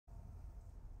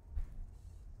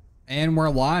And we're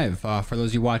live. For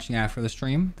those of you watching after the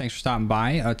stream, thanks for stopping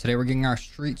by. Today we're getting our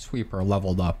Streetsweeper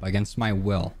leveled up against my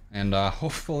will. And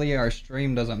hopefully our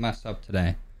stream doesn't mess up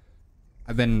today.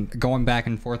 I've been going back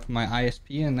and forth with my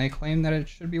ISP and they claim that it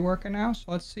should be working now,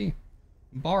 so let's see.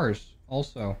 Bars,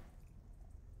 also.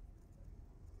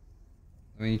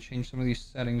 Let me change some of these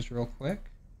settings real quick.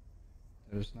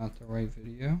 That is not the right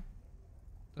video.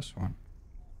 This one.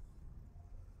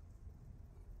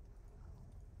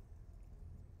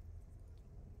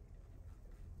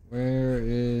 Where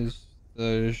is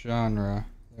the genre?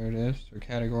 There it is. Or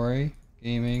category.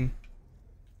 Gaming.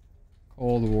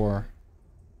 Cold War.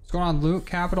 What's going on, Luke?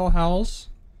 Capital Hells.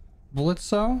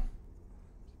 Blitzo.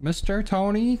 Mr.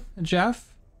 Tony.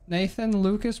 Jeff. Nathan.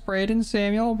 Lucas. Braden.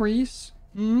 Samuel. Reese.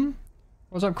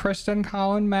 What's up, Kristen?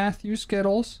 Colin. Matthew.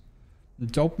 Skittles.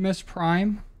 Dope Miss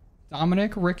Prime.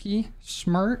 Dominic. Ricky.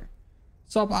 Smirt.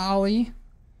 What's up, Ollie?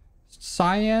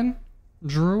 Cyan.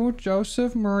 Drew.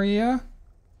 Joseph. Maria.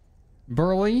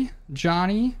 Burley,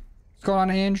 Johnny, what's going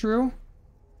on, Andrew?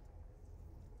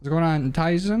 What's going on,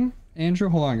 Tyson? Andrew,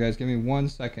 hold on, guys, give me 1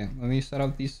 second. Let me set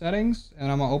up these settings,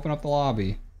 and I'm gonna open up the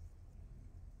lobby.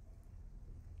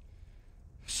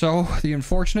 So, the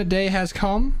unfortunate day has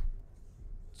come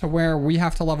to where we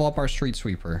have to level up our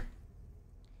Streetsweeper.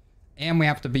 And we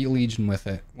have to beat Legion with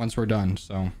it once we're done,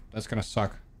 so that's gonna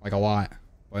suck, like, a lot.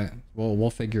 But we'll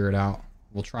figure it out.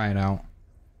 We'll try it out.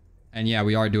 And yeah,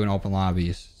 we are doing open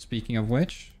lobbies. Speaking of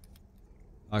which,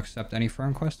 I'll accept any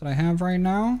friend request that I have right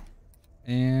now.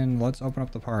 And let's open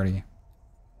up the party.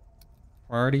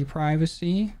 Party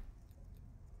privacy.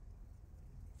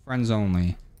 Friends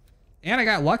only. And I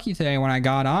got lucky today when I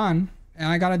got on. And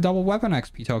I got a double weapon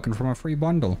XP token from a free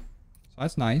bundle. So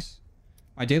that's nice.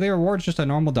 My daily reward is just a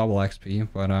normal double XP.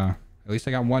 But at least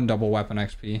I got one double weapon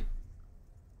XP.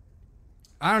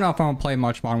 I don't know if I'm going to play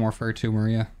much Modern Warfare 2,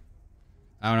 Maria.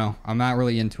 I don't know. I'm not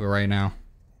really into it right now.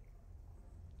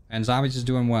 And Zombies is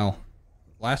doing well.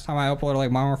 Last time I uploaded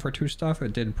like Modern Warfare 2 stuff,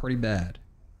 it did pretty bad.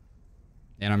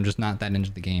 And I'm just not that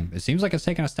into the game. It seems like it's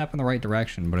taking a step in the right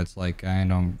direction, but it's like I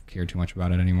don't care too much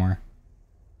about it anymore.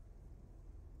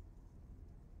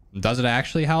 Does it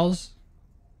actually, Hells?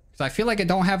 Because I feel like it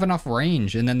don't have enough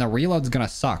range, and then the reload's gonna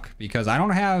suck. Because I don't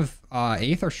have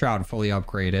Aether Shroud fully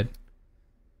upgraded.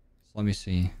 So let me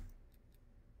see.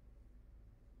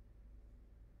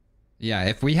 Yeah,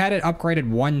 if we had it upgraded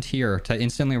 1 tier to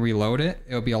instantly reload it,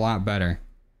 it would be a lot better.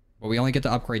 But we only get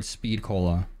to upgrade Speed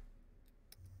Cola.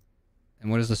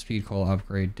 And what does the Speed Cola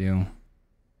upgrade do?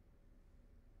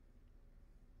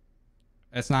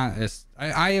 It's not...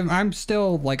 I'm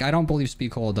still... Like, I don't believe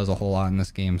Speed Cola does a whole lot in this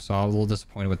game. So I was a little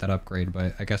disappointed with that upgrade.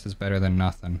 But I guess it's better than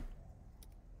nothing.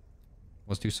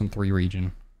 Let's do some 3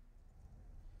 region.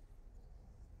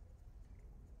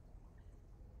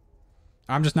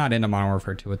 I'm just not into Modern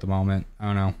Warfare 2 at the moment. I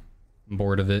don't know. I'm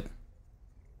bored of it.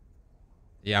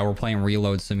 Yeah, we're playing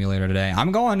Reload Simulator today.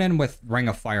 I'm going in with Ring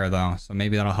of Fire, though, so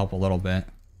maybe that'll help a little bit.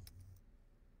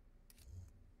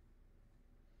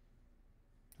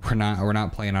 We're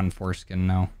not playing on Foreskin,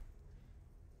 no.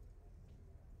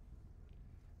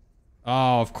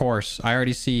 Oh, of course. I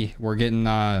already see we're getting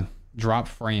drop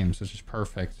frames, which is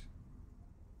perfect.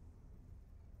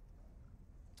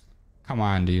 Come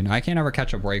on, dude. I can't ever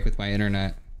catch a break with my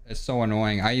internet. It's so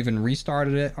annoying. I even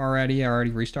restarted it already. I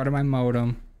already restarted my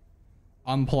modem.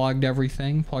 Unplugged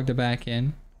everything. Plugged it back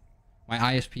in. My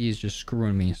ISP is just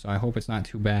screwing me, so I hope it's not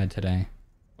too bad today.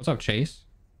 What's up, Chase?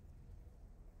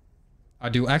 I'll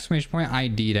do exclamation point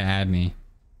ID to add me.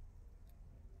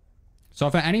 So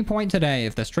if at any point today,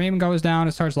 if the stream goes down,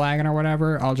 it starts lagging or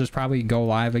whatever, I'll just probably go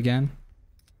live again.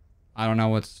 I don't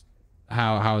know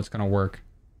how it's gonna work.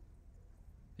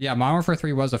 Yeah, Modern Warfare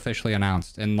 3 was officially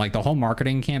announced, and like the whole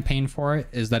marketing campaign for it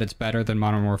is that it's better than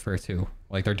Modern Warfare 2.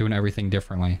 Like they're doing everything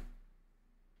differently.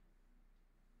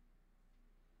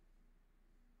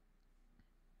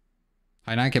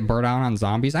 I not get burnt out on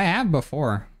zombies? I have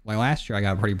before. Like last year I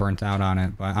got pretty burnt out on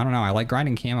it, but I don't know. I like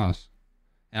grinding camos.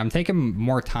 And I'm taking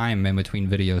more time in between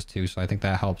videos too, so I think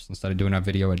that helps instead of doing a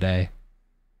video a day.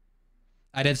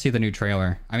 I did see the new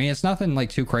trailer. I mean, it's nothing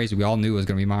like too crazy. We all knew it was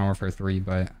going to be Modern Warfare 3,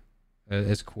 but...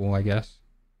 it's cool, I guess.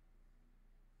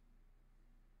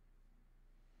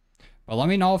 But let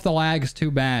me know if the lag is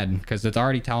too bad, because it's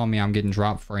already telling me I'm getting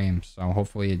drop frames. So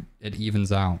hopefully it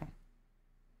evens out.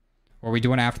 What are we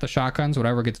doing after the shotguns?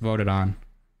 Whatever gets voted on.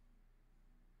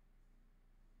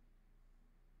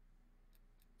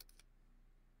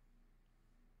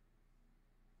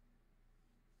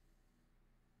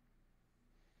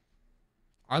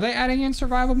 Are they adding in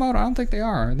survival mode? I don't think they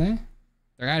are they?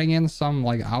 They're adding in some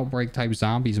like outbreak type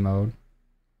zombies mode.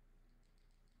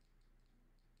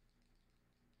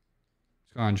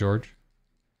 What's going on, George?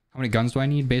 How many guns do I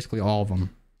need? Basically all of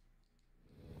them.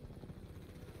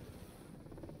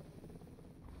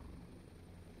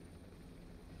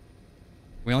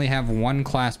 We only have one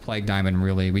class Plague Diamond,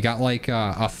 really. We got like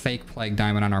a fake Plague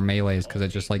Diamond on our melees because it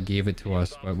just like gave it to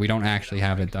us, but we don't actually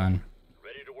have it done.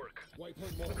 Ready to work.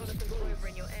 Reconnaissance rover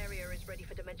in your area is ready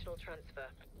for dimensional transfer.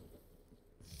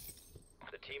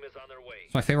 The team is on their way.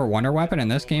 It's my favorite wonder weapon in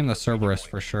this game, the Cerberus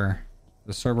for sure.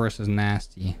 The Cerberus is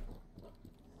nasty.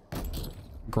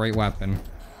 Great weapon.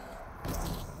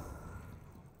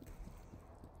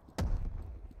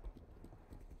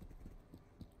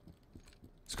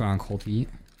 What's going on, Colt Eat?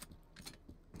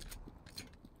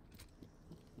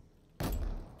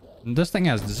 And this thing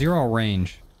has 0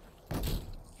 range.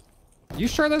 You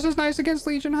sure this is nice against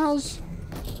Legion House?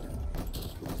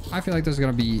 I feel like this is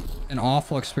gonna be an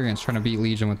awful experience trying to beat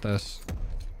Legion with this.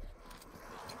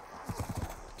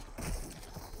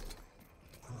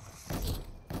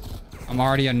 I'm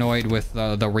already annoyed with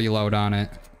the reload on it.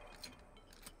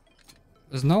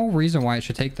 There's no reason why it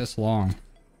should take this long.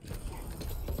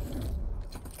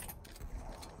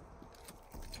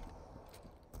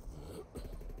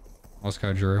 Let's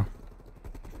go, Drew.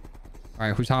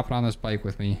 Alright, who's hopping on this bike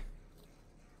with me?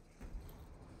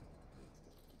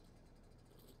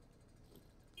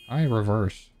 I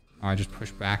reverse. Oh, I just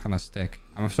push back on the stick.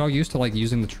 I'm so used to like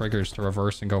using the triggers to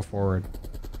reverse and go forward.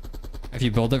 If you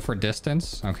build it for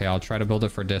distance, okay, I'll try to build it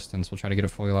for distance. We'll try to get it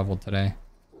fully leveled today.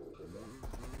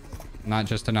 Not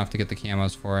just enough to get the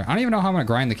camos for it. I don't even know how I'm gonna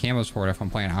grind the camos for it if I'm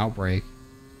playing Outbreak.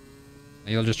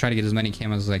 Maybe I'll just try to get as many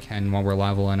camos as I can while we're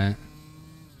leveling it.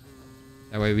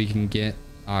 That way we can get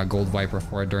Gold Viper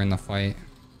for it during the fight.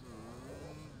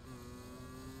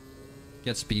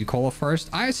 Get Speed Cola first.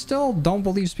 I still don't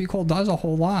believe Speed Cola does a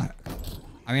whole lot.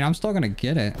 I mean, I'm still gonna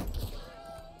get it.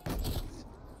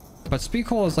 But Speed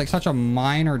Cola is like such a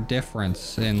minor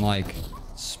difference in like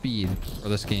speed for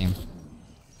this game.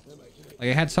 Like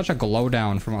it had such a glow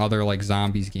down from other like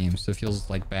zombies games, so it feels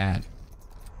like bad.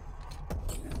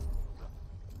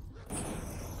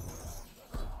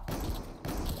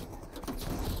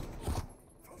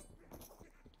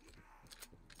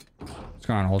 What's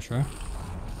going on, Ultra?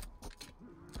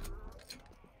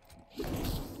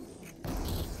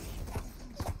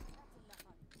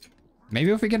 Maybe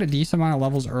if we get a decent amount of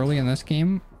levels early in this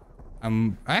game,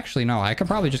 actually no, I could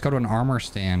probably just go to an armor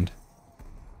stand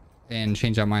and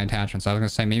change out my attachments. I was gonna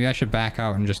say maybe I should back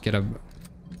out and just get a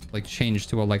like change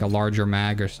to a like a larger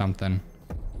mag or something.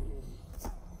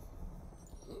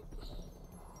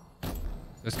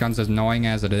 This gun's as annoying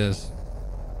as it is.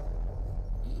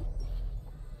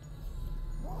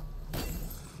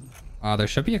 There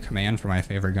should be a command for my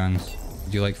favorite guns.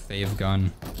 Do like fave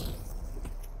gun.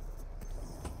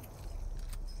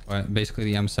 But basically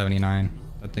the M79.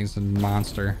 That thing's a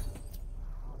monster.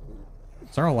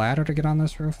 Is there a ladder to get on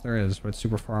this roof? There is, but it's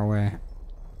super far away.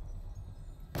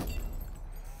 You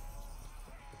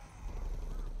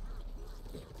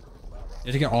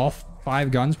have to get all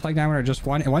 5 guns, Plague Diamond, or just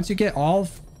one? And once you get all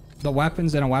the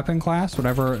weapons in a weapon class,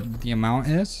 whatever the amount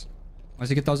is, once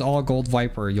you get those all Gold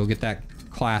Viper, you'll get that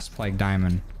class Plague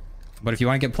Diamond. But if you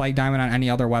want to get Plague Diamond on any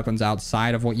other weapons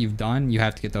outside of what you've done, you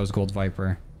have to get those Gold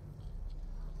Viper.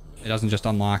 It doesn't just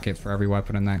unlock it for every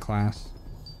weapon in that class.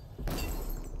 The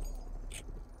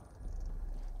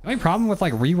only problem with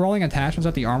like re-rolling attachments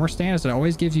at the armor stand is it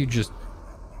always gives you just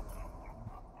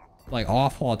like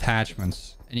awful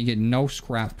attachments and you get no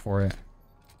scrap for it.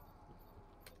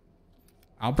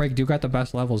 Outbreak do got the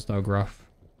best levels though, Gruff.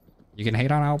 You can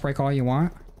hate on Outbreak all you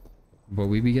want, but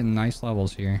we be getting nice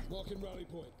levels here for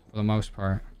the most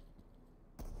part.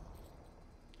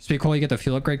 Speed Coal, you get the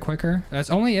fuel upgrade quicker. That's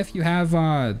only if you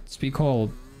have Speed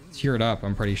Coal tiered up,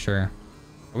 I'm pretty sure.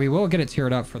 We will get it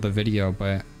tiered up for the video,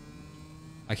 but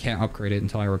I can't upgrade it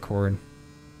until I record.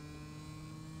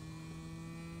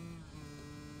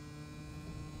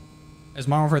 Is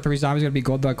Modern Warfare 3 Zombies going to be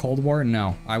Gold Bug Cold War?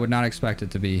 No, I would not expect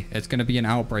it to be. It's going to be an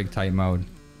Outbreak type mode.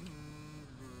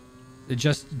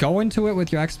 Just go into it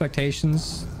with your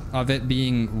expectations of it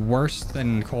being worse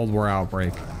than Cold War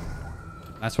Outbreak.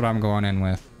 That's what I'm going in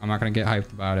with. I'm not going to get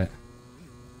hyped about it.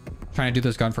 I'm trying to do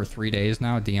this gun for 3 days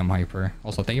now. DM Hyper.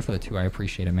 Also, thank you for the 2. I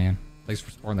appreciate it, man. Thanks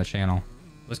for supporting the channel.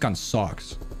 This gun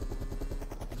sucks.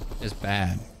 It's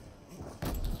bad.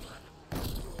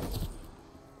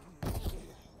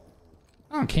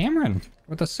 Oh, Cameron.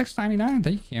 With the $6.99. Thank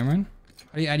you, Cameron.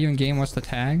 How do you add you in game? What's the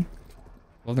tag?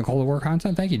 Love the Cold War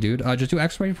content. Thank you, dude. Just do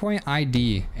exclamation point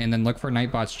ID and then look for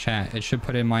Nightbot's chat. It should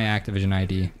put in my Activision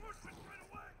ID.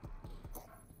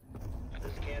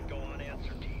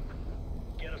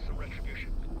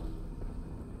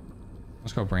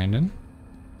 Let's go, Brandon.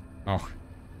 Oh,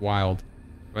 Wild.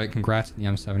 But congrats on the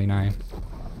M79.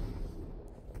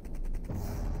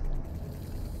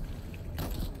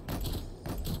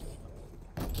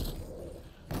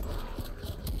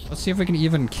 Let's see if we can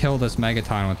even kill this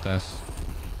Megaton with this.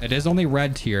 It is only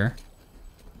red tier.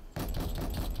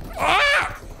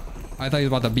 Ah! I thought he was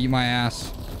about to beat my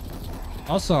ass.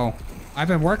 Also, I've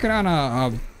been working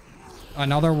on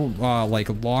another like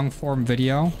long form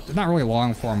video. It's not really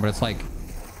long form, but it's like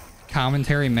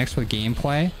commentary mixed with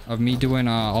gameplay of me doing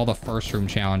all the first room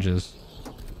challenges.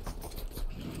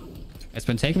 It's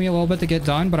been taking me a little bit to get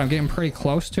done, but I'm getting pretty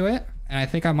close to it. And I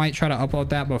think I might try to upload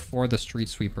that before the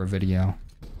Streetsweeper video.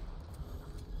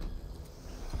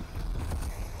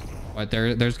 But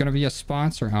there's going to be a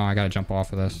sponsor. Oh, I got to jump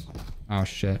off of this. Oh,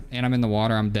 shit. And I'm in the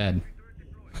water. I'm dead.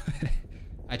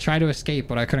 I tried to escape,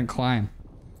 but I couldn't climb.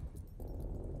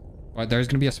 But there's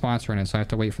going to be a sponsor in it, so I have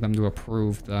to wait for them to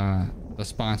approve the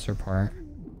sponsor part.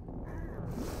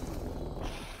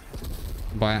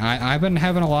 But I've been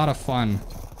having a lot of fun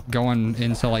going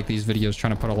into like these videos,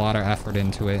 trying to put a lot of effort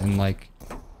into it and like,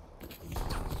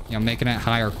 you know, making it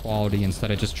higher quality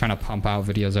instead of just trying to pump out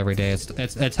videos every day.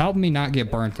 It's helping me not get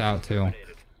burnt out too.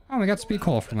 Oh, we got speed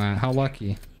coal from that. How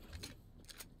lucky.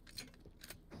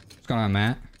 What's going on,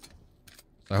 Matt?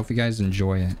 So I hope you guys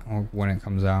enjoy it when it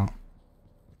comes out.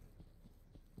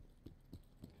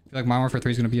 I feel like Modern Warfare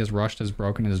 3 is going to be as rushed as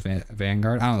broken as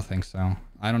Vanguard. I don't think so.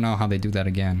 I don't know how they do that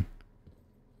again.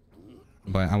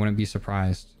 But I wouldn't be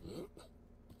surprised.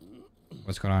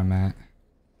 What's going on, Matt?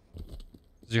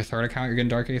 Is your third account you're getting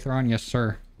Dark Aether on? Yes,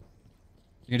 sir.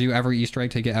 You're gonna do every Easter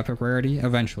egg to get epic rarity?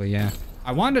 Eventually, yeah.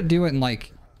 I wanted to do it and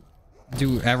like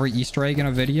do every Easter egg in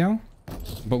a video,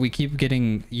 but we keep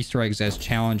getting Easter eggs as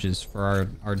challenges for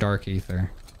our Dark Aether.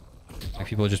 Like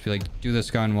people just be like, do this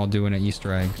gun while doing an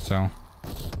Easter egg, so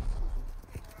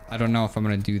I don't know if I'm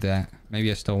gonna do that.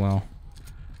 Maybe I still will.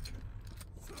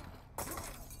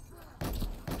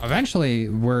 Eventually,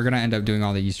 we're going to end up doing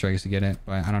all the Easter eggs to get it,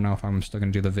 but I don't know if I'm still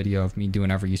going to do the video of me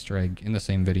doing every Easter egg in the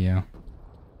same video.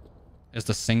 Is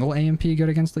the single AMP good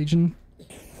against Legion?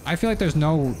 I feel like there's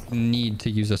no need to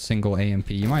use a single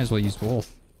AMP. You might as well use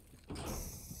both.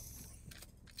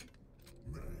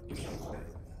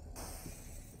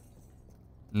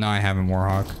 No, I haven't,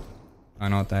 Warhawk. I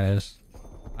know what that is.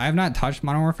 I have not touched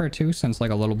Modern Warfare 2 since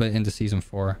like a little bit into Season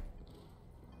 4.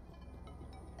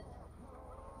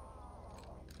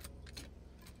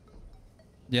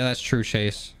 Yeah, that's true,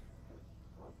 Chase.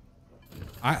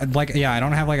 I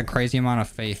don't have like a crazy amount of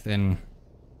faith in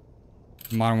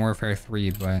Modern Warfare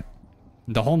 3, but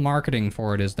the whole marketing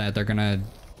for it is that they're gonna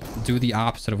do the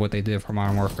opposite of what they did for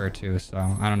Modern Warfare 2, so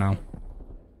I don't know.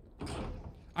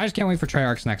 I just can't wait for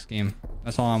Treyarch's next game.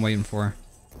 That's all I'm waiting for.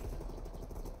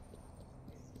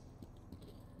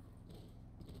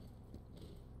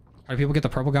 How do people get the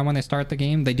purple gun when they start the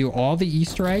game? They do all the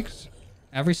Easter eggs.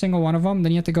 Every single one of them.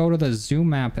 Then you have to go to the zoom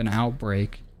map and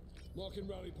Outbreak.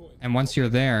 And once you're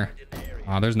there...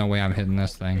 Oh, there's no way I'm hitting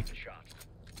this thing.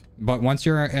 But once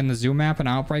you're in the zoom map and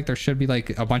Outbreak, there should be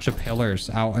like a bunch of pillars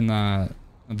out in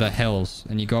the hills.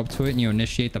 And you go up to it and you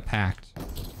initiate the pact.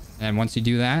 And once you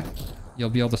do that, you'll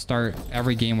be able to start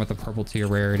every game with a purple tier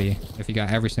rarity. If you got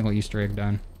every single Easter egg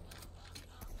done.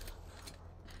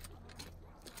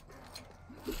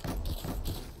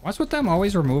 What's with them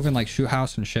always removing like shoot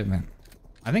house and shipment?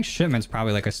 I think shipment's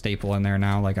probably like a staple in there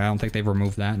now. Like I don't think they've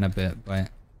removed that in a bit,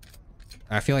 but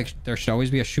I feel like there should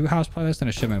always be a shoot house playlist and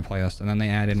a shipment playlist, and then they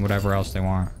add in whatever else they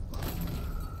want.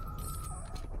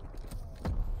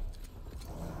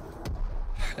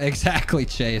 Exactly,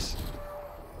 Chase.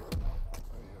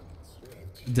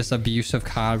 This abusive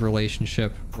COD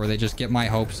relationship where they just get my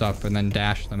hopes up and then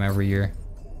dash them every year.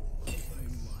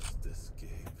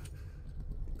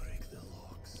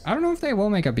 I don't know if they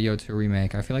will make a BO2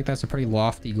 remake. I feel like that's a pretty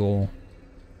lofty goal.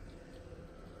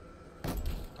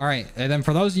 Alright, and then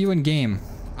for those of you in game,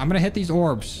 I'm gonna hit these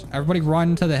orbs. Everybody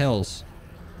run to the hills.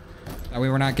 That way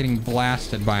we're not getting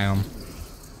blasted by them.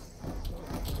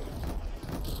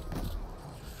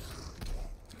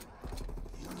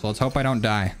 So let's hope I don't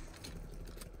die.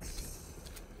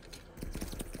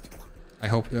 I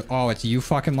hope... Oh, it's you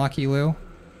fucking lucky, Lou?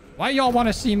 Why y'all want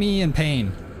to see me in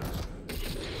pain?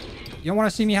 You don't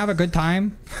want to see me have a good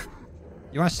time?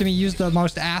 You want to see me use the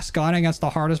most ass gun against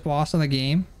the hardest boss in the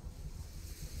game?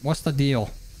 What's the deal?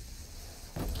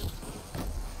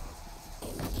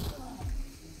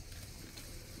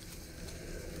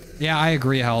 Yeah, I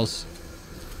agree, Hells.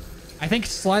 I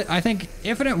think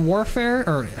Infinite Warfare,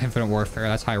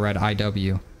 that's how I read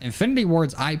IW. Infinity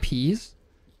Ward's IPs,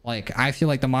 like, I feel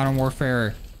like the Modern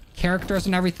Warfare characters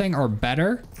and everything are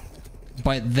better,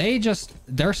 but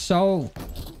they're so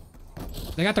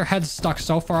They got their heads stuck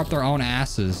so far up their own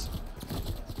asses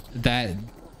that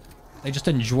they just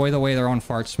enjoy the way their own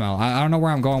farts smell. I don't know where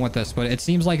I'm going with this, but it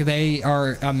seems like they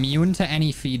are immune to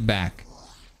any feedback.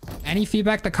 Any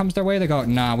feedback that comes their way, they go,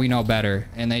 nah, we know better.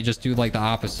 And they just do like the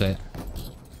opposite.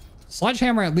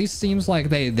 Sledgehammer at least seems like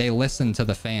they listen to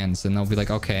the fans and they'll be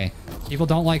like, okay, people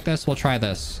don't like this, we'll try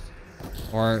this.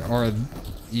 Or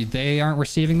they aren't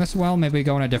receiving this well, maybe we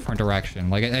go in a different direction.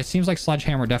 Like, it seems like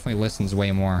Sledgehammer definitely listens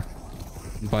way more.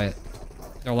 But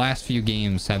their last few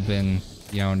games have been,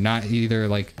 you know, not either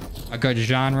like a good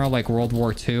genre like World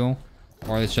War II,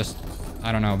 or it's just,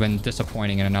 I don't know, been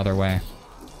disappointing in another way.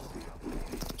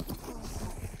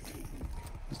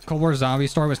 Cold War Zombie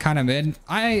story was kind of mid.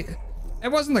 It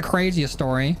wasn't the craziest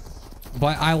story,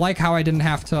 but I like how I didn't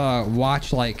have to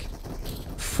watch like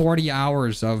 40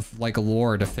 hours of like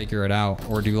lore to figure it out,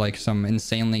 or do like some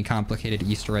insanely complicated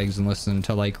Easter eggs and listen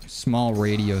to like small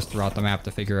radios throughout the map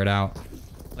to figure it out.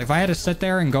 Like, if I had to sit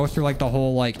there and go through like the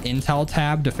whole like intel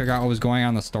tab to figure out what was going on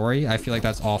in the story, I feel like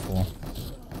that's awful.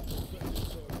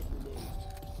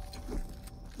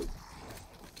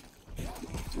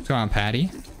 What's going on, Patty?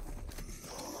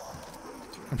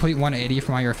 Complete 180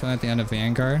 from how you're feeling at the end of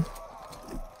Vanguard.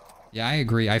 Yeah, I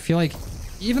agree. I feel like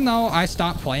even though I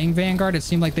stopped playing Vanguard, it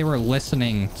seemed like they were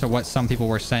listening to what some people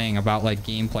were saying about like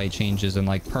gameplay changes and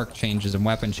like perk changes and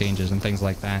weapon changes and things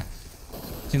like that.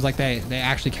 Seems like they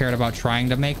actually cared about trying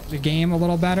to make the game a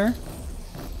little better.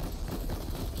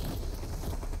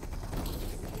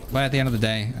 But at the end of the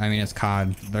day, I mean, it's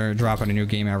COD. They're dropping a new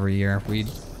game every year.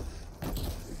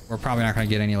 We're probably not going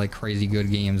to get any like crazy good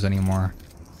games anymore.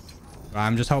 But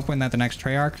I'm just hoping that the next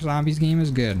Treyarch Zombies game is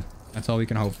good. That's all we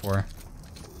can hope for.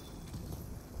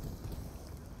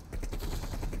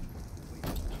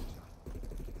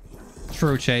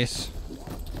 True, Chase.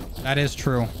 That is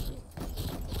true.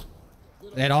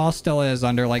 It all still is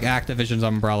under like Activision's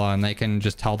umbrella, and they can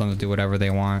just tell them to do whatever they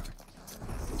want.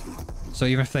 So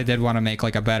even if they did want to make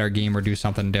like a better game or do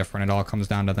something different, it all comes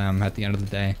down to them at the end of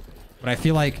the day. But I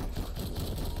feel like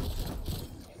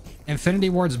Infinity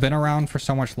Ward's been around for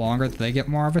so much longer that they get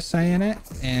more of a say in it,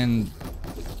 and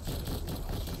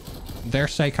their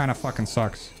say kind of fucking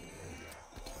sucks.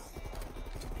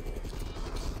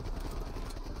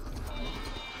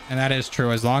 And that is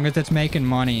true. As long as it's making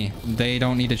money, they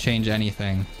don't need to change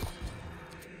anything.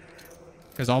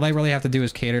 Because all they really have to do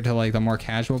is cater to like the more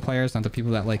casual players, not the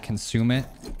people that like consume it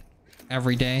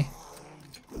every day.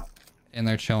 And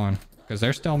they're chilling. Because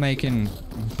they're still making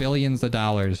billions of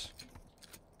dollars.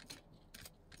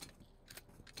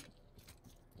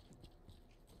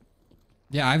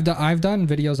 Yeah, I've done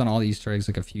videos on all the Easter eggs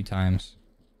like a few times.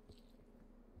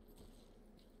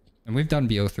 And we've done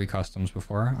BO3 customs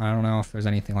before. I don't know if there's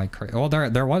anything like crazy. Well,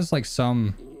 there was like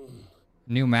some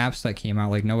new maps that came out.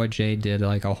 Like Noah J did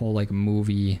like a whole like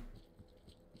movie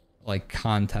like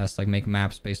contest, like make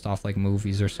maps based off like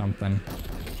movies or something.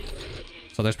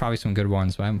 So there's probably some good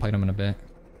ones, but I haven't played them in a bit.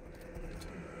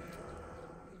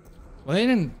 Well,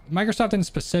 Microsoft didn't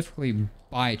specifically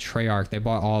buy Treyarch. They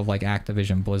bought all of like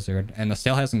Activision Blizzard, and the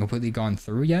sale hasn't completely gone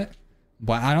through yet.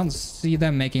 But I don't see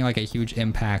them making like a huge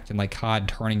impact and like COD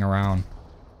turning around.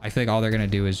 I feel like all they're gonna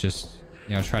do is just,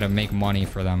 you know, try to make money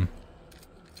for them.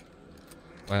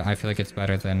 But I feel like it's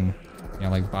better than, you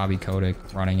know, like Bobby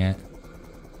Kotick running it.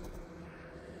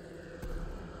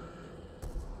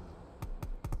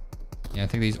 Yeah, I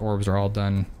think these orbs are all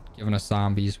done giving us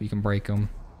zombies. We can break them.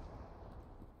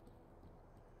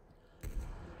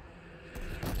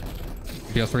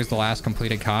 BO3 is the last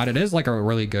completed COD. It is like a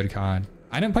really good COD.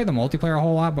 I didn't play the multiplayer a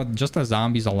whole lot, but just the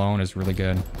zombies alone is really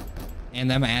good.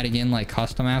 And them adding in like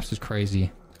custom maps is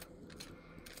crazy.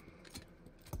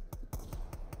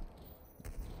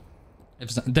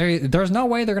 There's no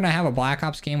way they're gonna have a Black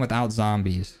Ops game without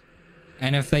zombies.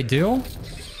 And if they do,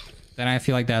 then I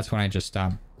feel like that's when I just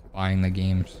stop buying the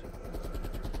games.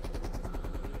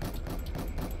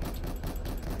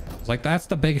 It's like that's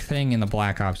the big thing in the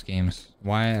Black Ops games.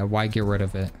 Why get rid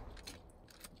of it?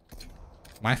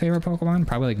 My favorite Pokemon?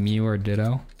 Probably like Mew or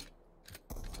Ditto.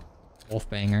 Both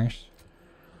bangers.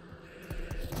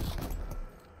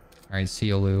 Alright,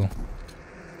 Sealoo.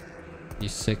 You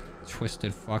sick,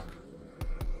 twisted fuck.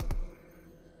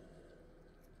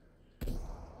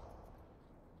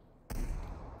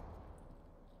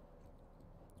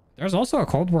 There's also a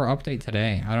Cold War update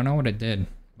today. I don't know what it did,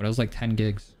 but it was like 10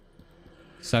 gigs.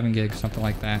 7 gigs, something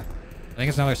like that. I think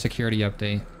it's another security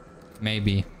update.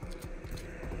 Maybe.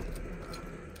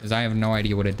 Because I have no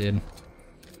idea what it did.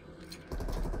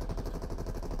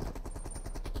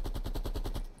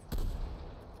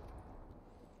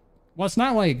 Well, it's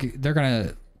not like they're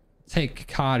gonna take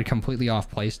COD completely off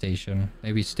PlayStation.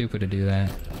 They'd be stupid to do that.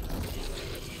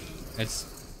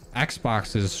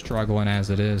 Xbox is struggling as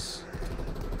it is.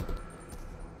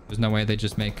 There's no way they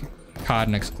just make COD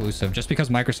an exclusive. Just because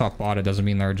Microsoft bought it doesn't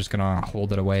mean they're just gonna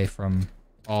hold it away from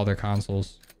all their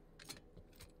consoles.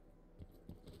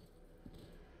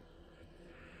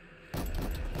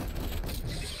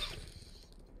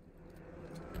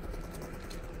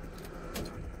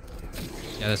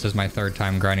 Yeah, this is my third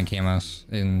time grinding camos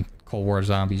in Cold War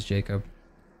Zombies, Jacob.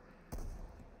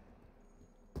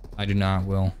 I do not,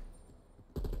 Will.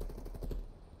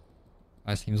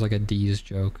 That seems like a D's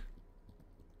joke.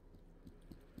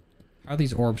 How are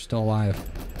these orbs still alive?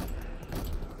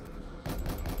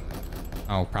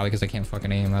 Oh, probably because I can't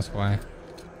fucking aim, that's why.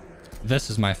 This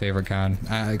is my favorite COD.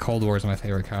 Cold War is my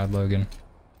favorite COD, Logan.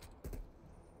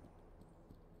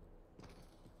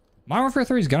 Modern Warfare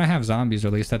 3 is gonna have zombies, or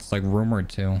at least that's like rumored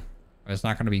to. But it's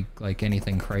not gonna be like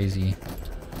anything crazy.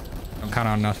 I'm kind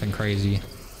of on nothing crazy.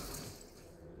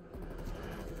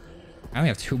 I only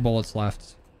have 2 bullets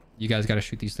left. You guys gotta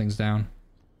shoot these things down.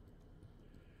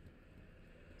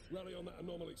 Rally on that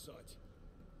anomaly site.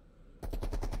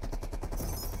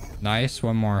 Nice,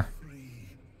 one more.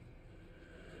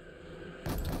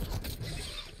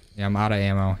 Yeah, I'm out of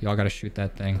ammo. Y'all gotta shoot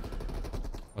that thing.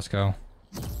 Let's go.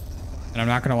 And I'm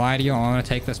not gonna lie to you, I'm gonna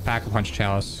take this Pack-a-Punch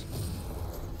chalice.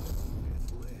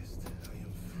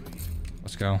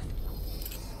 Let's go.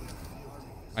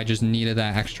 I just needed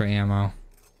that extra ammo.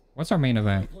 What's our main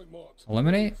event?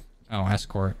 Eliminate? Oh,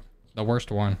 escort. The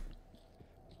worst one.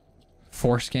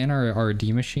 Foreskin or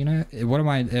D-Machina? What am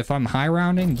I? If I'm high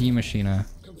rounding, D-Machina.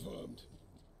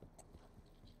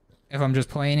 If I'm just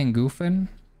playing and goofing,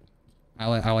 I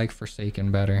like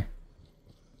Forsaken better.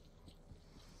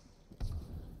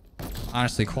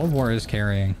 Honestly, Cold War is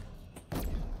carrying.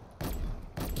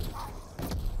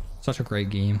 Such a great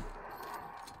game.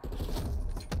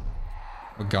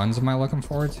 What guns am I looking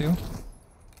forward to?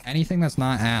 Anything that's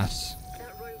not ass.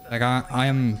 Like I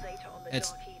am.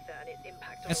 It's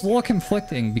a little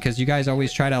conflicting because you guys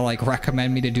always try to like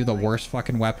recommend me to do the worst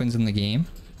fucking weapons in the game,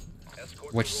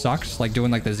 which sucks. Like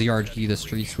doing like the ZRG, the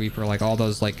Streetsweeper, like all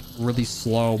those like really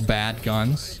slow bad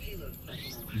guns.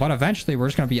 But eventually we're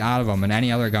just gonna be out of them, and any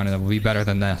other gun that will be better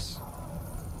than this.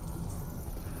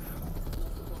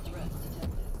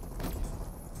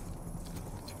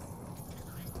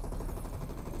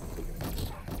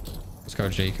 Let's go,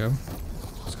 Jacob.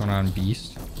 What's going on,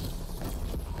 Beast?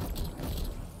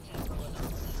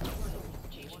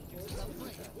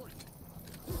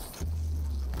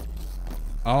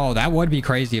 Oh, that would be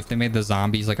crazy if they made the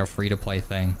zombies like a free-to-play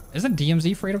thing. Isn't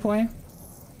DMZ free-to-play?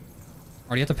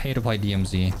 Or do you have to pay to play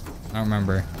DMZ? I don't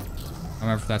remember. I don't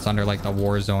remember if that's under like the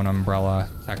Warzone umbrella,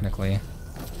 technically.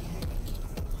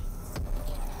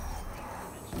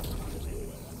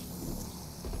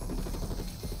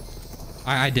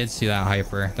 I did see that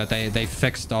hyper, that they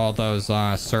fixed all those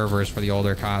servers for the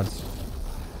older CODs.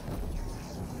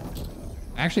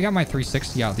 I actually got my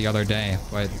 360 out the other day,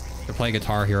 but to play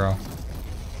Guitar Hero.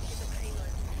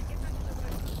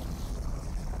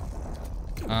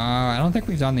 I don't think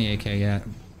we've done the AK yet.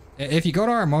 If you go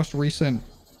to our most recent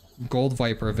Gold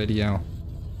Viper video,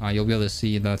 you'll be able to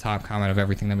see the top comment of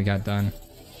everything that we got done.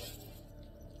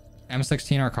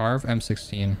 M16 or Carve?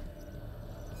 M16.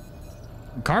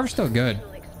 Carve's still good,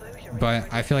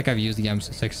 but I feel like I've used the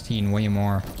M16 way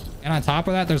more. And on top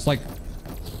of that, there's like,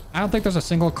 I don't think there's a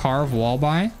single Carve wall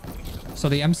buy. So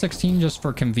the M16 just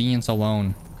for convenience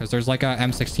alone, because there's like a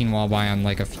M16 wall buy on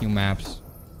like a few maps.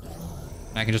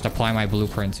 And I can just apply my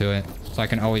blueprint to it, so I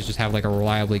can always just have like a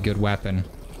reliably good weapon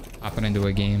hopping into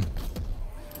a game.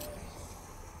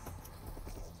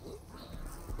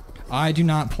 I do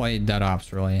not play Dead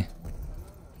Ops really.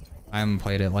 I haven't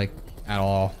played it like at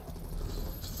all.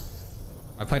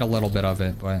 I played a little bit of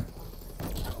it, but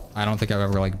I don't think I've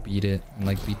ever like beat it and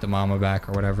like beat the mama back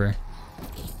or whatever.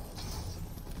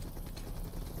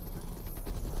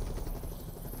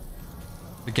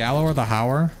 The Gallo or the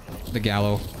Hower? The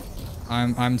Gallo.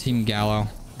 I'm team Gallo,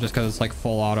 just because it's like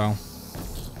full auto.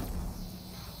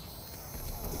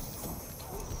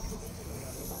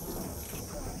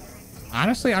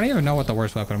 Honestly, I don't even know what the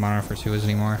worst weapon in Modern Warfare 2 is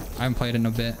anymore. I haven't played it in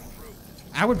a bit.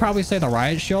 I would probably say the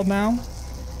Riot Shield now,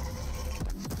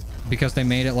 because they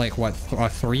made it like what, a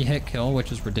 3-hit kill,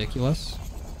 which is ridiculous,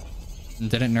 and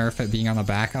didn't nerf it being on the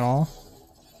back at all.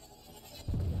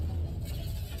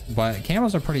 But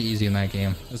camos are pretty easy in that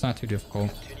game. It's not too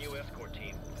difficult.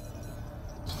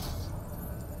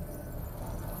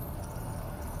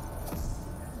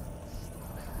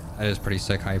 That is pretty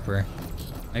sick hyper.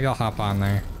 Maybe I'll hop on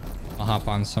there. I'll hop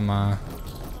on some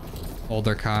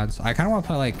older CODs. I kind of want to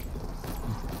play like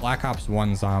Black Ops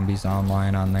 1 Zombies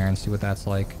online on there and see what that's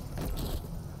like.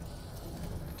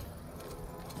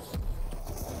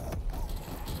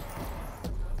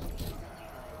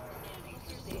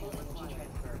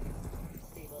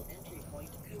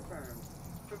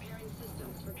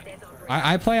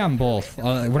 I play on both.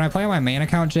 When I play on my main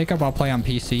account, Jacob, I'll play on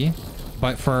PC.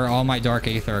 But for all my Dark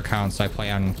Aether accounts, I play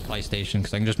on PlayStation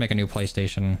because I can just make a new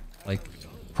PlayStation like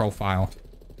profile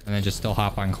and then just still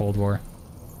hop on Cold War.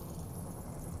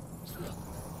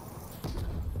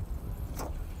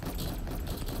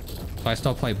 So I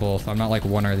still play both. I'm not like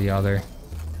one or the other.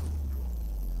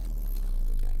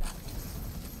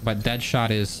 But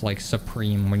Deadshot is like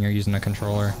supreme when you're using a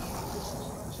controller.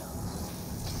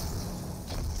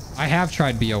 I have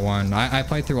tried BO1. I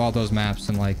played through all those maps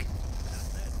and like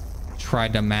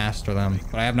tried to master them,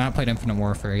 but I have not played Infinite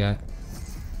Warfare yet.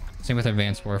 Same with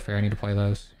Advanced Warfare. I need to play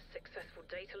those. Successful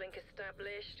data link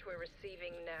established. We're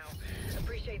receiving now.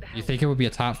 Appreciate the help. You think it would be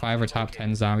a top 5 or top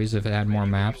 10 zombies if it had more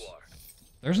maps?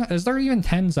 Is there even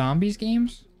 10 zombies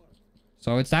games?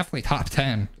 So it's definitely top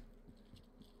 10.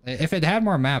 If it had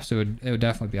more maps, it would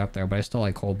definitely be up there. But I still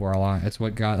like Cold War a lot. It's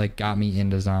what got me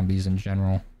into zombies in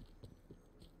general.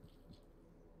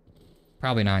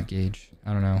 Probably not Gage.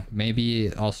 I don't know.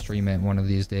 Maybe I'll stream it one of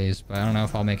these days, but I don't know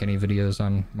if I'll make any videos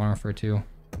on Modern Warfare 2.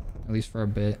 At least for a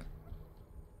bit.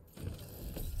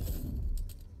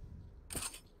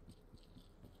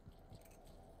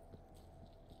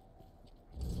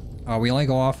 We only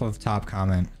go off of top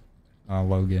comment,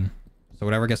 Logan. So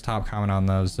whatever gets top comment on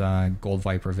those Gold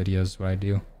Viper videos is what I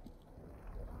do.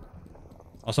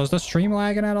 Also, is the stream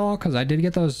lagging at all? Because I did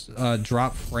get those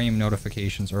drop frame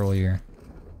notifications earlier.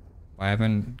 I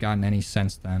haven't gotten any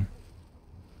since then.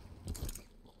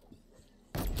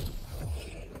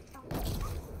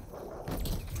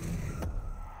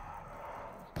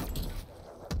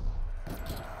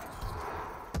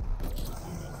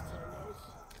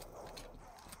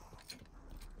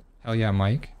 Hell yeah,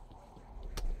 Mike.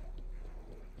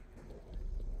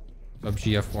 What's up,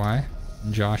 GFY?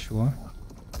 And Joshua.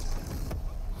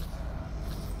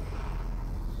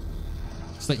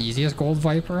 It's the easiest Gold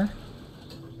Viper.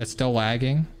 It's still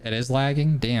lagging. It is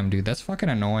lagging. Damn, dude, that's fucking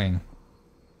annoying.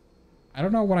 I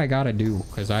don't know what I gotta do,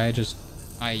 because I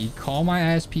call my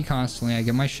ISP constantly. I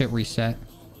get my shit reset.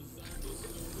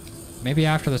 Maybe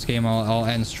after this game, I'll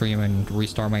end stream and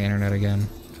restart my internet again.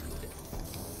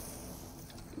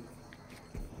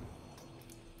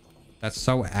 That's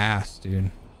so ass,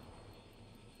 dude.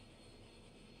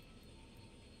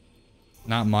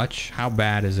 Not much. How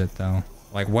bad is it, though?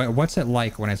 Like, what's it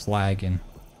like when it's lagging?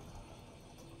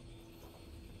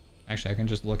 Actually, I can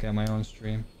just look at my own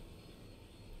stream.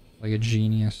 Like a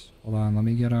genius. Hold on, let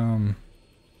me get,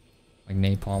 like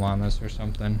napalm on this or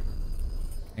something.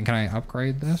 And can I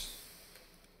upgrade this?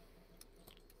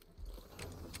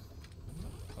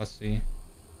 Let's see.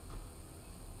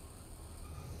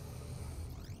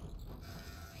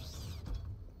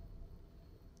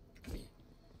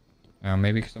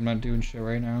 Maybe because I'm not doing shit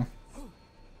right now.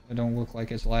 It don't look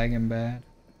like it's lagging bad.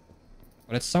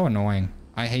 But it's so annoying.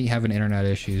 I hate having internet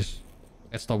issues.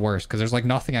 It's the worst because there's like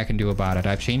nothing I can do about it.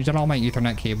 I've changed out all my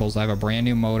Ethernet cables. I have a brand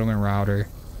new modem and router.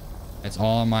 It's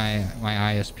all on my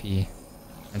ISP.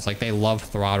 It's like they love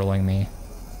throttling me.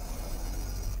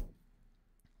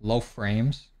 Low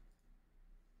frames.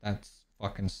 That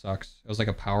fucking sucks. It was like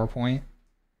a PowerPoint.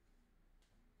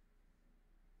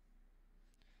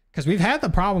 Because we've had the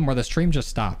problem where the stream just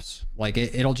stops. Like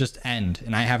it'll just end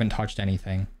and I haven't touched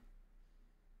anything.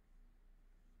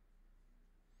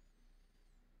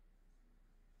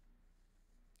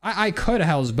 I could,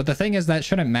 hells, but the thing is that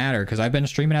shouldn't matter because I've been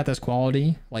streaming at this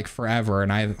quality like forever,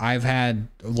 and I've had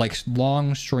like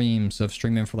long streams of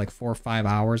streaming for like 4 or 5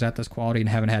 hours at this quality and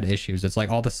haven't had issues. It's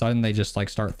like all of a sudden they just like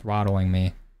start throttling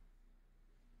me.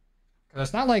 Cause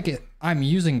it's not like I'm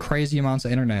using crazy amounts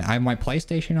of internet. I have my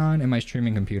PlayStation on and my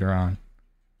streaming computer on,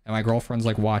 and my girlfriend's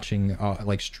like watching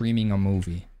like streaming a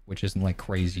movie, which isn't like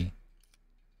crazy.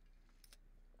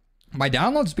 My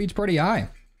download speed's pretty high.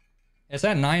 It's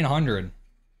at 900.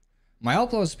 My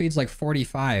upload speed's like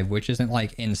 45, which isn't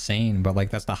like insane, but like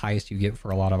that's the highest you get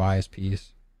for a lot of ISPs.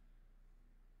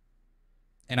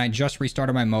 And I just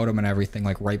restarted my modem and everything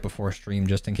like right before stream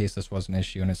just in case this was an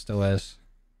issue, and it still is.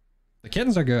 The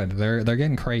kittens are good. They're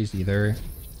getting crazy. They're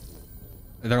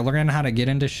learning how to get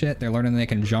into shit. They're learning they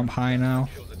can jump high now.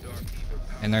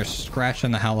 And they're scratching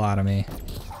the hell out of me.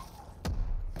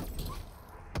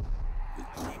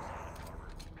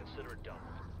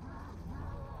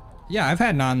 Yeah, I've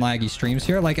had non-laggy streams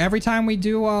here. Like every time we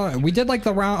do, we did like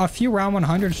a few round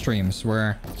 100 streams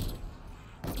where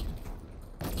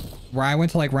where I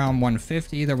went to like round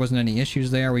 150, there wasn't any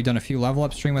issues there. We've done a few level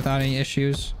up stream without any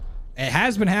issues. It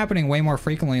has been happening way more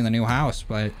frequently in the new house,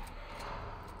 but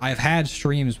I've had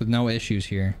streams with no issues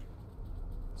here.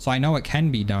 So I know it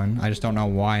can be done. I just don't know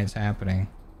why it's happening.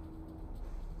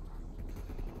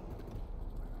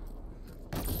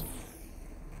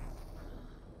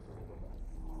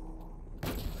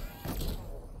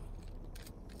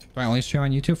 Do I only stream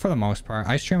on YouTube? For the most part.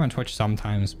 I stream on Twitch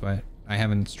sometimes, but I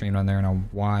haven't streamed on there in a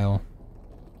while.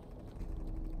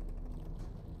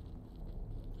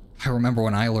 I remember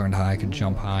when I learned how I could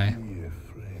jump high.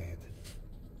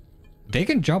 They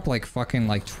can jump like fucking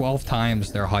like 12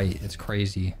 times their height. It's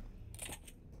crazy.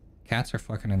 Cats are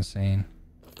fucking insane.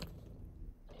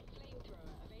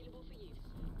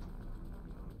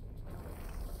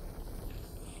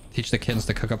 Teach the kids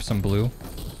to cook up some blue.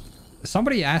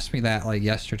 Somebody asked me that like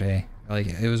yesterday. Like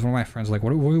it was one of my friends. Like,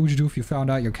 what would you do if you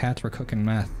found out your cats were cooking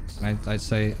meth? And I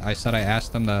said I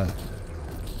asked them to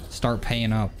start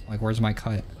paying up. Like, where's my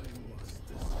cut?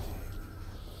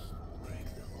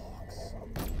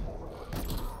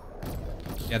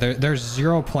 Yeah, there's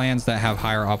 0 plans that have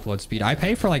higher upload speed. I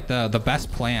pay for like the best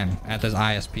plan at this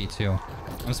ISP too.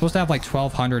 I'm supposed to have like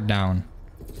 1200 down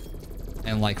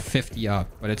and like 50 up,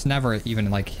 but it's never even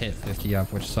like hit 50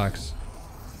 up, which sucks.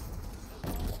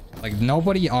 Like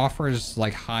nobody offers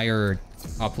like higher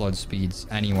upload speeds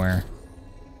anywhere.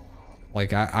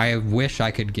 Like I wish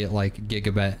I could get like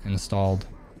gigabit installed.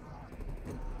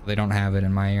 They don't have it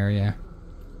in my area.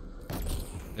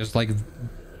 There's like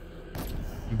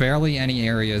barely any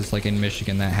areas like in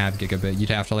Michigan that have gigabit. You'd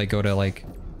have to like go to like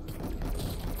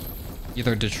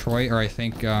either Detroit or I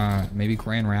think maybe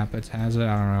Grand Rapids has it.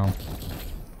 I don't know.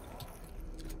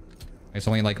 It's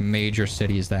only like major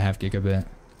cities that have gigabit,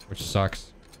 which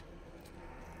sucks.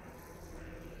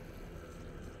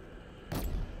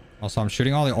 Also, I'm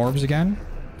shooting all the orbs again.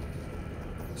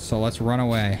 So let's run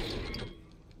away.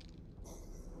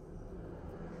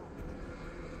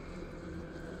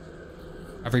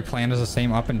 Every plan is the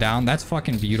same up and down. That's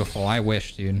fucking beautiful. I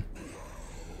wish, dude.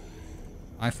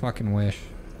 I fucking wish.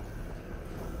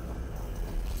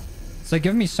 It's like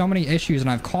giving me so many issues,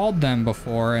 and I've called them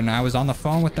before, and I was on the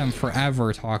phone with them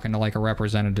forever talking to like a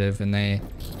representative, and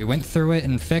we went through it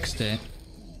and fixed it.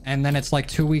 And then it's like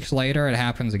 2 weeks later, it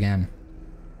happens again.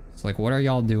 It's like, what are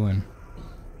y'all doing?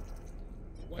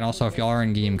 And also, if y'all are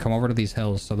in game, come over to these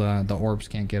hills so the orbs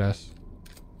can't get us.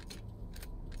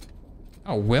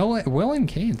 Oh, Will and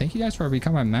Kane, thank you guys for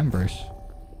becoming members.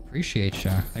 Appreciate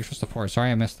ya. Thanks for support.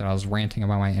 Sorry I missed it. I was ranting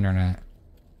about my internet.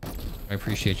 I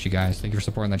appreciate you guys. Thank you for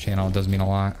supporting the channel. It does mean a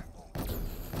lot.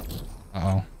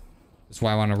 Uh-oh. That's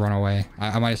why I want to run away.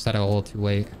 I might have said it a little too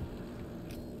late.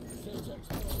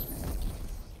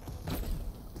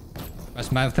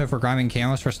 Best method for grabbing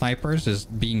camos for snipers is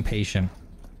being patient.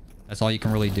 That's all you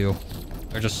can really do.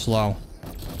 They're just slow.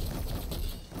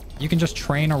 You can just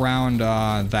train around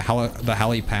the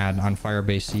helipad on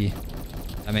Firebase C.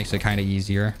 That makes it kind of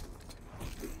easier.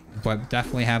 But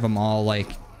definitely have them all like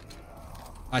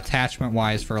attachment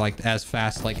wise for like as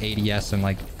fast like ADS and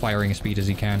like firing speed as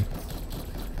you can.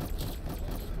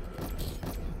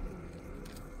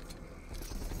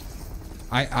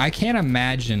 I can't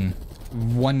imagine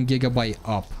 1 gigabyte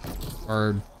up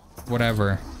or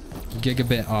whatever,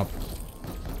 gigabit up.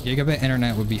 Gigabit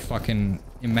internet would be fucking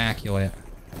immaculate.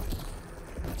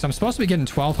 So I'm supposed to be getting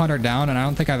 1200 down, and I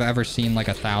don't think I've ever seen like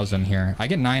 1000 here. I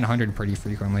get 900 pretty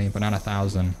frequently, but not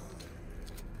 1000.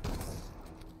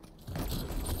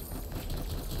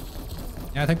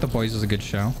 Yeah, I think The Boys is a good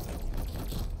show.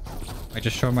 I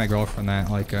just showed my girlfriend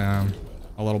that like a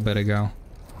little bit ago.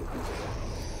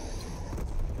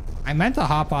 I meant to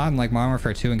hop on like Modern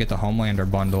Warfare 2 and get the Homelander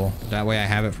bundle. That way I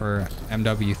have it for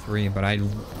MW3, but I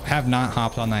have not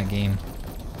hopped on that game.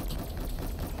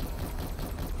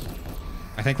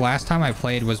 I think last time I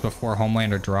played was before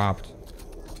Homelander dropped.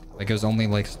 Like it was only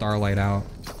like Starlight out.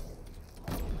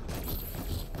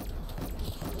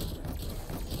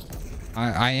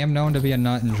 I am known to be a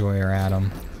nut enjoyer,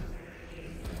 Adam.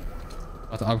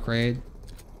 Let's upgrade.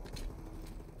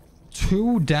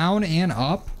 2 down and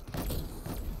up?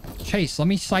 Chase, let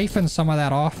me siphon some of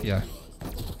that off you.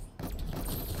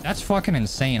 That's fucking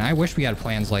insane. I wish we had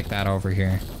plans like that over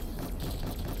here.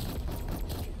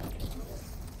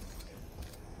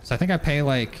 So I think I pay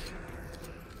like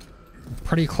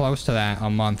pretty close to that a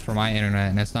month for my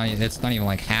internet, and it's not even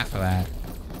like half of that.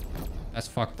 That's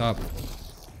fucked up.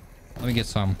 Let me get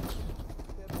some.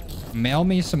 Mail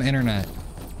me some internet.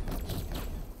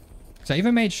 So I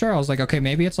even made sure, I was like, okay,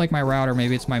 maybe it's like my router,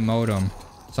 maybe it's my modem.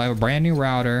 So I have a brand new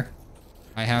router.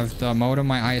 I have the modem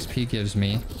my ISP gives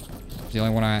me. It's the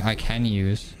only one I can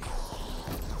use.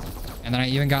 And then I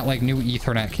even got like new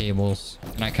Ethernet cables.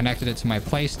 And I connected it to my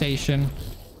PlayStation,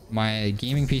 my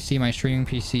gaming PC, my streaming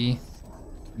PC.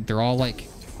 They're all like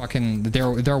fucking...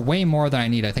 They're way more than I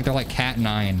need. I think they're like Cat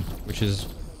 9, which is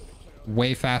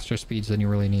way faster speeds than you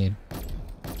really need.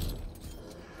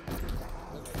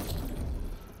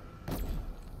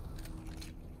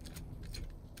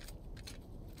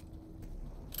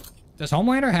 Does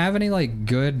Homelander have any like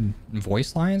good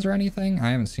voice lines or anything? I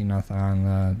haven't seen nothing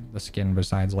on the skin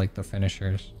besides like the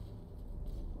finishers.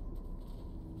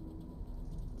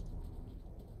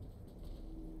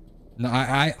 No,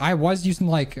 I was using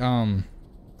like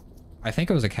I think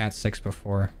it was a Cat 6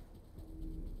 before.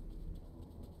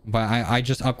 But I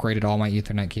just upgraded all my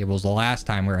Ethernet cables the last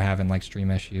time we were having like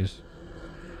stream issues.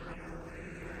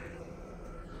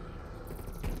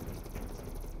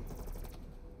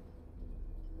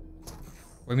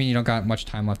 What do you mean you don't got much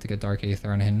time left to get Dark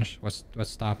Aether unhinged? What's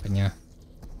stopping you?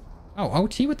 Oh,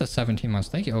 OT with the 17 months.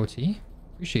 Thank you, OT.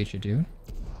 Appreciate you, dude.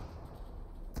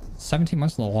 17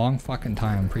 months is a long fucking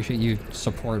time. Appreciate you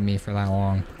supporting me for that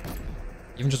long.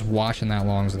 Even just watching that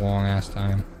long is a long ass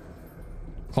time.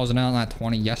 Closing out on that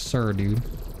 20. Yes, sir, dude.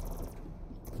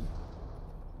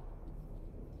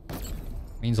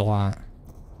 Means a lot.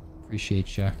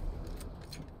 Appreciate you.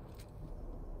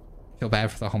 Feel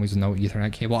bad for the homies with no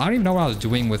Ethernet cable. I don't even know what I was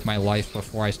doing with my life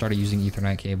before I started using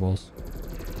Ethernet cables.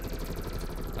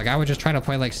 Like, I would just try to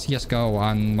play like CSGO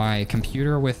on my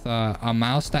computer with a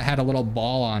mouse that had a little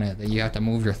ball on it that you have to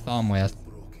move your thumb with.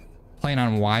 Playing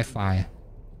on Wi-Fi.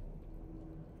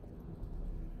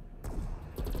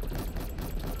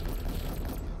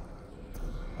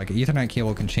 Like, an Ethernet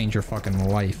cable can change your fucking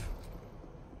life.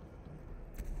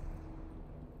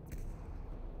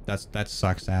 That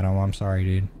sucks, Adam. I'm sorry,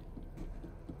 dude.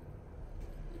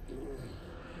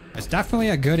 It's definitely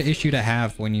a good issue to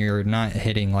have when you're not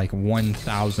hitting like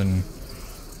 1,000.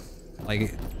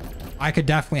 Like, I could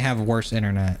definitely have worse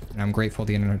internet, and I'm grateful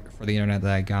for the internet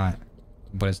that I got.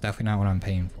 But it's definitely not what I'm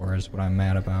paying for, is what I'm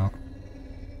mad about.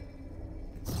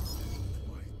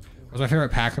 What's my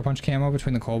favorite Pack-a-Punch camo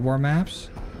between the Cold War maps?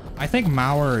 I think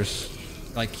Mauer's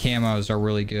like camos are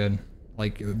really good.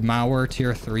 Like Mauer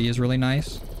tier 3 is really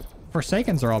nice.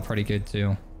 Forsakens are all pretty good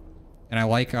too. And I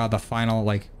like the final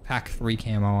like Pack 3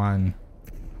 camo on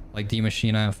like D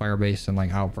Machina, Firebase, and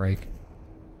like Outbreak.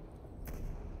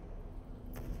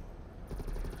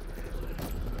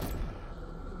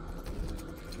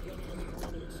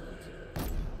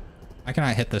 I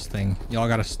cannot hit this thing. Y'all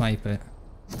gotta snipe it.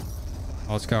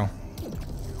 Oh, let's go.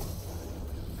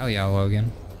 Hell yeah,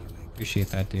 Logan. Appreciate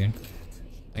that, dude.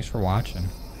 Thanks for watching.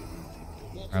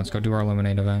 Alright, let's go do our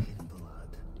Eliminate event.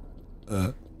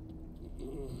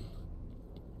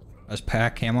 That's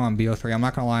Pack camo on BO3. I'm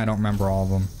not gonna lie, I don't remember all of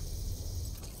them.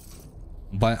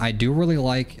 But I do really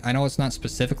like... I know it's not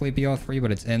specifically BO3,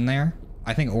 but it's in there.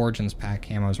 I think Origins Pack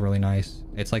camo is really nice.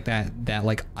 It's like that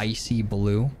like icy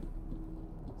blue.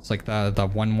 It's like the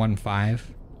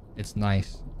 115. It's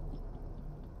nice.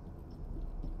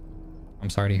 I'm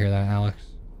sorry to hear that, Alex.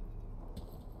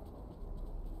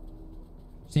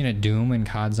 Seen a Doom and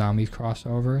COD Zombies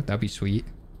crossover? That'd be sweet.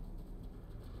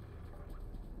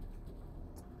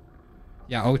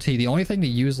 Yeah, OT, the only thing to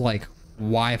use like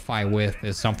Wi-Fi with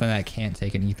is something that can't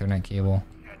take an Ethernet cable.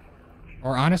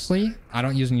 Or honestly, I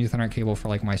don't use an Ethernet cable for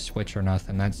like my Switch or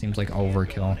nothing. That seems like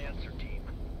overkill.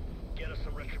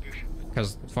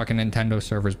 Because fucking Nintendo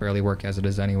servers barely work as it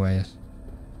is anyways.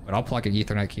 But I'll plug an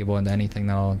Ethernet cable into anything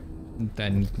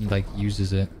that like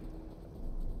uses it.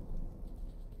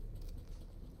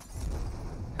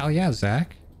 Hell yeah,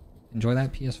 Zach. Enjoy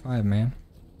that PS5, man.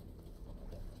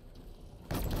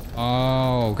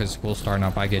 Oh, because school's starting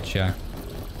up. I get ya.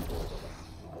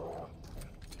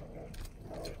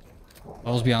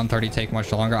 Levels beyond 30 take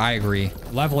much longer. I agree.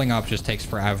 Leveling up just takes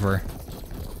forever.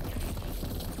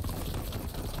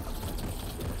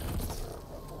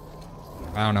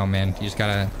 I don't know, man. You just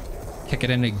gotta kick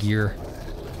it into gear.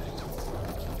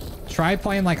 Try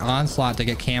playing like Onslaught to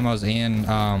get camos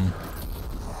and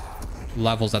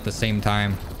levels at the same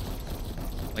time.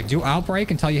 Like, do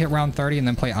Outbreak until you hit round 30 and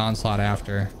then play Onslaught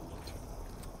after.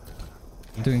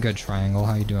 I'm doing good, Triangle.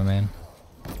 How you doing, man?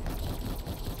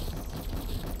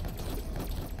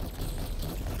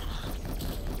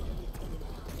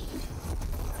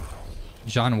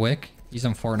 John Wick? He's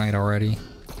in Fortnite already.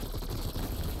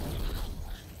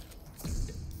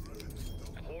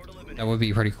 That would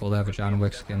be pretty cool to have a John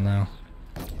Wick skin, though.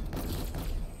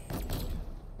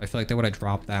 I feel like they would have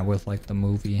dropped that with, like, the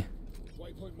movie.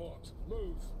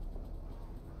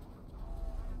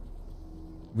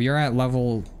 We are at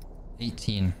level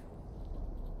 18.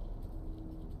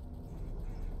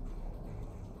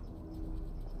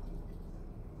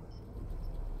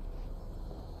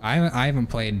 I haven't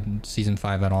played season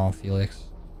 5 at all, Felix.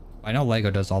 I know Lego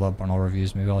does all the bundle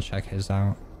reviews. Maybe I'll check his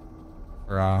out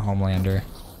for Homelander.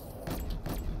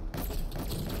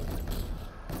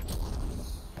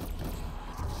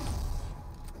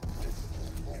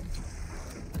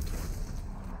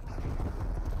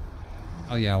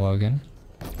 Oh yeah, Logan.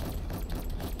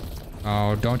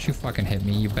 Oh, don't you fucking hit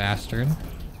me, you bastard.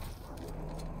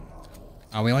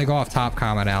 We only go off top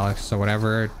comment, Alex, so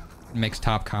whatever makes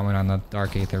top comment on the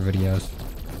Dark Aether videos.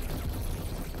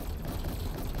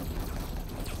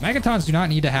 Megatons do not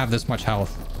need to have this much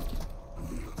health.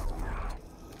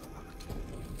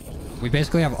 We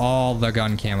basically have all the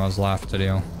gun camos left to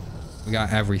do. We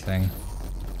got everything.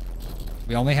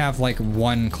 We only have like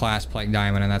one class Plague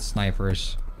Diamond, and that's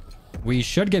snipers. We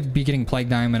should be getting Plague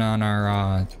Diamond on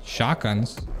our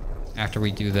shotguns after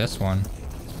we do this one.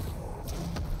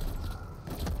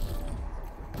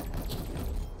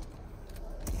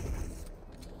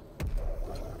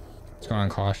 Let's go on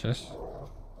cautious.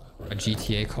 A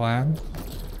GTA collab.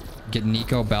 Get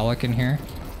Nico Bellic in here.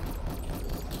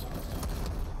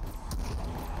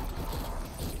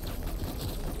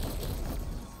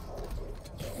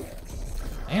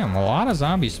 Damn, a lot of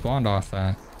zombies spawned off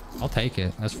that. I'll take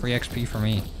it. That's free XP for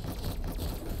me.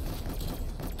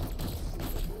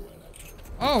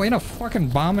 Oh, ain't a fucking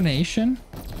abomination?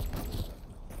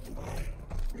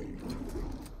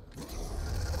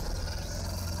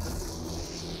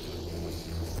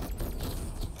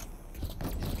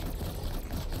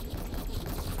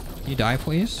 Can you die,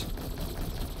 please?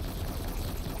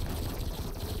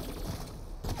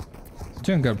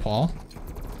 Doing good, Paul.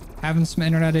 Having some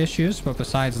internet issues, but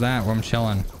besides that, I'm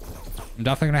chilling. I'm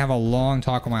definitely gonna have a long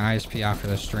talk with my ISP after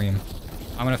this stream.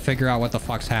 I'm gonna figure out what the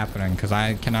fuck's happening, because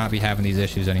I cannot be having these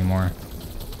issues anymore.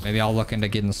 Maybe I'll look into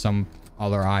getting some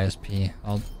other ISP.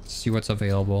 I'll see what's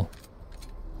available.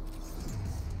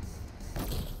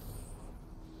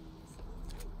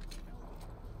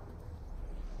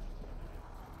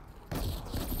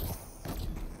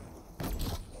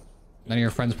 None of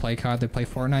your friends play COD? They play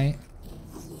Fortnite?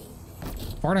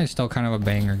 Fortnite's still kind of a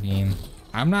banger game.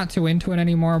 I'm not too into it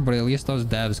anymore, but at least those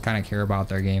devs kind of care about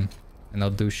their game. And they'll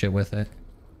do shit with it.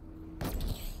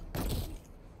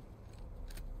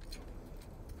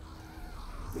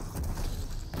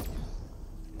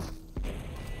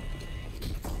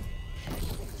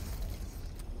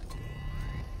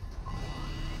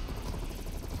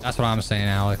 That's what I'm saying,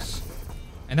 Alex.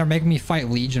 And they're making me fight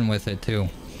Legion with it, too.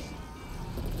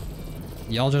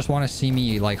 Y'all just want to see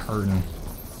me, like, hurting.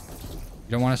 You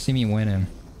don't want to see me winning.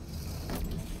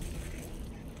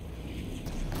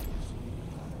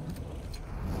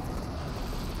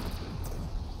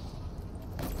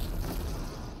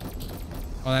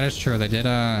 Oh, that is true. They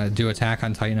did do Attack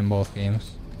on Titan in both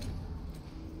games.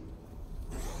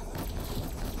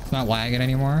 It's not lagging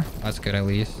anymore. That's good, at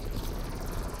least.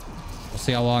 We'll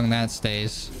see how long that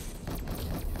stays.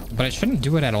 But it shouldn't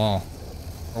do it at all.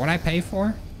 For what I pay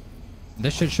for,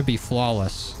 this shit should be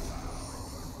flawless.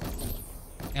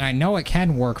 And I know it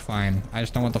can work fine. I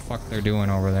just don't know what the fuck they're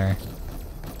doing over there.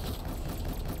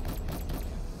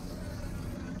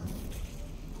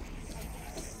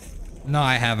 No,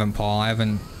 I haven't, Paul. I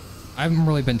haven't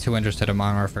really been too interested in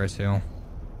Modern Warfare 2.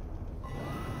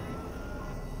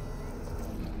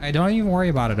 Hey, don't even worry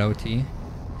about it, OT.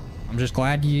 I'm just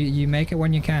glad you make it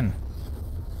when you can.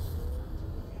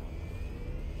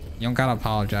 You don't gotta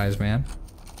apologize, man.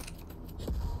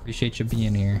 Appreciate you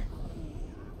being here.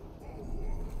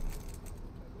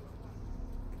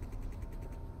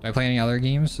 Do I play any other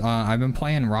games? I've been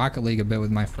playing Rocket League a bit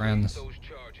with my friends.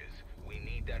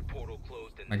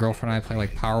 My girlfriend and I play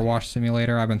like Power Wash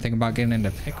Simulator. I've been thinking about getting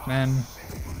into Pikmin.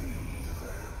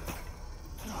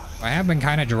 I have been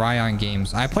kind of dry on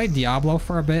games. I played Diablo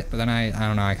for a bit, but then I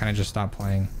don't know, I kind of just stopped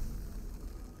playing.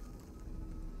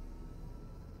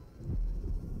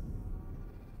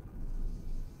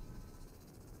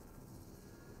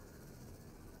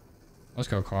 Let's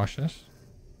go cautious.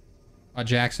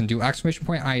 Jackson, do exclamation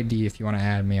point ID if you want to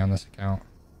add me on this account.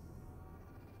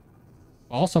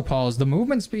 Also, Paul, is the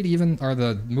movement speed even, or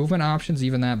the movement options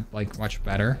even that, like, much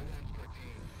better?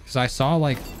 Because I saw,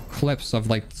 like, clips of,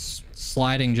 like,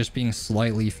 sliding just being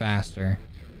slightly faster.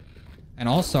 And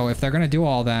also, if they're going to do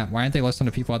all that, why aren't they listening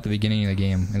to people at the beginning of the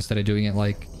game instead of doing it,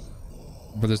 like,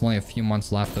 where there's only a few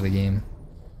months left of the game?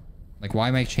 Like, why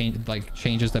make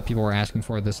changes that people were asking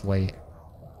for this late?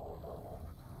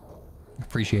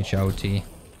 Appreciate you, OT.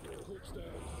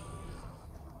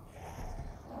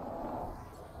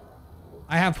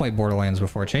 I have played Borderlands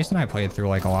before. Chase and I played through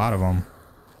like a lot of them.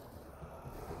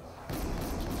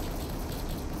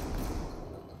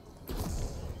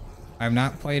 I have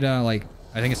not played like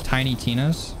I think it's Tiny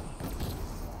Tina's.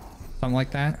 Something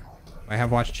like that. I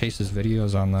have watched Chase's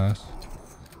videos on those.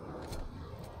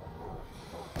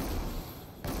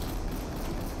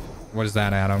 What is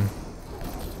that, Adam?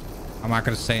 I'm not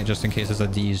gonna say it just in case it's a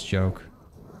D's joke.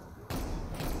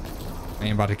 I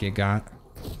ain't about to get got.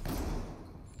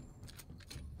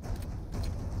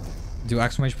 Do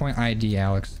exclamation point ID,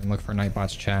 Alex, and look for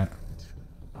Nightbot's chat.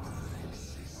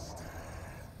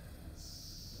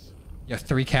 You have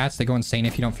 3 cats. They go insane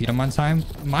if you don't feed them on time.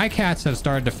 My cats have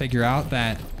started to figure out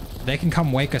that they can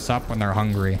come wake us up when they're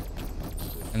hungry.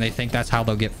 And they think that's how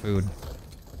they'll get food.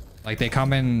 Like, they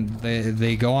come in,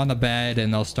 they go on the bed,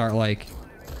 and they'll start, like,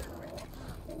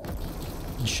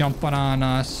 jumping on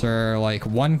us. Or, like,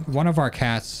 one of our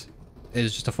cats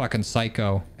is just a fucking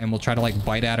psycho and will try to, like,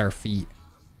 bite at our feet.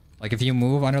 Like, if you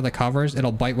move under the covers,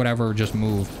 it'll bite whatever just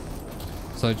moved.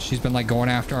 So she's been, like, going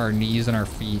after our knees and our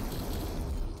feet.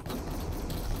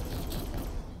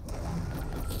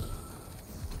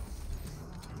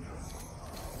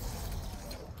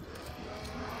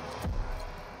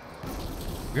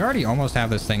 We already almost have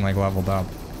this thing, like, leveled up.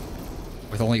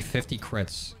 With only 50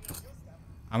 crits.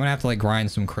 I'm gonna have to, like, grind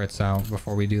some crits out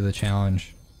before we do the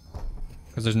challenge.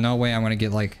 Because there's no way I'm gonna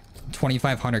get, like,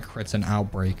 2,500 crits in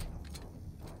Outbreak.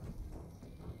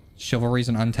 Chivalry's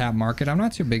an untapped market. I'm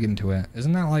not too big into it.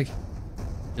 Isn't that, like,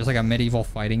 just like a medieval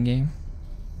fighting game?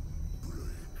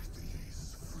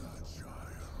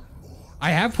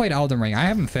 I have played Elden Ring. I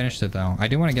haven't finished it, though. I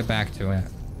do want to get back to it.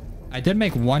 I did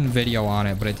make one video on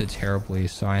it, but it did terribly,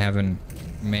 so I haven't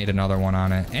made another one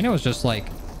on it. And it was just like,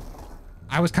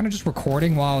 I was kind of just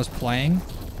recording while I was playing,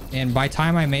 and by the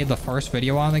time I made the first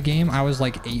video on the game, I was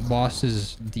like 8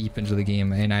 bosses deep into the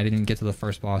game, and I didn't get to the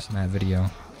first boss in that video.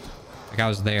 Like, I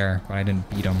was there, but I didn't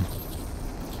beat him.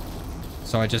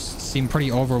 So it just seemed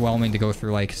pretty overwhelming to go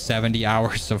through like 70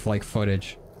 hours of like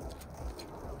footage.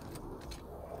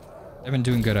 They've been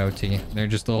doing good, OT. They're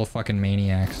just little fucking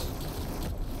maniacs.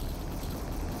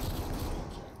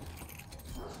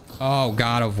 Oh,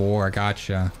 God of War.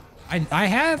 Gotcha.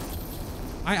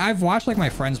 I've watched like my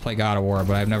friends play God of War,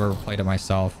 but I've never played it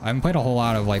myself. I haven't played a whole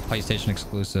lot of like PlayStation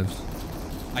exclusives.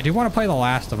 I do want to play The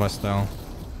Last of Us though.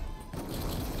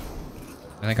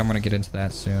 I think I'm going to get into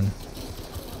that soon.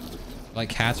 Like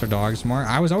cats or dogs more?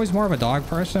 I was always more of a dog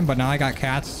person, but now I got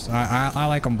cats. I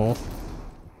like them both.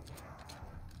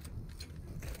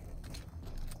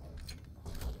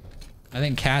 I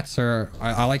think cats are...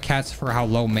 I like cats for how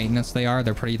low maintenance they are.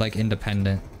 They're pretty, like,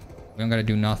 independent. We don't gotta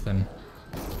do nothing.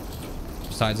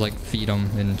 Besides, like, feed them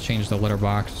and change the litter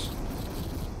box.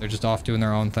 They're just off doing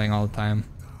their own thing all the time.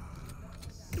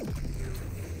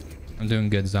 I'm doing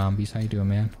good, zombies. How you doing,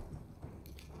 man?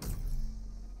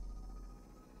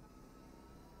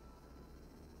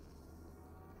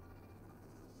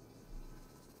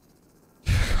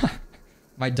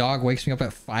 My dog wakes me up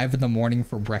at 5 in the morning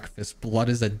for breakfast. Blood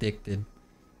is addicted.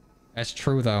 That's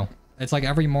true, though. It's like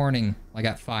every morning, like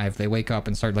at 5, they wake up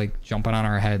and start, like, jumping on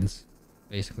our heads.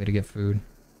 Basically, to get food.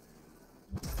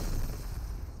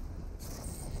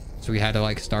 So we had to,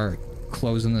 like, start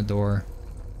closing the door.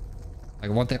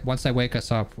 Like, once they wake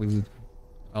us up,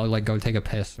 I'll, like, go take a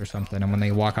piss or something. And when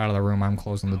they walk out of the room, I'm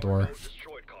closing the door.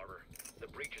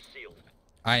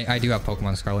 I do have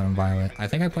Pokemon Scarlet and Violet. I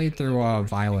think I played through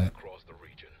Violet.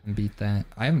 And beat that.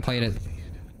 I haven't played it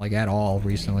like at all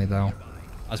recently though.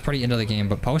 I was pretty into the game,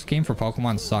 but post game for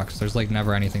Pokemon sucks. There's like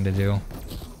never anything to do.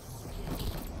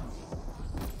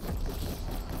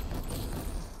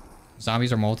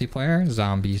 Zombies are multiplayer?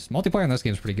 Zombies. Multiplayer in this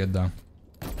game is pretty good though.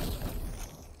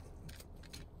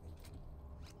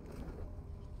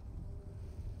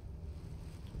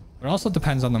 It also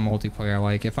depends on the multiplayer.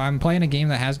 Like if I'm playing a game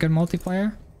that has good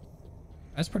multiplayer,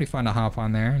 that's pretty fun to hop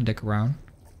on there and dick around.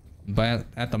 But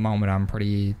at the moment, I'm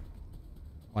pretty,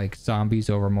 like,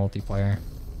 zombies over multiplayer.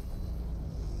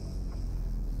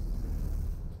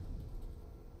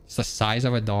 It's the size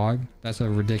of a dog. That's a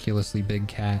ridiculously big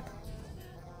cat.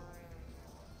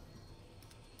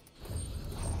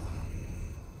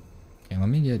 Okay, let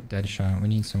me get Deadshot. We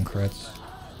need some crits.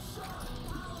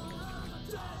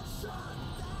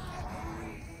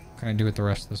 What can I do with the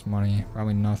rest of this money?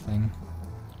 Probably nothing.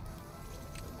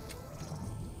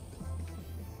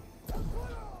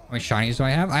 How many shinies do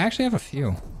I have? I actually have a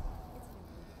few.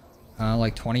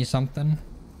 Like 20 something.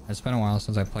 It's been a while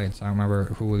since I played, so I don't remember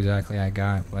who exactly I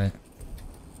got, but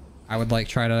I would like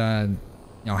try to, you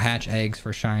know, hatch eggs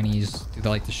for shinies, do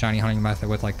the shiny hunting method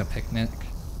with like the picnic,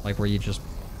 like where you just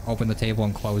open the table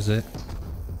and close it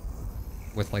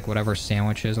with like whatever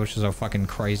sandwiches, which is a fucking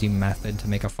crazy method to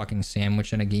make a fucking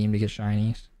sandwich in a game to get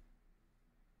shinies.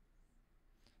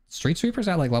 Streetsweeper's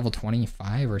at like level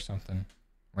 25 or something.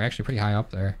 We're actually pretty high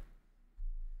up there.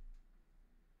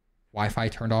 Wi-Fi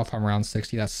turned off. I'm around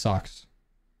 60. That sucks.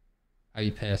 I'd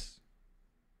be pissed.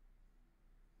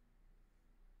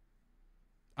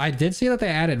 I did see that they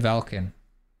added Velkin.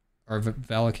 Or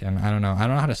Velican. I don't know. I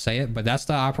don't know how to say it, but that's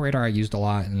the operator I used a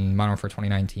lot in Modern Warfare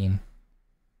 2019.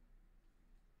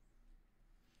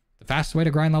 The fastest way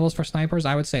to grind levels for snipers,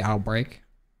 I would say Outbreak.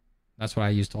 That's what I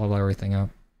use to level everything up.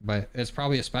 But it's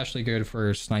probably especially good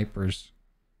for snipers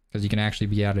because you can actually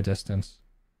be at a distance.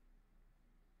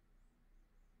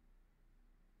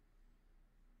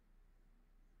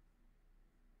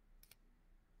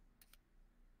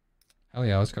 Hell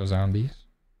yeah, let's go zombies.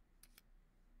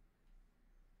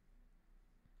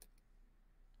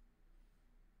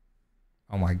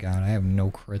 Oh my god, I have no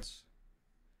crits.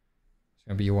 It's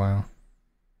gonna be a while.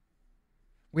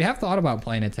 We have thought about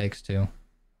playing It Takes Two.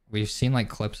 We've seen like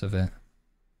clips of it.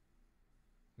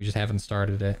 We just haven't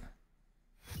started it.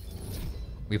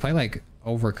 We play like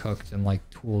Overcooked and like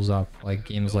Tools Up, like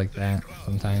games like that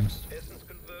sometimes.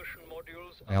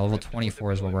 Like, level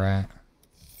 24 is where we're at.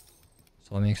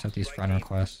 So let me accept these friend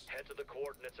requests. Head to the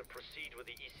coordinates and proceed with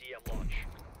the ECM launch.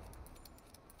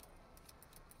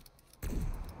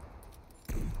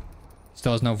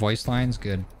 Still has no voice lines?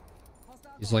 Good.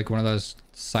 He's like one of those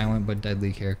silent but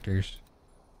deadly characters.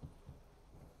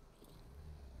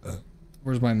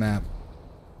 Where's my map?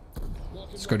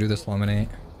 Let's go do this eliminate.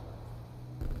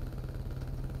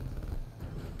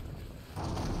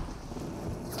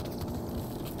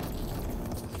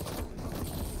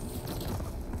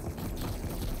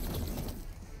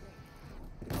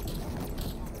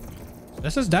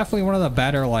 This is definitely one of the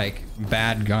better, like,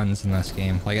 bad guns in this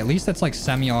game. Like, at least it's, like,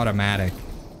 semi-automatic.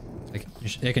 Like,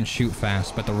 it can shoot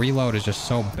fast, but the reload is just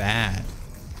so bad.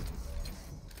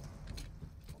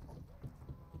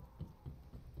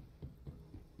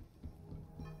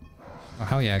 Oh,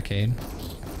 hell yeah, Cade.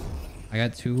 I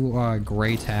got two,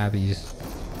 gray tabbies.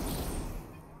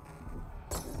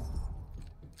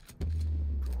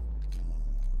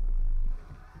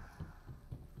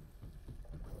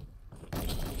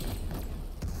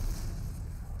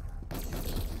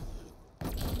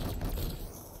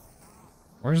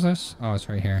 Where's this? Oh, it's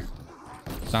right here.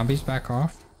 Zombies back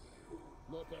off.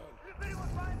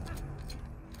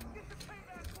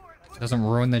 Doesn't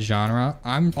ruin the genre.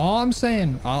 I'm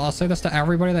saying, I'll say this to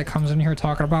everybody that comes in here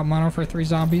talking about Modern Warfare 3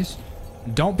 zombies.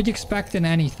 Don't be expecting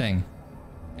anything.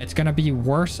 It's gonna be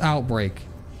worse Outbreak.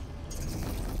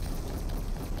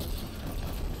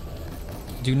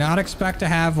 Do not expect to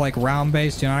have like round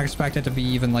base. Do not expect it to be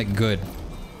even like good.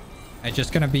 It's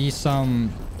just gonna be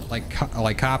some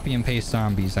like copy and paste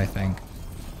zombies, I think.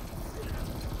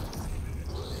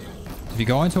 If you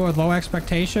go into it with low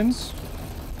expectations,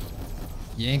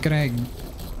 you ain't gonna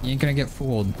get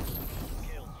fooled.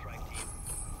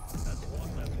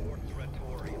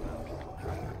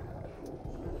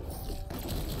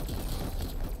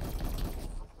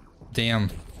 Damn.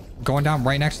 Going down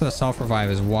right next to the self-revive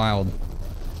is wild.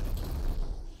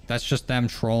 That's just them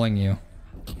trolling you.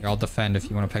 Here, I'll defend if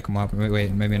you want to pick them up.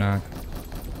 Wait, maybe not.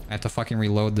 I have to fucking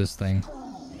reload this thing.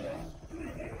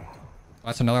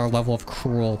 That's another level of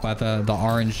cruel by the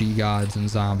RNG gods and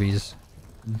zombies.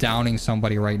 Downing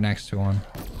somebody right next to him.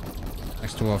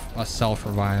 Next to a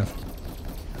self-revive.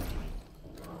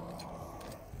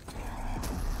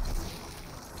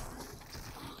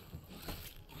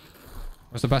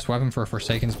 What's the best weapon for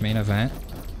Forsaken's main event?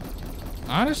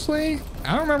 Honestly,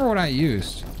 I don't remember what I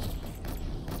used.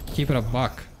 Keep it a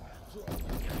buck.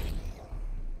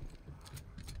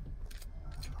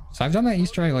 So I've done that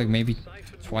Easter egg like maybe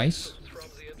twice?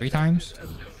 3 times?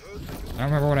 I don't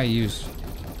remember what I used.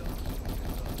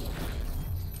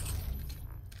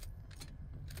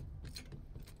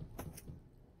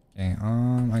 Okay,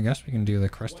 I guess we can do the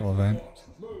crystal event.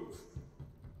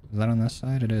 Is that on this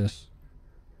side? It is.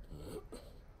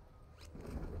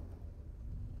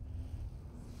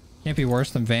 Can't be worse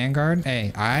than Vanguard.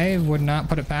 Hey, I would not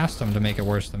put it past them to make it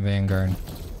worse than Vanguard.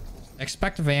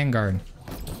 Expect Vanguard.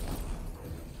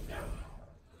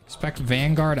 Expect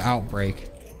Vanguard Outbreak.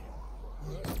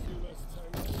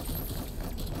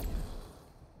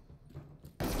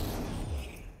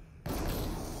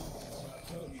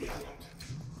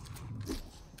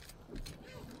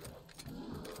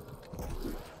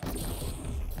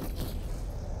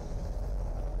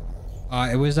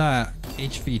 It was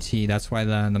HVT. That's why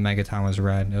the Megaton was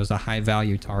red. It was a high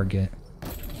value target.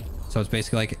 So it's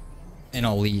basically like an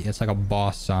elite. It's like a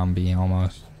boss zombie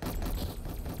almost.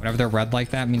 Whenever they're red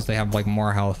like that, means they have like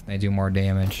more health and they do more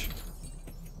damage.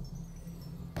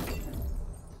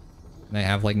 And they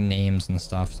have like names and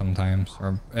stuff sometimes.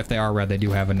 Or if they are red, they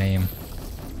do have a name.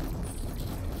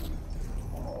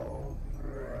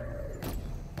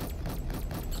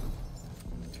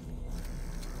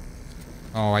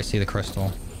 Oh, I see the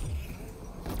crystal.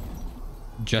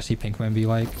 Jesse Pinkman be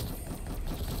like.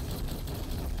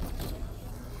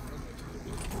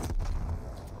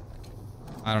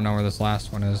 I don't know where this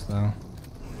last one is though.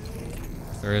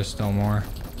 If there is still more.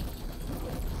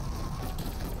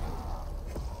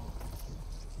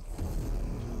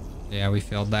 Yeah, we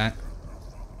failed that.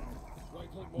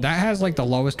 That has like the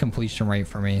lowest completion rate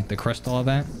for me, the crystal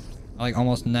event. I like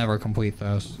almost never complete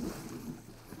those.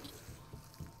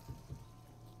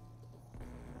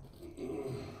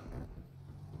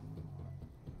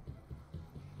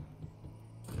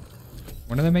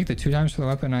 When do they make the 2 times for the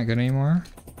weapon not good anymore?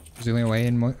 Is the only way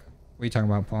in what are you talking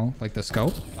about, Paul? Like the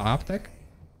scope? The optic?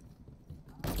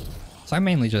 So I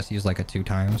mainly just use like a 2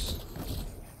 times.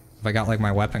 If I got like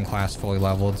my weapon class fully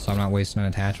leveled, so I'm not wasting an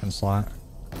attachment slot.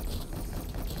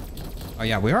 Oh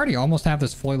yeah, we already almost have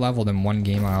this fully leveled in 1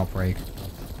 game of Outbreak.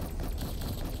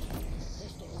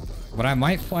 But I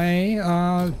might play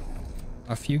a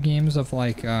few games of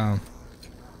like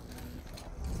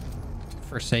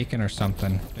Forsaken or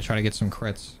something to try to get some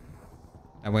crits.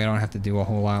 That way I don't have to do a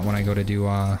whole lot when I go to do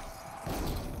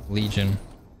Legion.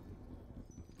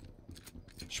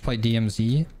 Should play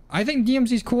DMZ. I think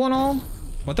DMZ's cool and all,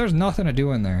 but there's nothing to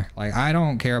do in there. Like, I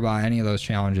don't care about any of those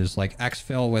challenges. Like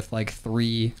exfil with like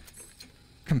 3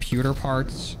 computer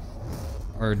parts,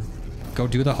 or go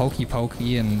do the Hokey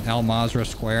Pokey in El Mazra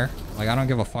Square. Like, I don't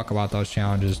give a fuck about those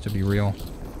challenges, to be real.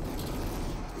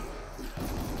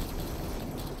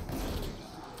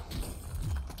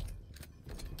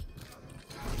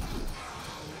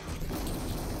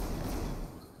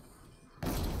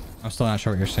 I'm still not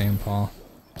sure what you're saying, Paul.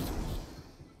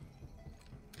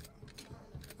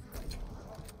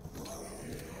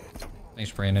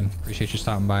 Thanks, Brandon. Appreciate you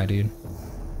stopping by, dude.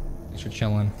 Thanks for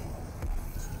chilling.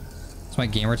 That's my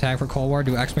gamer tag for Cold War.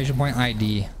 Do exclamation point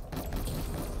ID.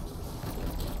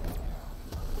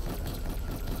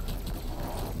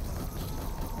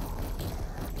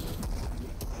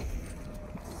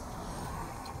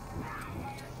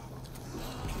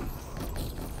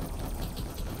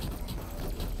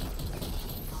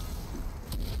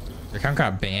 Your account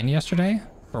got banned yesterday?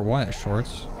 For what,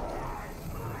 Shorts?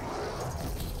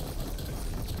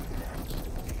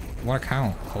 What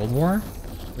account? Cold War?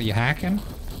 Were you hacking?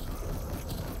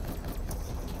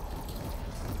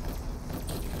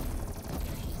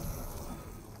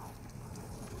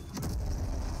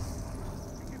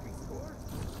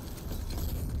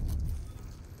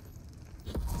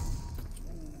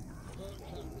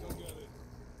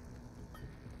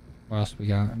 What else we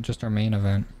got? Just our main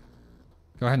event.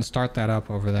 Go ahead and start that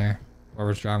up over there.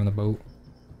 Whoever's driving the boat.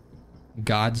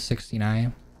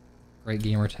 God69. Great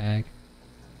gamer tag.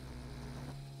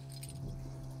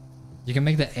 You can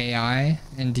make the AI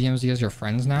in DMZ as your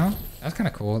friends now. That's kind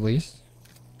of cool, at least.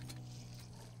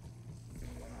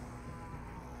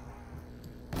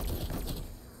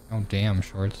 Oh, damn,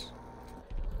 Shorts.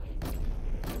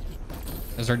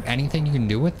 Is there anything you can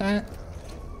do with that?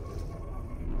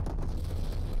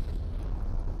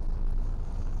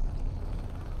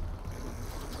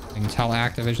 I can tell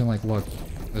Activision, like, look,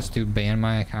 this dude banned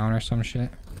my account or some shit.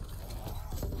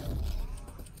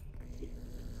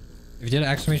 If you did an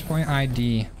exclamation point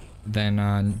ID,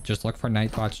 then just look for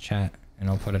Nightbot's chat and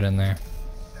I'll put it in there.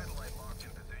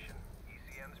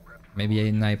 Maybe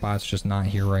Nightbot's just not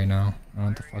here right now. I don't know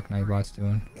what the fuck Nightbot's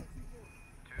doing.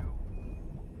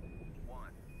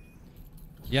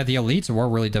 Yeah, the elites were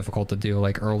really difficult to do,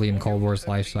 like early in Cold War's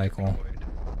life cycle.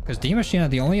 Because D-Machina,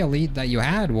 the only elite that you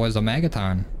had was a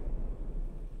Megaton.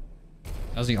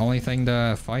 That was the only thing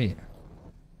to fight.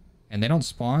 And they don't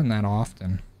spawn that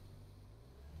often.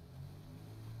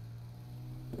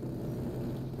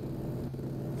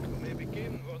 May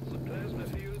begin once the plasma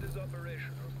field is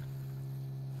operational.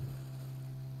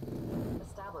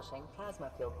 Establishing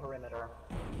plasma field perimeter.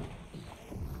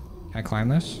 Can I climb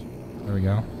this? There we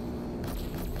go.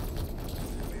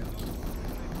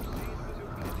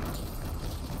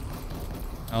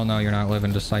 Hell no, you're not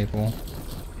living, Disciple.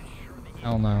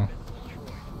 Hell no.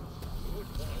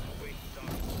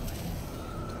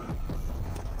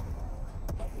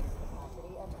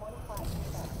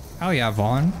 Hell yeah,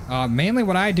 Vaughn. Mainly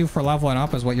what I do for leveling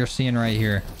up is what you're seeing right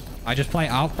here. I just play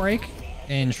Outbreak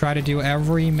and try to do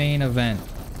every main event.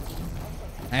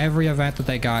 Every event that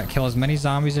they got. Kill as many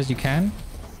zombies as you can.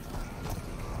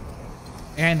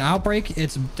 And Outbreak,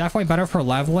 it's definitely better for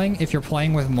leveling if you're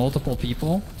playing with multiple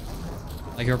people.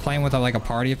 Like, you're playing with like a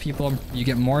party of people, you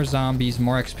get more zombies,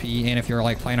 more XP, and if you're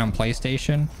like playing on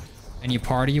PlayStation and you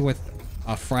party with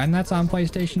a friend that's on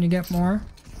PlayStation, you get more.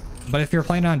 But if you're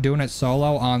planning on doing it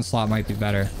solo, Onslaught might be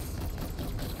better.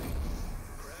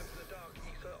 Grab the dark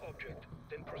ether object,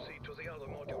 then proceed to the other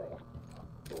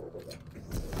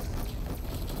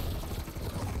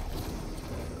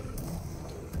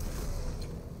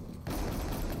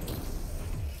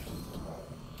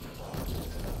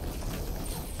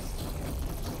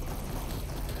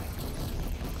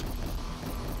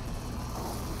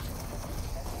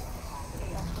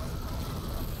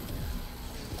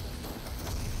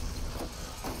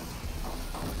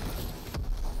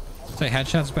Say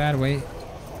headshot's bad. Wait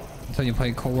until you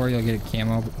play Cold War, you'll get a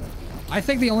camo. I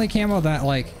think the only camo that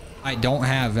like I don't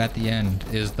have at the end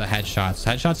is the headshots.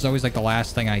 Headshots is always like the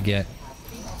last thing I get.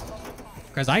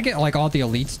 Because I get like all the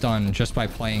elites done just by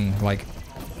playing like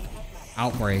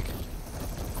Outbreak.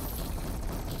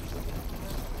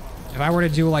 If I were to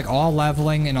do like all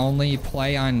leveling and only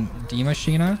play on D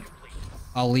Machina,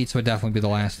 elites would definitely be the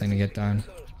last thing to get done.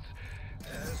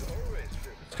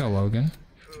 Let's go, Logan.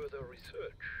 Further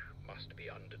research must be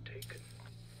undertaken.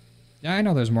 Yeah, I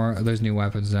know there's new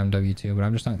weapons in MW2, but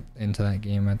I'm just not into that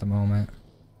game at the moment.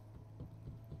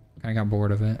 Kinda got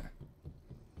bored of it.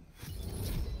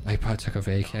 I probably took a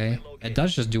vacay. It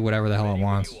does just do whatever the hell it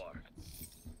wants.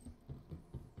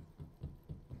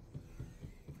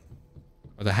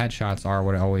 Or the headshots are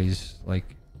what always, like,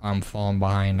 I'm falling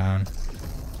behind on.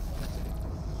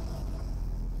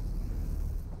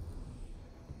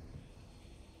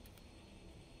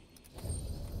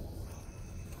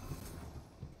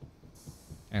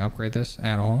 Can I upgrade this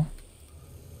at all?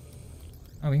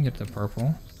 Oh, we can get the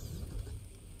purple.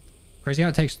 Crazy how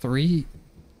it takes 3,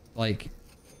 like,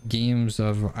 games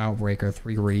of Outbreak or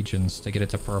 3 regions to get it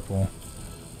to purple.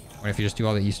 Or if you just do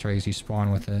all the Easter eggs, you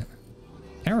spawn with it.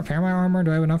 Can I repair my armor? Do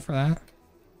I have enough for that?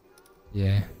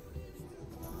 Yeah.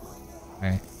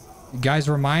 Alright. Guys,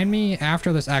 remind me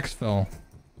after this exfil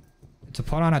to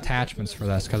put on attachments for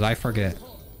this, because I forget.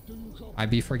 I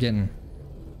be forgetting.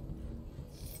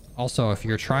 Also, if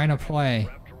you're trying to play,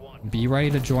 be ready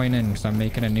to join in, because I'm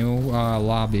making a new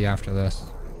lobby after this.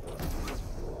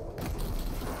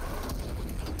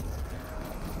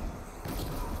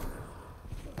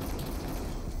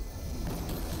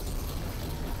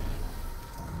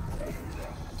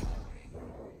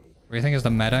 What do you think is the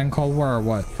meta in Cold War, or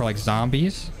what? For like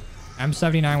zombies?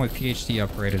 M79 with PhD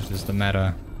upgraded is the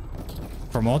meta.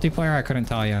 For multiplayer, I couldn't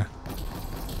tell you.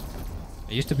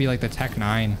 It used to be like the Tech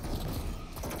 9.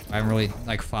 I haven't really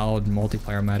like followed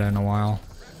multiplayer meta in a while.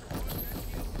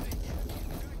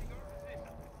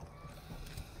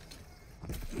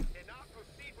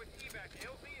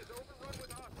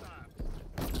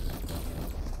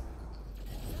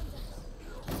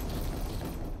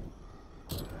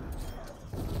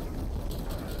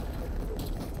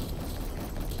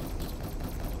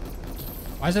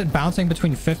 Why is it bouncing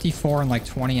between 54 and like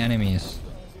 20 enemies?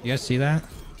 You guys see that?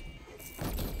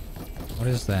 What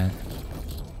is that?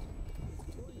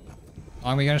 How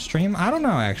long we gonna stream? I don't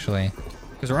know actually.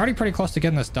 Because we're already pretty close to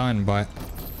getting this done, but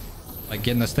like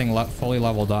getting this thing fully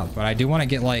leveled up. But I do want to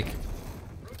get like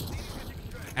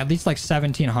at least like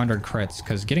 1700 crits,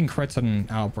 because getting crits on an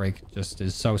Outbreak just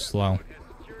is so slow.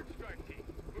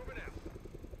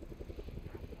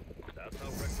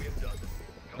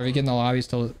 Are we getting the lobbies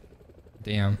till...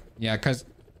 Damn. Yeah, because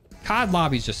COD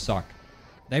lobbies just suck.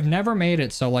 They've never made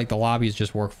it so like the lobbies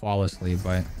just work flawlessly,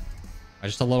 but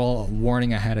just a little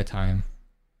warning ahead of time.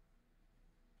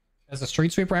 Is the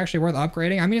Streetsweeper actually worth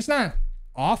upgrading? I mean, it's not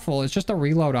awful. It's just a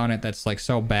reload on it that's like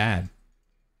so bad.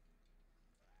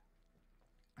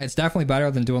 It's definitely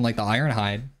better than doing like the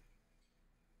Ironhide.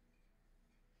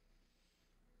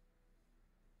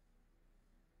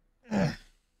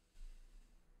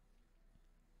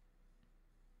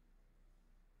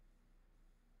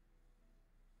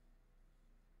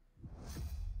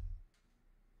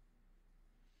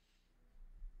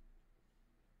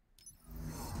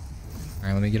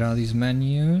 Alright, let me get out of these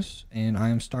menus, and I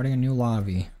am starting a new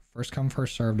lobby. First come,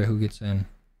 first served to who gets in.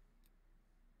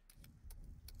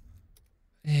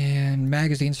 And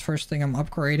magazines, first thing I'm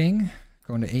upgrading.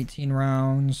 Going to 18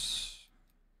 rounds.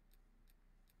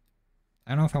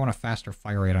 I don't know if I want a faster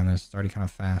fire rate on this. It's already kind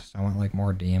of fast. I want like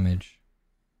more damage.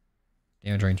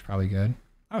 Damage range probably good.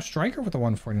 Oh, Striker with the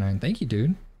 149. Thank you,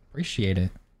 dude. Appreciate it.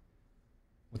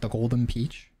 With the golden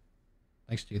peach.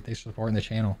 Thanks, dude. Thanks for supporting the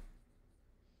channel.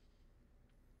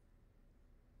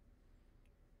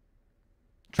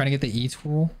 Trying to get the E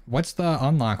tool. What's the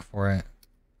unlock for it?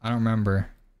 I don't remember.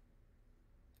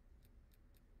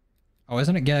 Oh,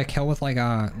 isn't it get a kill with like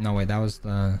a... No, wait, that was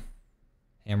the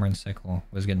hammer and sickle.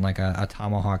 Was getting like a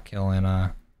tomahawk kill and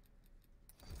a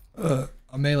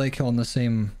melee kill in the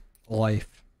same life.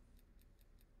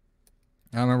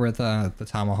 I don't remember what the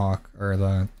tomahawk or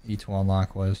the E tool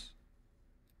unlock was.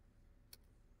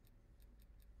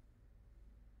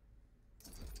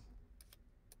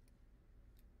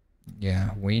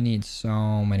 Yeah, we need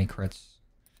so many crits.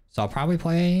 So I'll probably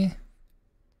play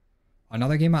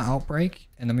another game of Outbreak,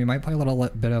 and then we might play a little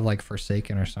bit of like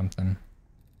Forsaken or something.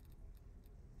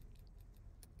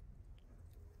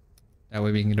 That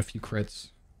way we can get a few crits.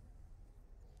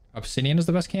 Obsidian is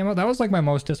the best camo? That was like my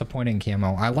most disappointing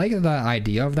camo. I like the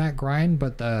idea of that grind,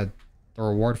 but the the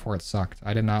reward for it sucked.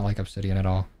 I did not like Obsidian at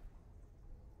all.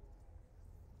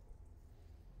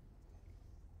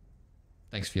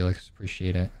 Thanks, Felix.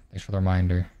 Appreciate it. Thanks for the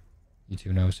reminder. You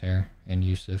too, Nose Hair, and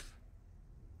Yusuf.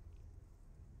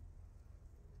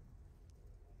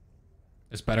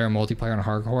 It's better in multiplayer and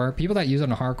hardcore. People that use it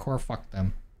in hardcore, fuck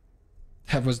them.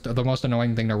 That was the most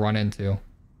annoying thing to run into.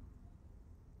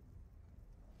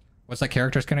 What's that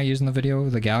character skin I used in the video?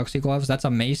 The Galaxy Gloves? That's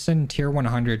a Mason tier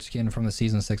 100 skin from the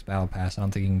Season 6 Battle Pass. I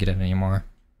don't think you can get it anymore.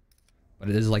 But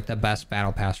it is like the best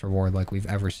Battle Pass reward like we've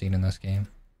ever seen in this game.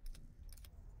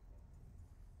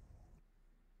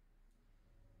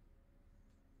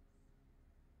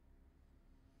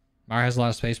 Mario has a lot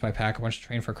of space, but I pack a bunch to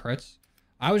train for crits.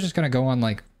 I was just going to go on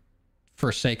like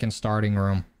Forsaken starting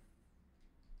room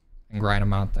and grind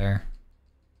them out there.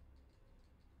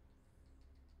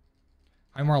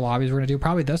 How many more lobbies we're going to do?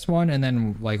 Probably this one and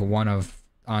then like one of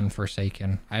on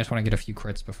Forsaken. I just want to get a few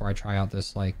crits before I try out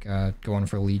this like going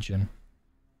for Legion.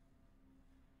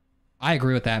 I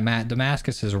agree with that, Matt.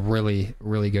 Damascus is really,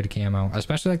 really good camo.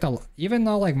 Especially like even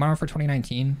though like Modern Warfare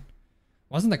 2019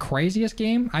 wasn't the craziest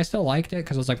game, I still liked it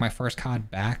because it was like my first COD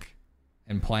back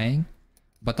and playing.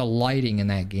 But the lighting in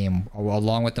that game,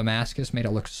 along with Damascus, made it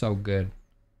look so good.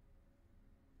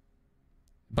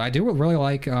 But I do really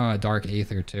like Dark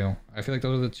Aether too. I feel like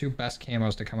those are the two best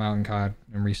camos to come out in COD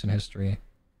in recent history.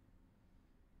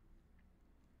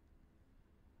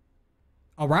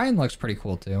 Orion looks pretty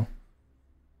cool too.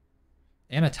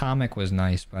 Anatomic was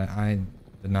nice, but I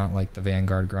did not like the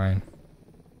Vanguard grind.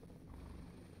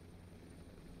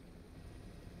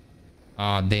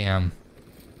 Aw, damn.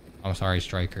 I'm sorry,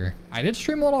 Striker. I did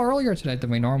stream a little earlier today than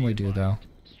we normally do, though.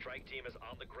 Strike team is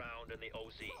on the ground in the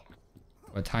OC.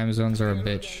 But time zones are a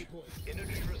bitch.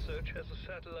 Energy research has a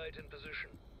satellite in position.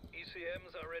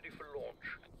 ECMs are ready for launch.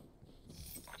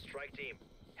 Strike team,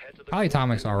 head to the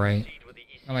Polytomic's alright.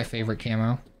 Not my favorite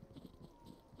camo.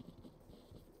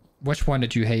 Which one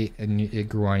did you hate and it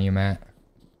grew on you, Matt?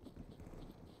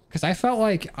 Because I felt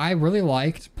like I really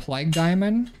liked Plague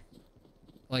Diamond.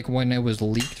 Like when it was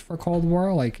leaked for Cold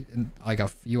War, like a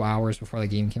few hours before the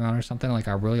game came out or something. Like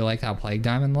I really liked how Plague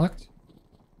Diamond looked.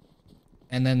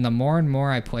 And then the more and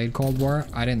more I played Cold War,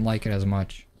 I didn't like it as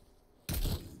much.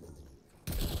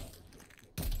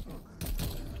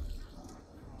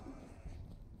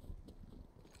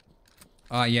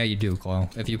 Yeah, you do, Chloe.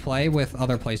 If you play with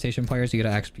other PlayStation players, you get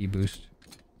an XP boost.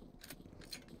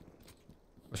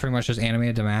 It was pretty much just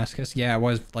animated Damascus. Yeah, it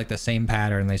was like the same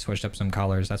pattern. They switched up some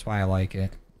colors. That's why I like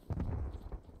it.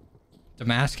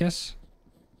 Damascus?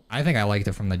 I think I liked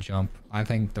it from the jump. I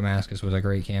think Damascus was a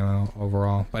great camo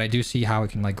overall. But I do see how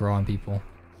it can like grow on people.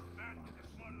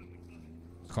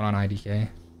 What's going on, IDK?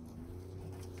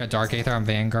 Got Dark Aether on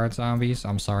Vanguard zombies.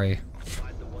 I'm sorry.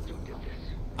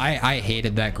 I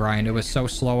hated that grind. It was so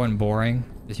slow and boring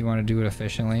if you want to do it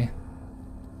efficiently.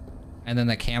 And then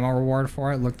the camo reward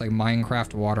for it looked like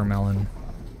Minecraft watermelon.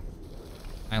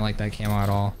 I didn't like that camo at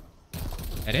all.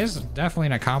 It is definitely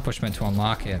an accomplishment to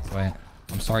unlock it, but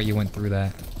I'm sorry you went through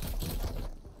that.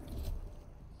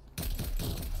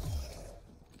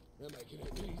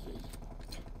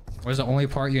 What was the only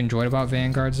part you enjoyed about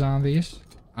Vanguard Zombies?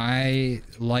 I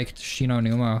liked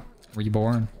Shinonuma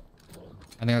Reborn.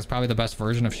 I think that's probably the best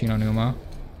version of Shinonuma.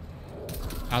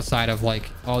 Outside of like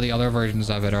all the other versions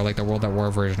of it, or like the World at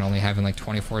War version only having like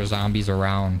 24 zombies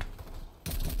around.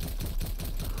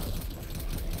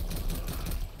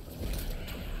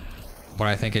 But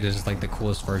I think it is like the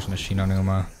coolest version of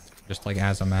Shinonuma, just like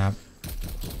as a map.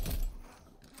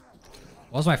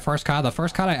 What was my first COD? The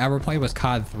first COD I ever played was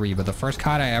COD 3, but the first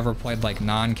COD I ever played like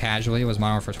non-casually was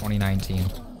Modern Warfare 2019.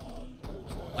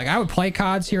 Like I would play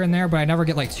CODs here and there, but I never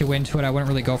get like too into it. I wouldn't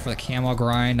really go for the camo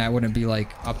grind. I wouldn't be like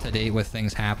up to date with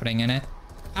things happening in it.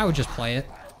 I would just play it.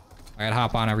 I'd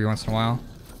hop on every once in a while.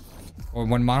 Or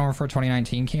when Modern Warfare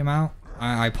 2019 came out,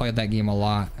 I played that game a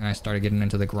lot, and I started getting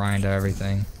into the grind of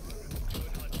everything.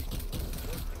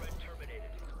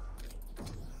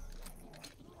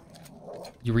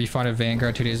 You refunded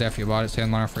Vanguard 2 days after you bought it, say on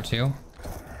Modern Warfare 2?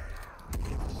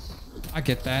 I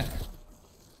get that.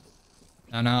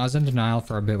 No, I was in denial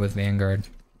for a bit with Vanguard.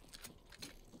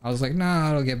 I was like, nah,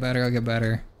 it'll get better, it'll get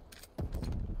better. And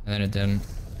then it didn't.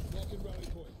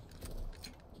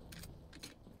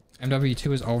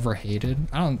 MW2 is overhated.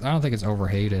 I don't think it's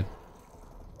overhated.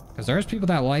 Because there's people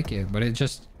that like it, but it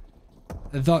just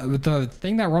the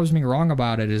thing that rubs me wrong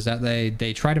about it is that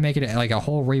they try to make it like a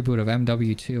whole reboot of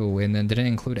MW2 and then didn't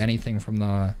include anything from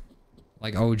the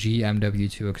like OG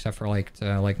MW2 except for like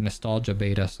to like nostalgia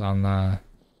bait us on the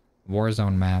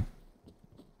Warzone map.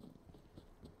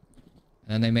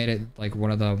 And then they made it like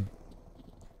one of the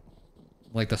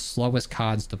like the slowest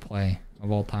CODs to play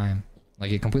of all time.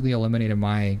 Like it completely eliminated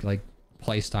my like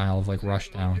play style of like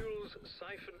Rushdown. Modules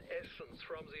siphon essence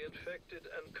from the infected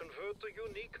and convert the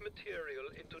unique material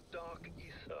into dark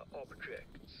ether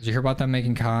objects. Did you hear about them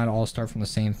making COD all start from the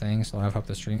same thing? So I have up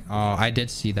the stream. Oh, I did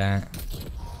see that.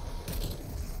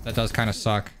 That does kind of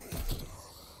suck.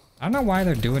 I don't know why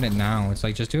they're doing it now. It's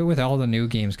like, just do it with all the new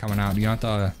games coming out. You don't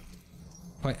have to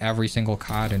put every single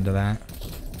COD into that.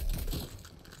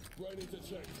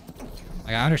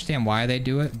 Like, I understand why they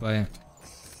do it, but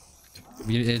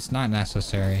it's not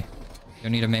necessary. You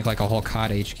don't need to make like a whole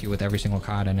COD HQ with every single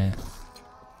COD in it.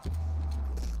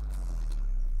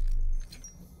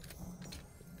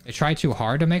 They tried too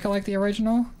hard to make it like the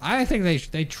original? I think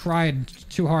they tried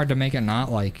too hard to make it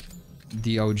not like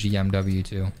the OG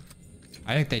MW2.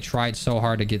 I think they tried so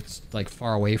hard to get like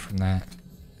far away from that.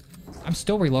 I'm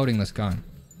still reloading this gun.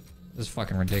 This is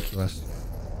fucking ridiculous.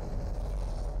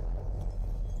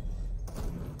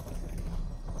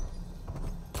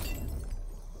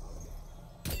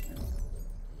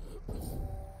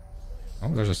 Oh,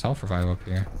 there's a self-revive up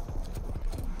here.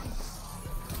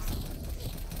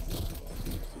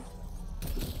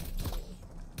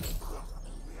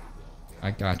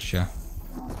 I gotcha.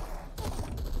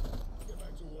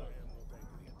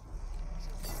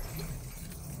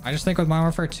 I just think with Modern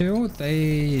Warfare 2,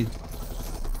 they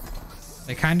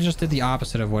kind of just did the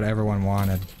opposite of what everyone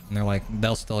wanted. And they're like,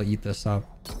 they'll still eat this up.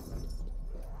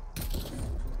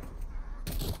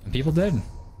 And people did.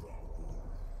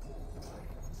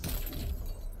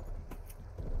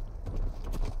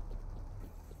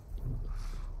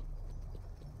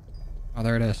 Oh,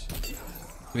 there it is. Did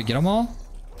we get them all?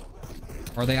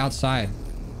 Or are they outside?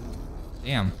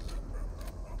 Damn.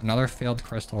 Another failed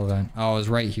crystal event. Oh, it was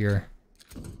right here.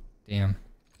 Damn.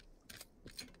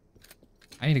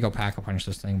 I need to go pack a punch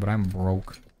this thing, but I'm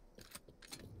broke.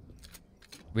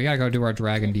 We gotta go do our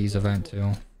Dragon D's event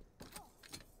too.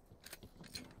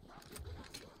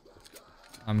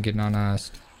 I'm getting on a...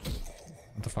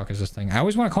 What the fuck is this thing? I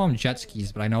always want to call them jet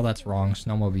skis, but I know that's wrong.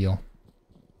 Snowmobile.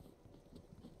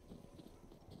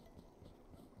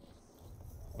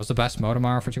 What's the best mode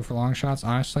tomorrow for 2 for long shots?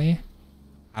 Honestly,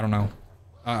 I don't know.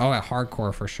 Oh, at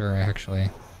hardcore for sure, actually.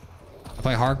 I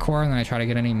play hardcore and then I try to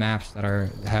get any maps that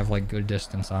have like good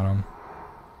distance on them.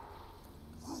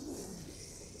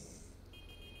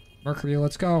 Mercury,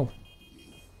 let's go.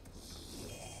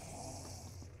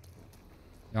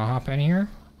 Y'all hop in here.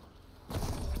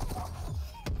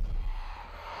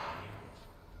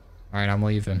 Alright, I'm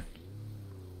leaving.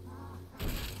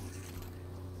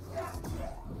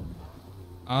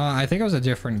 I think it was a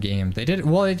different game. They did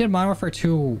Modern Warfare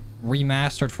 2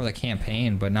 remastered for the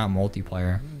campaign, but not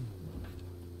multiplayer.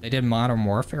 They did Modern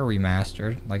Warfare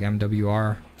remastered, like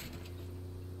MWR.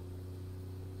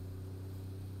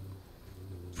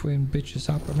 Twin bitches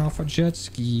hopping off a jet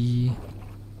ski.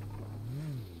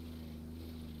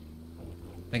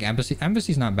 I think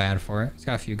Embassy's not bad for it. It's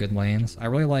got a few good lanes. I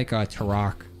really like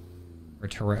Tarak. Or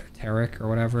Tarik or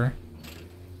whatever.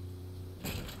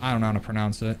 I don't know how to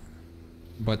pronounce it.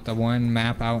 But the one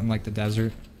map out in like the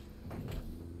desert.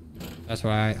 That's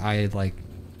what I like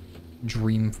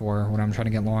dream for when I'm trying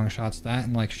to get long shots. That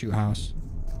and like Shoot House.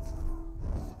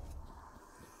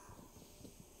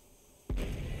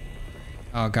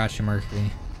 Oh, gotcha,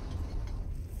 Mercury.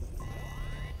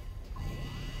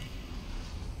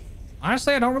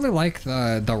 Honestly, I don't really like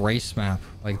the race map,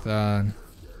 like the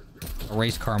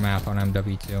race car map on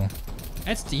MW2.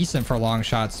 It's decent for long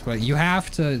shots, but you have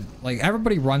to, like,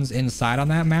 everybody runs inside on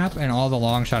that map and all the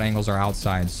long shot angles are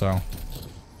outside, so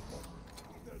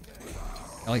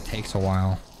it like takes a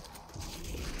while.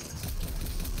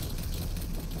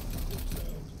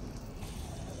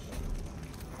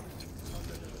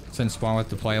 Since spawn with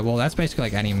deployable, that's basically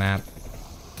like any map.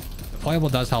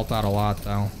 Deployable does help out a lot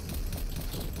though.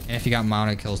 And if you got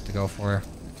mounted kills to go for,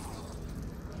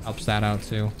 helps that out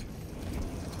too.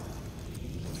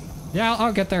 Yeah,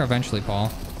 I'll get there eventually, Paul.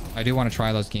 I do want to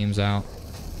try those games out.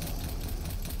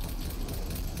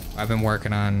 I've been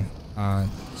working on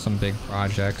some big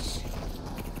projects.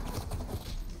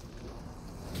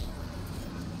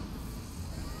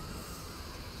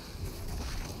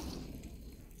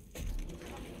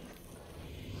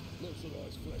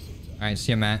 Alright,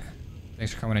 see ya, Matt.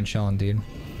 Thanks for coming and chilling, dude.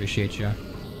 Appreciate you.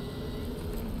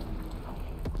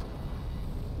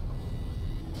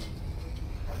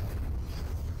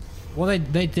 Well,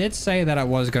 they did say that it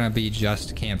was going to be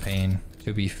just campaign,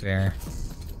 to be fair.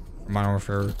 Modern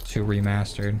Warfare 2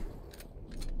 remastered.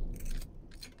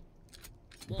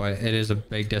 But it is a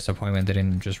big disappointment they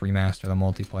didn't just remaster the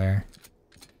multiplayer.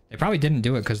 They probably didn't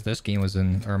do it because this game was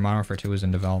in, or Modern Warfare 2 was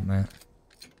in development.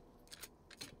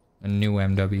 A new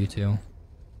MW2.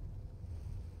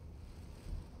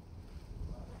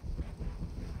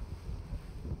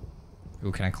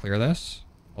 Ooh, can I clear this?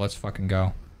 Well, let's fucking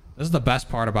go. This is the best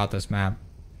part about this map.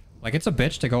 Like, it's a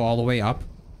bitch to go all the way up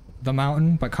the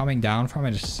mountain, but coming down from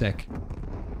it is sick.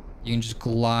 You can just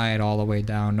glide all the way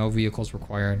down. No vehicles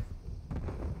required.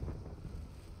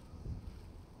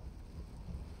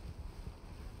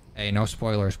 Hey, no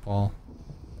spoilers, Paul.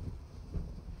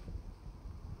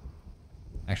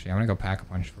 Actually, I'm gonna go pack a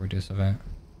punch before we do this event.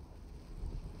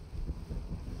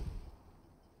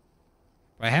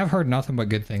 But I have heard nothing but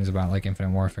good things about, like,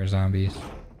 Infinite Warfare Zombies.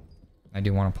 I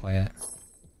do want to play it.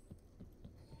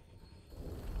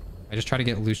 I just try to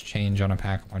get loose change on a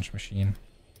pack-a-punch machine.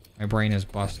 My brain is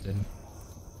busted.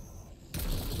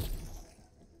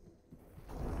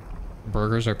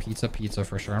 Burgers or pizza? Pizza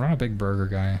for sure. I'm not a big burger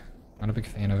guy. Not a big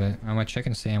fan of it. I'm a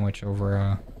chicken sandwich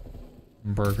over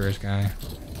burgers guy.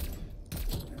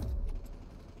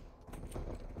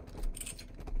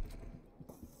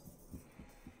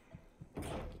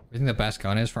 I think the best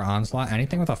gun is for Onslaught.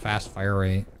 Anything with a fast fire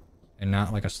rate and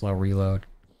not like a slow reload.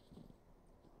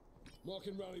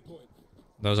 Marking rally point.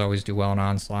 Those always do well in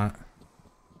Onslaught.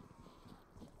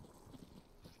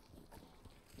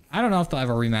 I don't know if they'll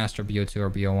ever remaster BO2 or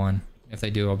BO1. If they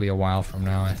do, it'll be a while from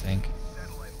now, I think.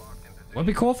 Would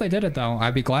be cool if they did it though.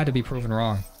 I'd be glad to be proven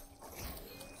wrong.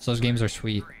 So those games are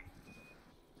sweet.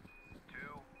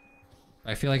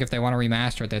 I feel like if they want to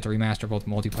remaster it, they have to remaster both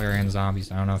multiplayer and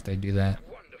zombies. I don't know if they do that.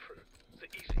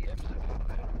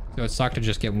 So it sucked to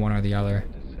just get one or the other.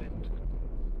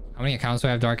 How many accounts do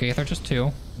I have Dark Aether? Just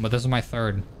 2. But this is my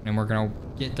 3rd. And we're gonna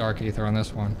get Dark Aether on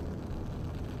this one.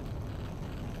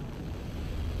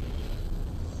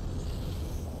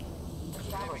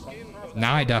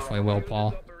 Now I definitely will,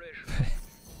 Paul.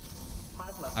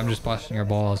 I'm just busting your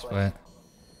balls, but...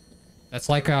 That's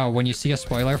like when you see a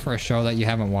spoiler for a show that you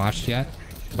haven't watched yet,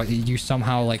 but you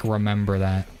somehow, like, remember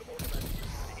that.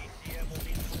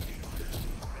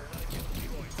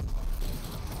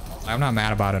 I'm not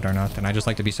mad about it or nothing. I just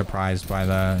like to be surprised by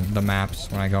the maps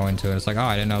when I go into it. It's like, oh,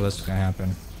 I didn't know this was gonna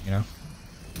happen, you know?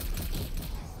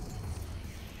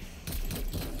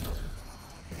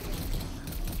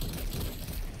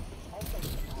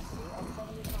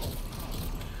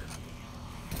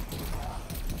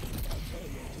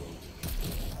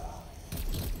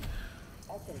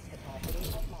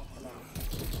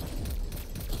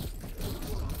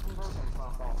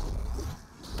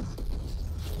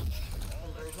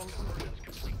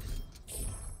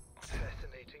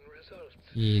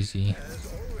 Easy.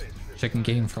 Chicken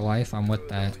game for life, I'm with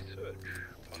that.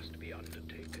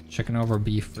 Chicken over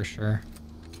beef for sure.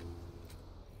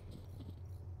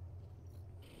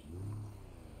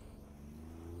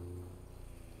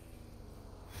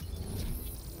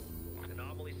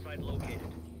 Anomaly site located.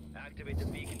 Activate the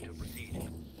beacon to proceed.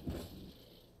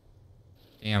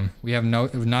 Damn, we have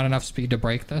not enough speed to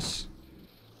break this.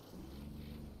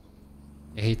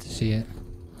 I hate to see it.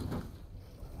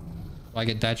 Will I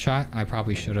get dead shot? I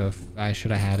probably should have. I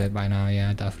should have had it by now.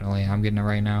 Yeah, definitely. I'm getting it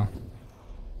right now.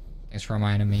 Thanks for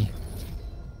reminding me.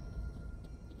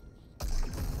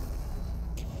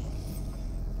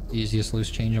 Easiest loose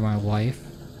change of my life.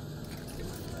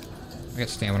 I got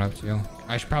stamina up too.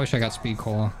 Probably should have got speed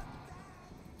cola.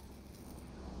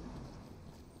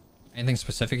 Anything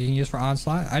specific you can use for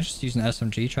Onslaught? I just use an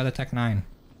SMG. Try the Tech 9.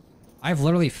 I have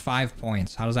literally 5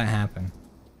 points. How does that happen?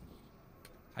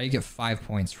 How do you get 5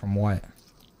 points from what?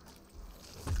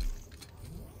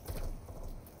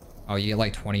 Oh, you get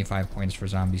like 25 points for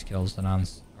zombies kills than on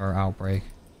or outbreak.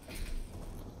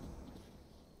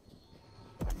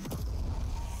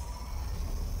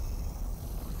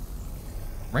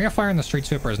 Ring of Fire in the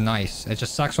Streetsweeper is nice. It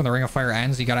just sucks when the Ring of Fire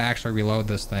ends. You gotta actually reload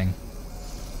this thing.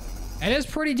 It is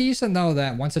pretty decent though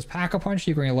that once it's Pack-a-Punch,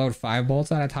 you can reload 5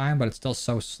 bolts at a time, but it's still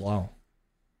so slow.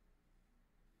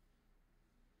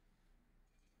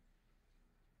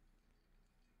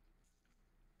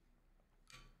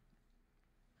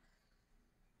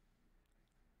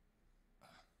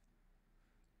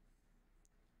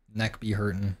 Neck be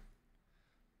hurting.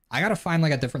 I gotta find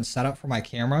like a different setup for my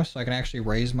camera so I can actually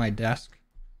raise my desk.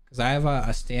 Because I have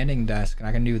a standing desk and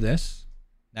I can do this.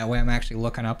 That way I'm actually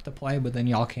looking up to play, but then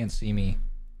y'all can't see me.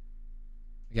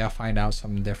 I gotta find out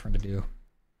something different to do.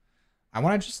 I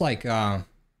want to just like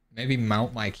maybe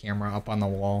mount my camera up on the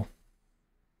wall.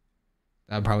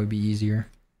 That'd probably be easier.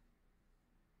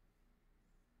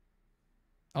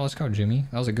 Oh, let's go, Jimmy.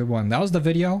 That was a good one. That was the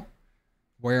video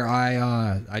where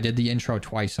I did the intro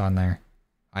twice on there.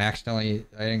 I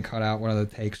didn't cut out one of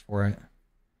the takes for it.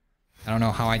 I don't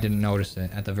know how I didn't notice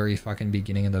it at the very fucking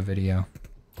beginning of the video.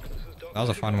 This is That was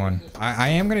a fun one. I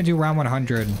am going to do round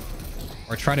 100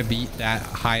 or try to beat that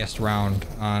highest round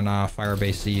on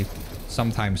Firebase Eve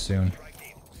sometime soon.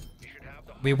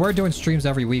 We were doing streams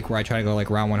every week where I try to go like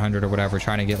round 100 or whatever,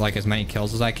 trying to get like as many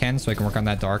kills as I can so I can work on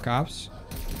that Dark Ops.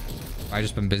 I've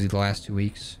just been busy the last 2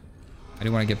 weeks. I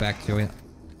do want to get back to it.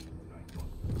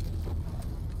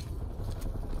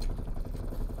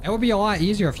 It would be a lot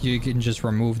easier if you can just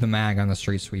remove the mag on the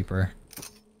Streetsweeper.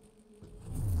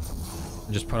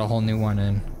 And just put a whole new one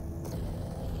in.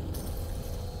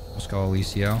 Let's go,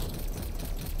 Alicio.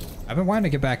 I've been wanting to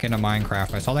get back into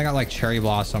Minecraft. I saw they got like cherry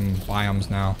blossom biomes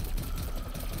now.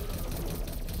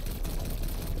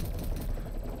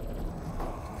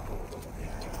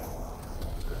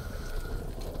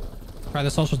 Try the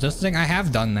social distancing? I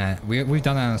have done that. We've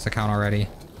done that on this account already.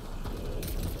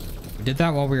 We did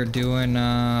that while we were doing,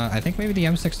 I think maybe the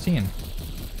M16.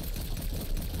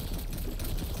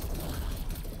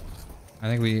 I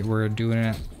think we were doing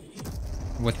it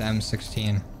with the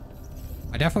M16.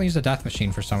 I definitely used a death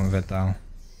machine for some of it, though.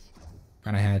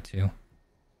 Kind of had to.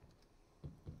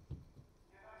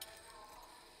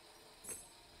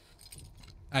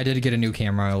 I did get a new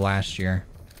camera last year.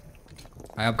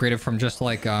 I upgraded from just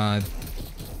like a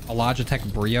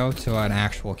Logitech Brio to an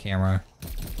actual camera.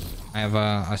 I have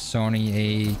a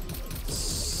Sony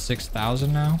A6000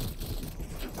 now.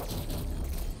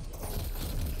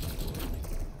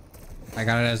 I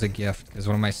got it as a gift because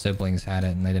one of my siblings had it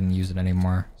and they didn't use it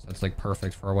anymore. So it's like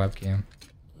perfect for a webcam.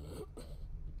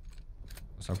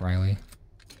 What's up, Riley?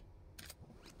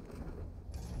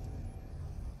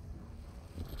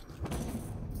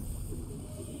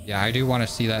 Yeah, I do want to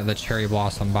see the cherry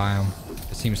blossom biome.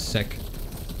 It seems sick.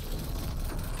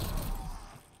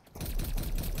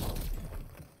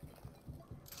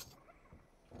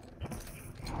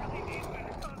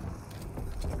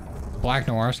 Black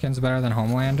Noir skin's better than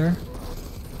Homelander?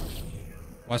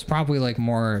 Well, it's probably like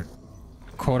more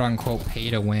quote-unquote pay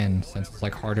to win since it's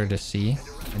like harder to see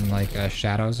in like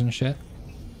shadows and shit.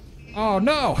 Oh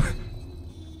no!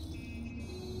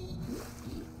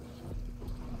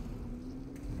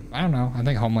 I don't know. I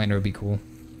think Homelander would be cool.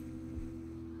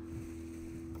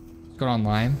 Let's go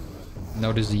online.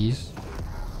 No disease.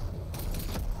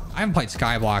 I haven't played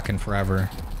Skyblock in forever.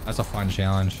 That's a fun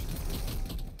challenge.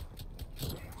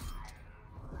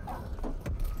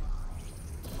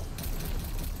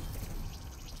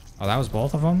 Oh, that was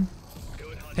both of them?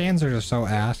 Panzers are so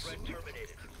ass.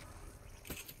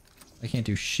 They can't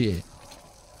do shit.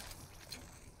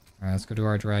 Alright, let's go do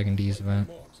our Dragon D's event.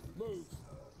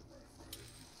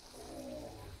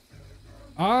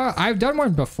 I've done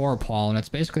one before, Paul, and it's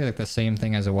basically like the same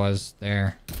thing as it was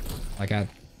there. Like at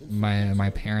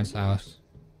my parents' house.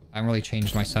 I haven't really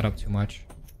changed my setup too much.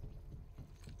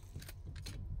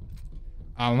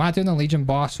 I'm not doing the Legion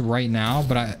boss right now,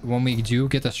 but when we do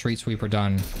get the Streetsweeper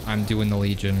done, I'm doing the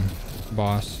Legion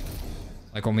boss.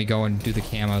 Like when we go and do the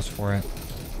camos for it.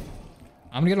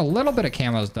 I'm gonna get a little bit of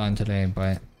camos done today,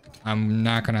 but I'm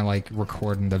not gonna like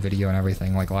record the video and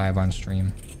everything like live on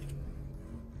stream.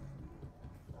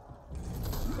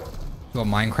 Do a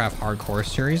Minecraft hardcore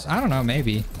series? I don't know,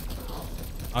 maybe.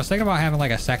 I was thinking about having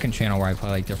like a second channel where I play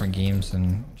like different games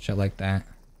and shit like that.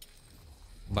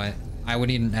 But I would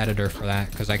need an editor for that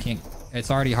because I can't...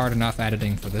 It's already hard enough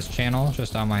editing for this channel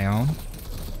just on my own.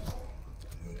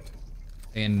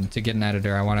 And to get an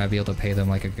editor, I want to be able to pay them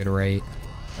like a good rate.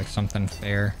 Like something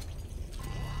fair.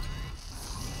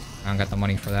 I don't got the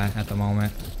money for that at the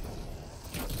moment.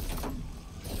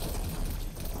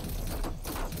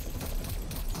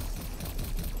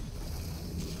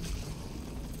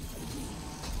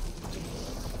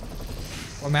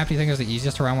 What map do you think is the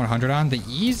easiest to round 100 on? The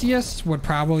easiest would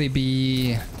probably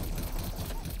be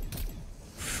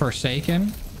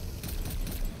Forsaken.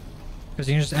 Because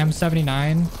you can just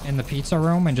M79 in the pizza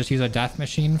room and just use a death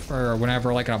machine for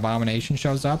whenever like an abomination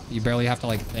shows up. You barely have to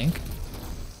like think.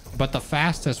 But the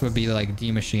fastest would be like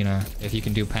D-Machina if you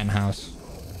can do Penthouse.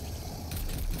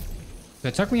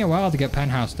 It took me a while to get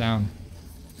Penthouse down.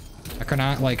 I could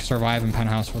not like survive in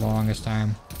Penthouse for the longest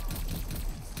time.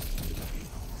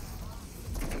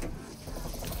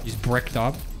 He's bricked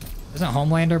up. Isn't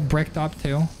Homelander bricked up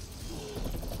too?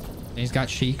 And he's got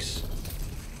cheeks.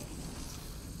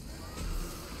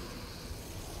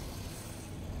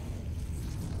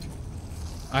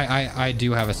 I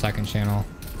do have a second channel.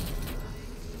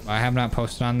 I have not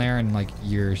posted on there in like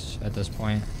years at this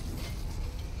point.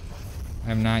 I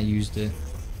have not used it.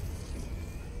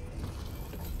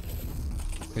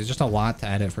 There's just a lot to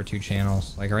edit for 2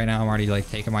 channels. Like right now I'm already like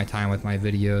taking my time with my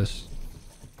videos.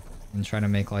 And trying to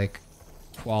make like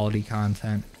quality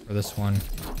content for this one.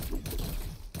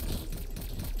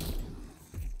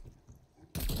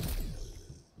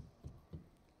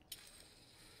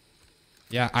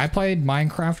 Yeah, I played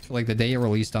Minecraft like the day it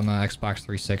released on the Xbox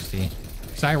 360.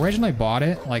 So I originally bought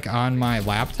it like on my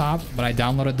laptop, but I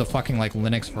downloaded the fucking like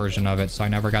Linux version of it, so I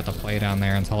never got to play it on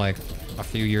there until like a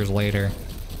few years later.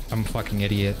 I'm a fucking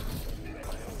idiot.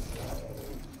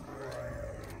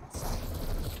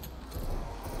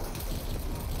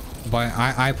 But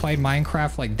I played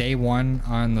Minecraft like day one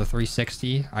on the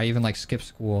 360. I even like skipped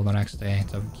school the next day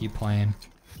to keep playing.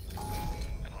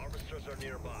 Harvesters are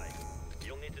nearby.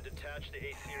 You'll need to detach the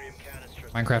Aetherium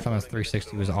canisters. Minecraft on the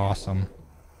 360 was awesome.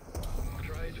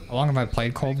 How long have I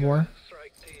played Cold War?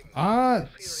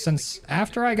 Since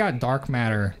after I got Dark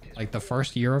Matter, like the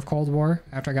first year of Cold War,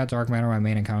 after I got Dark Matter, my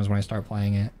main account was when I started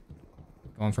playing it.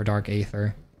 Going for Dark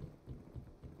Aether.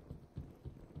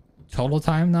 Total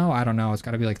time though? I don't know. It's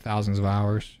gotta be like thousands of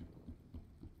hours.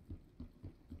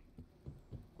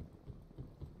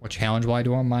 What challenge will I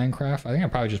do on Minecraft? I think I'll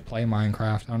probably just play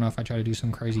Minecraft. I don't know if I try to do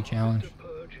some crazy challenge.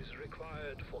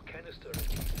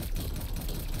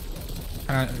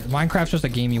 Minecraft's just a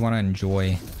game you want to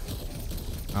enjoy.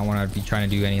 I don't want to be trying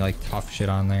to do any like tough shit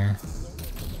on there.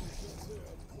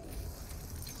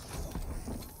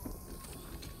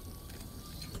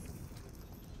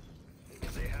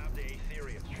 They have the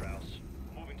Aetherium, Strauss.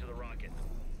 Moving to the rocket.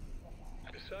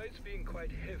 Besides being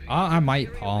quite heavy, I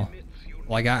might, Paul.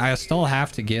 Like I still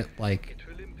have to get like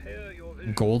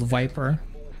Gold Viper,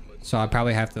 so I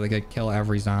probably have to like kill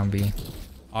every zombie.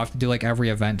 I'll have to do like every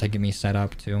event to get me set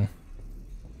up too.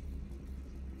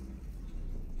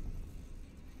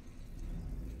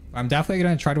 I'm definitely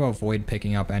gonna try to avoid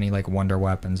picking up any like wonder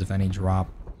weapons if any drop,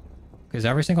 because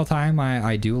every single time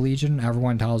I do Legion,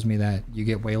 everyone tells me that you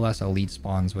get way less elite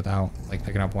spawns without like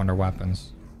picking up wonder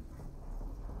weapons.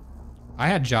 I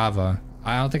had Java.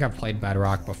 I don't think I've played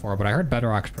Bedrock before, but I heard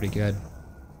Bedrock's pretty good.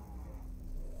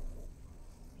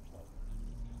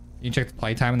 You can check the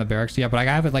playtime in the barracks. Yeah, but I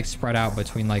have it like spread out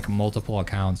between like multiple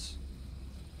accounts.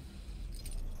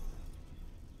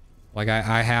 Like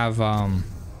I have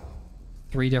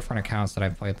 3 different accounts that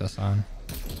I've played this on.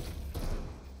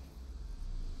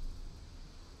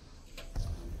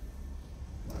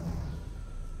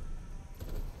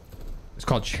 It's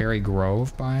called Cherry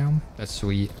Grove biome. That's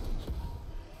sweet.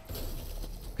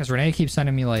 Because Renee keeps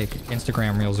sending me like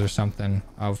Instagram reels or something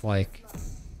of like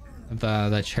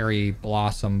the cherry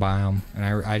blossom biome, and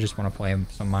I just want to play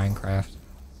some Minecraft.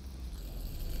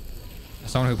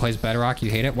 As someone who plays Bedrock, you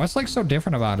hate it? What's like so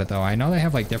different about it though? I know they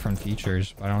have like different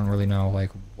features, but I don't really know like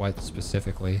what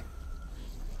specifically.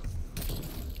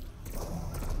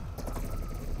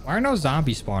 Why are no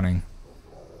zombies spawning?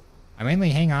 I mainly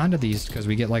hang on to these because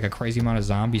we get like a crazy amount of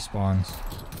zombie spawns.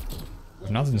 If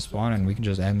nothing's spawning, we can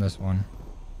just end this one.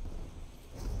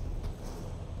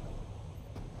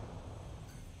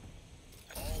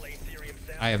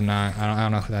 I have not. I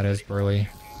don't know who that is, Burley.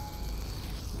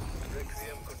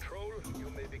 Requiem control, you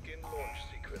may begin launch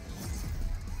sequence.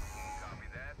 Copy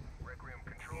that. Requiem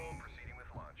control, proceeding with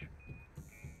launch.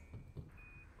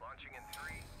 Launching in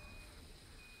 3,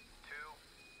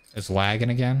 2. It's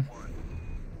lagging again.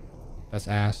 That's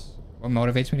ass. What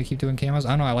motivates me to keep doing camos? I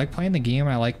don't know. I like playing the game,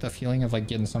 and I like the feeling of like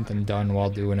getting something done while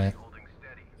doing it. Holding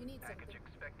steady. You need something. Package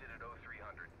expected at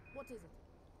 0300. What is it?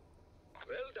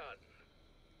 Well done.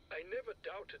 I never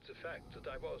doubted the fact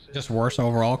that I was Just worse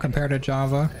overall compared to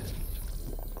Java.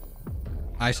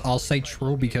 I'll say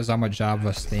true because I'm a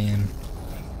Java stan.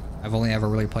 I've only ever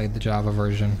really played the Java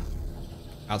version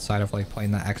outside of like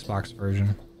playing the Xbox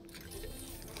version.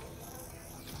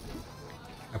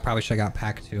 I probably should have got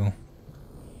Pack 2.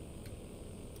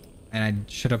 And I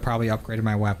should have probably upgraded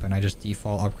my weapon. I just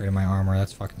default upgraded my armor.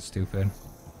 That's fucking stupid.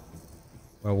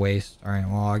 What a waste. Alright,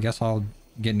 well I guess I'll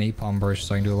get an napalm burst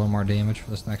so I can do a little more damage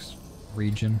for this next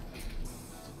region.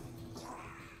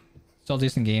 Still a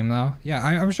decent game though. Yeah,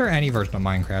 I'm sure any version of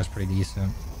Minecraft is pretty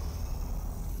decent.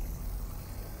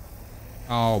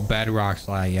 Oh, Bedrock's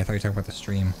lag. I thought you were talking about the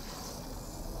stream.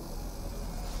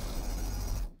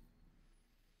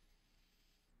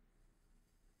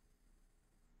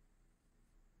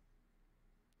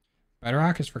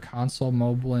 Bedrock is for console,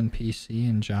 mobile, and PC,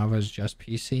 and Java is just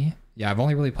PC. Yeah, I've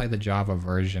only really played the Java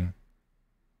version.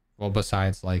 Well,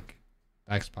 besides, like,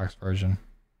 the Xbox version.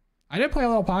 I did play a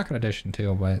little Pocket Edition,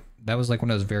 too, but that was, like,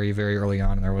 when it was very, very early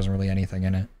on, and there wasn't really anything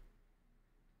in it.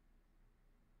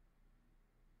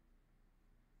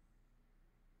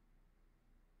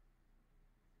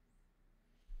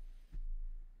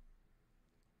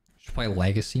 Should play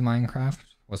Legacy Minecraft?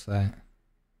 What's that?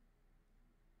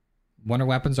 Wonder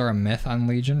weapons are a myth on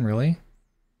Legion, really?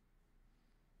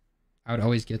 I would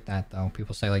always get that though.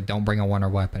 People say like don't bring a wonder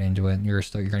weapon into it. You're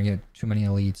gonna get too many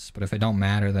elites. But if it don't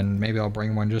matter, then maybe I'll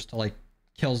bring one just to like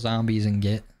kill zombies and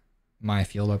get my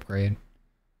field upgrade.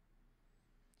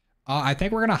 I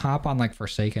think we're gonna hop on like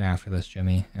Forsaken after this,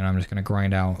 Jimmy, and I'm just gonna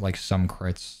grind out like some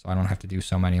crits so I don't have to do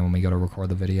so many when we go to record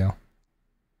the video.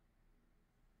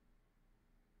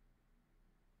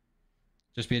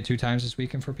 Just be at 2 times this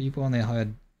weekend for people, and they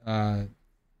had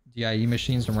DIE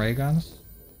machines and ray guns.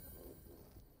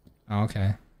 Oh,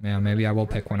 okay. Yeah, maybe I will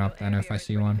pick one up then if I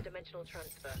see one.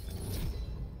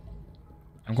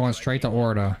 I'm going straight to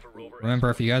Orda. Remember,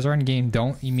 if you guys are in game,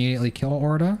 don't immediately kill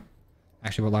Orda.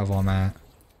 Actually, what level I'm at.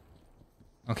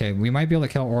 Okay, we might be able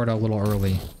to kill Orda a little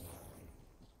early.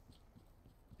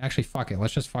 Actually, fuck it.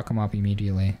 Let's just fuck him up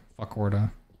immediately. Fuck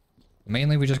Orda.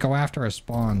 Mainly, we just go after his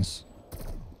spawns.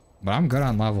 But I'm good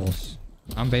on levels.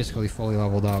 I'm basically fully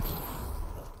leveled up.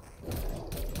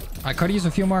 I could use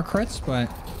a few more crits, but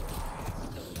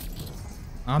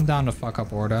I'm down to fuck up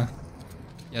Orda.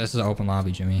 Yeah, this is an open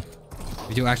lobby, Jimmy. If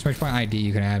you do exclamation point ID,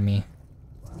 you can add me.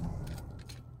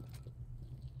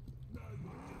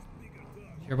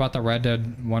 Hear about the Red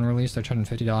Dead 1 release? They're charging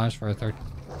 $50 for a third.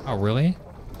 Oh, really?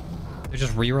 They're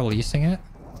just re-releasing it?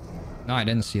 No, I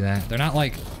didn't see that. They're not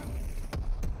like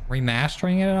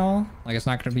remastering it at all. Like it's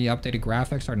not going to be updated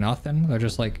graphics or nothing. They're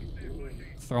just like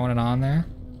throwing it on there.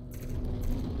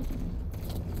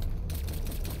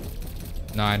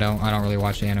 No, I don't really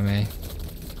watch anime.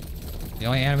 The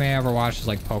only anime I ever watch is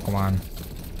like Pokemon.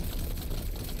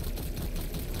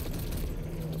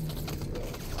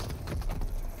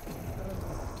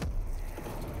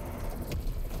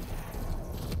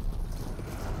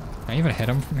 Can I even hit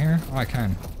him from here? Oh, I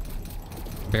can.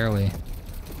 Barely.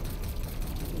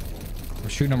 We're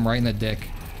shooting him right in the dick.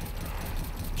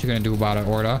 What you gonna do about it,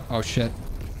 Orda? Oh, shit.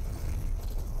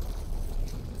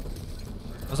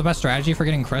 What's the best strategy for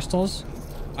getting crystals?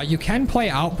 You can play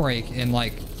Outbreak and,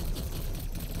 like,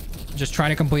 just try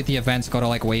to complete the events, go to,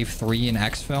 like, Wave 3 in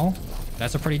Exfil.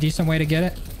 That's a pretty decent way to get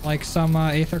it. Like, some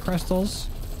Aether crystals.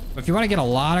 But if you want to get a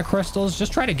lot of crystals,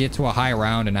 just try to get to a high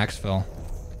round in Exfil.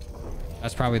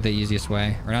 That's probably the easiest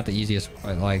way. Or not the easiest,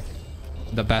 but, like,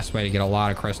 the best way to get a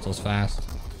lot of crystals fast.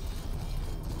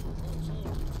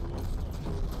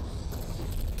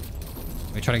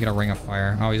 Let me try to get a Ring of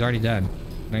Fire. Oh, he's already dead.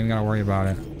 Don't even gotta worry about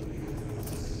it.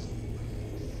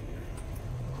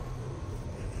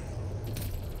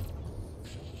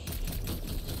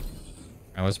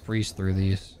 Alright, let's breeze through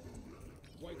these.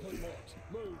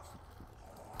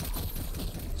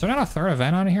 Is there not a third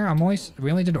event on here? We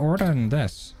only did Orda and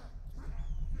this.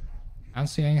 I don't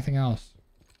see anything else.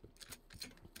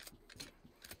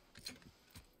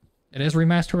 It is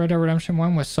remastered Red Dead Redemption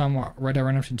 1 with some Red Dead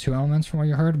Redemption 2 elements from what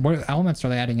you heard. What elements are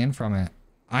they adding in from it?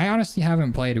 I honestly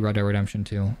haven't played Red Dead Redemption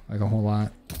 2, like a whole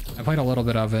lot. I played a little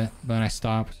bit of it, but then I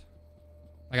stopped.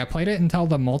 Like I played it until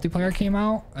the multiplayer came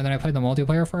out, and then I played the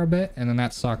multiplayer for a bit, and then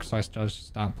that sucked, so I just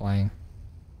stopped playing.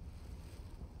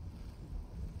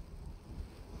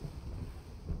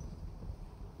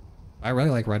 I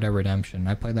really like Red Dead Redemption.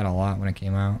 I played that a lot when it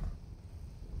came out.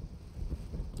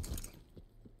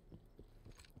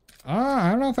 I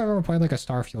don't know if I've ever played like a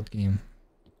Starfield game.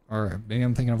 Or maybe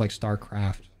I'm thinking of like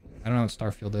StarCraft. I don't know what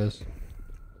Starfield is.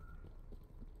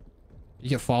 You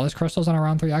get flawless crystals on a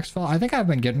round 3 exfil? I think I've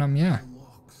been getting them, yeah.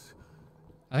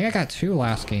 I think I got 2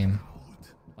 last game.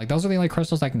 Like those are the only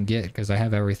crystals I can get because I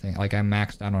have everything. Like I'm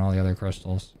maxed out on all the other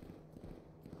crystals.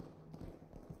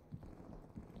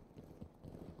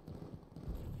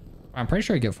 I'm pretty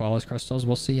sure you get flawless crystals.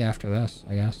 We'll see after this,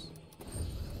 I guess.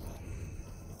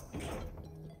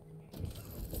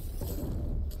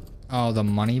 Oh, the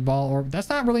money ball orb. That's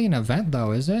not really an event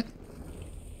though, is it?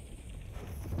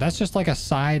 That's just like a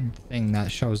side thing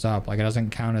that shows up. Like it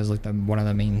doesn't count as like one of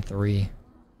the main 3.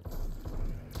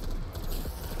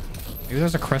 Maybe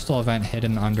there's a crystal event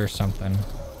hidden under something.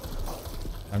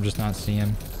 I'm just not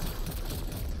seeing.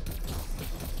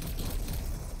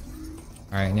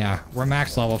 Alright, yeah. We're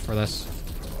max level for this.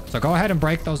 So go ahead and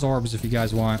break those orbs if you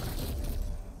guys want.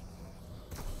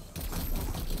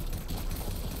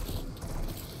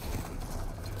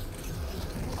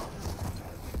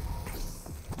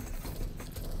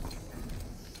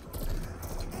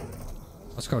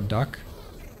 Let's go duck.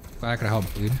 Glad I could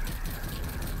help, dude.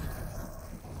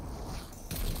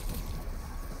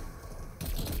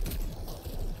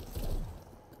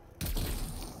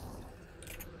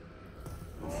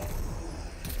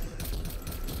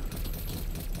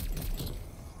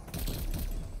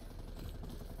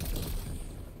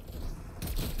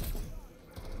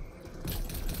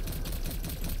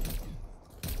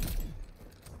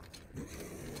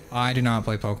 I do not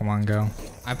play Pokemon Go.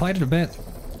 I played it a bit.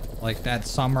 Like that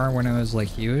summer when it was like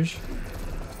huge.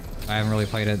 I haven't really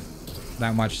played it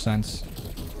that much since.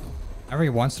 Every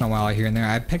once in a while here and there.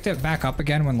 I picked it back up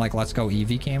again when like Let's Go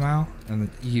Eevee came out. And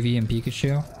Eevee and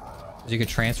Pikachu. You could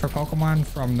transfer Pokemon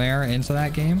from there into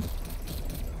that game.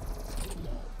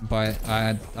 But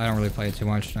I don't really play it too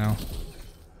much now.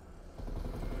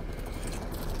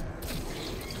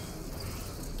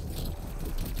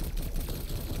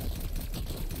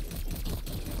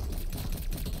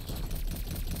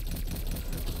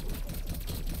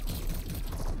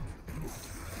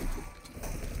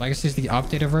 Legacy's the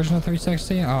updated version of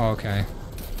 360? Oh, okay.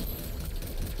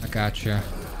 I gotcha.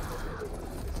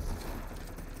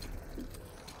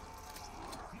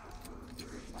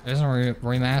 It isn't a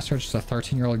remaster, it's just a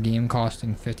 13-year-old game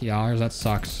costing $50. That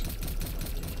sucks.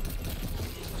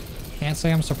 Can't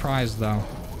say I'm surprised, though.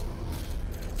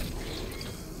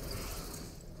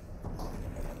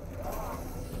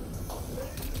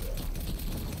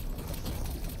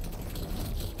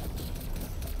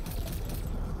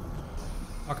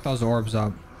 Fuck those orbs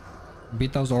up.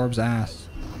 Beat those orbs' ass.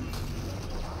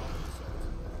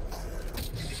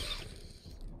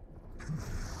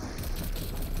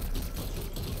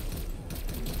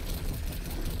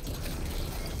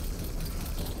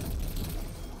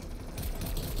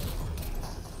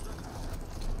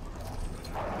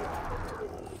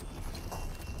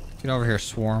 Get over here,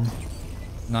 Swarm.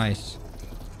 Nice.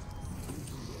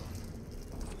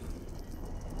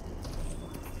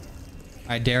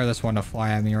 I dare this one to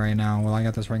fly at me right now while I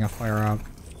got this ring of fire up.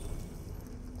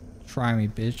 Try me,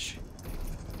 bitch.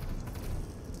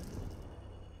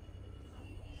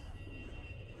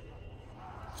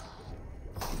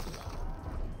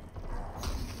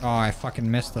 Oh, I fucking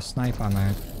missed the snipe on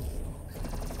that.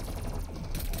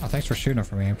 Oh, thanks for shooting it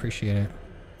for me. I appreciate it.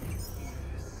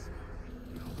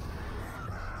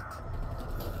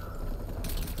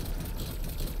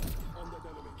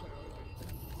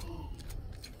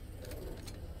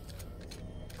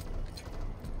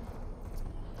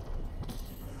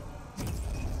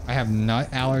 I have nut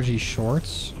allergy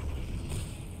shorts.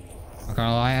 I'm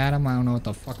gonna lie, Adam, I don't know what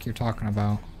the fuck you're talking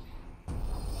about.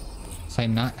 Say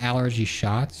nut allergy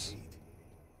shots?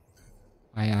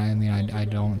 I mean, I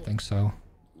don't think so.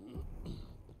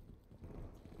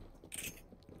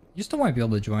 You still might be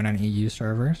able to join on EU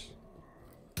servers.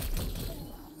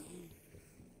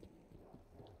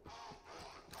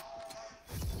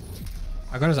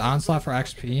 I got his Onslaught for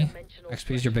XP.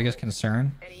 XP is your biggest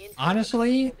concern.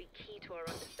 Honestly,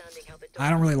 I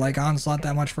don't really like Onslaught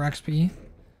that much for XP.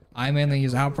 I mainly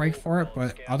use Outbreak for it,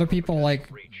 but other people like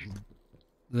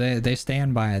they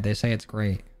stand by it. They say it's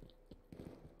great.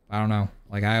 I don't know.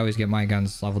 Like I always get my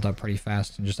guns leveled up pretty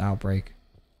fast and just Outbreak.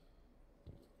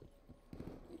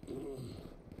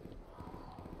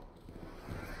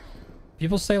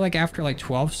 People say like after like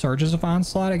 12 surges of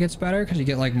Onslaught it gets better because you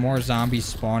get like more zombies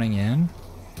spawning in.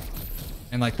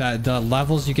 And like the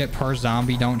levels you get per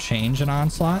zombie don't change in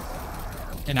Onslaught.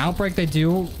 In Outbreak they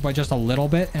do, but just a little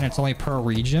bit, and it's only per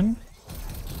region.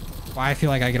 But I feel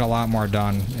like I get a lot more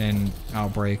done in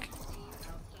Outbreak.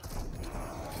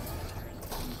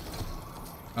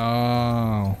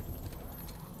 Oh.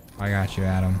 I got you,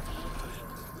 Adam.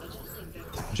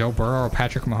 Joe Burrow or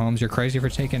Patrick Mahomes? You're crazy for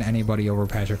taking anybody over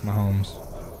Patrick Mahomes.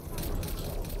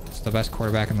 It's the best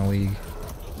quarterback in the league.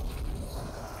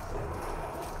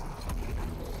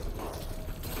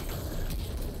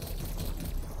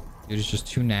 Dude, it's just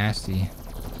too nasty.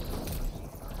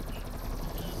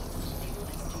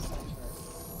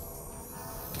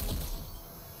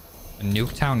 A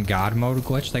Nuketown God mode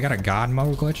glitch? They got a God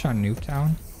mode glitch on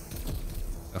Nuketown?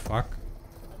 The fuck?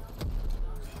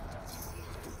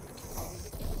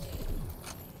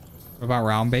 What about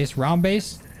round base? Round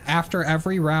base, after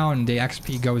every round, the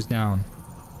XP goes down.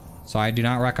 So I do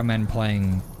not recommend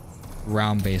playing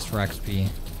round base for XP.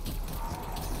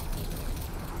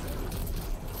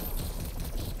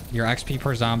 Your XP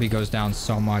per zombie goes down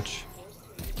so much.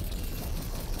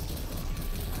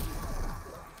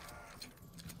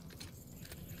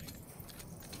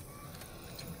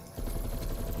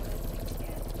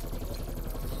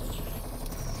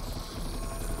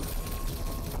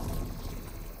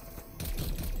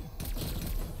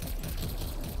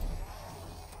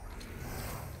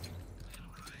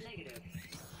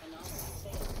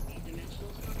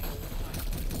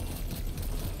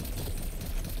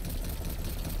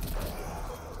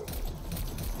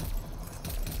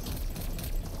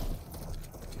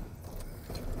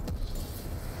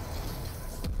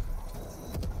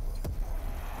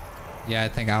 Yeah, I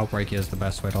think Outbreak is the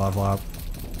best way to level up.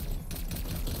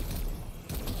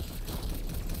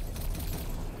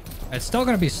 It's still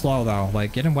gonna be slow though.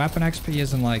 Like getting weapon XP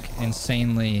isn't like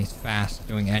insanely fast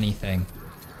doing anything.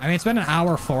 I mean, it's been an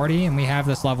hour 40 and we have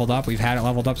this leveled up. We've had it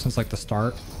leveled up since like the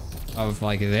start. of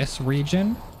like this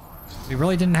region. We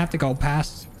really didn't have to go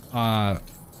past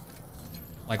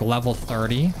like level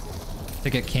 30 to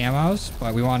get camos,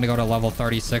 but we wanted to go to level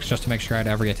 36 just to make sure I had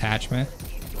every attachment,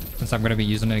 since I'm going to be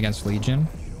using it against Legion.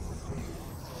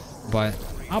 But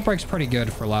Outbreak's pretty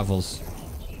good for levels.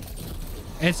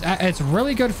 It's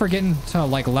really good for getting to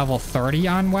like level 30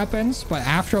 on weapons, but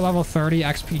after level 30,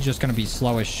 XP just going to be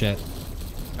slow as shit.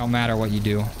 No matter what you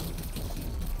do.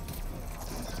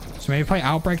 So maybe play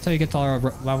Outbreak till you get to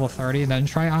level 30, then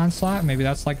try Onslaught. Maybe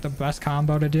that's like the best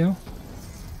combo to do.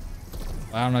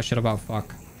 But I don't know shit about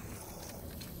fuck.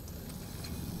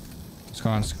 Let's go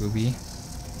on Scooby.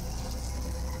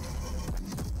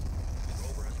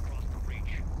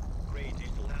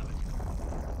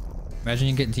 Imagine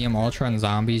you get DM Ultra and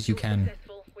zombies, you can.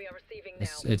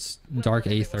 It's Dark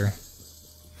Aether.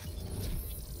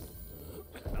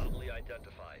 Anomaly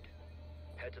identified.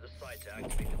 Head to the site to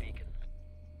activate the beacon.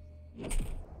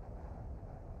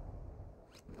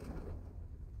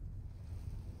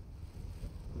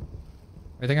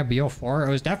 I think at BO4, it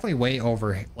was definitely way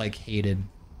over, like, hated.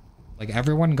 Like,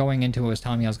 everyone going into it was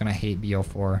telling me I was gonna hate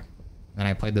BO4. Then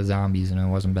I played the zombies and it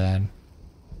wasn't bad.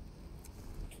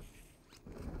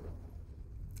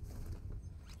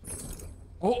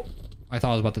 Oh! I thought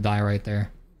I was about to die right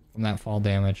there from that fall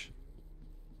damage.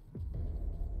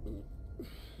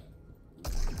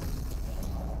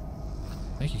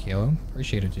 Thank you, Caleb.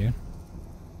 Appreciate it, dude.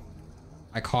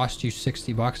 I cost you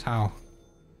 60 bucks? How?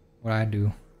 What'd I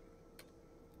do?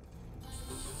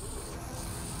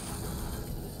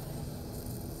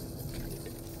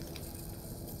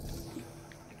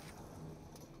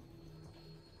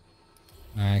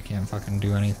 I can't fucking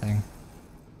do anything.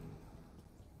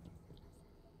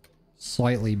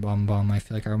 Slightly bum. I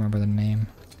feel like I remember the name.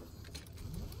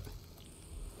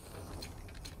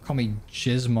 Call me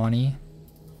Jizz Money.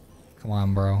 Come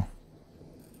on, bro.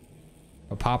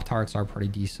 But Pop-Tarts are pretty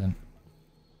decent.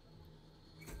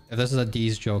 If this is a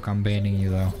D's joke, I'm banning you,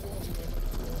 though.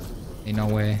 Ain't no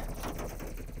way.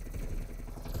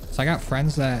 So I got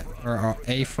friends that... Or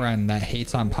a friend that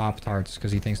hates on Pop-Tarts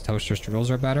because he thinks toaster strudels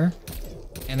are better.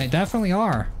 And they definitely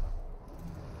are.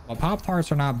 But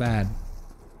Pop-Tarts are not bad.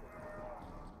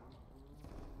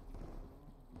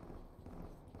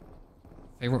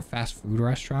 Favorite fast food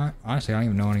restaurant? Honestly, I don't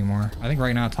even know anymore. I think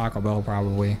right now Taco Bell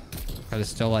probably. Because it's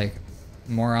still like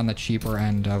more on the cheaper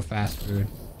end of fast food.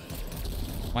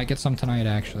 Might get some tonight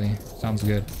actually. Sounds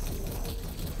good.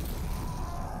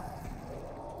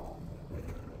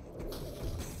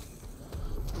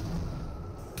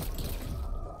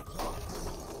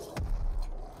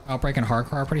 Outbreak and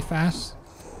Hardcore are pretty fast?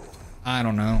 I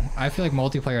don't know. I feel like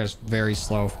multiplayer is very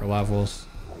slow for levels.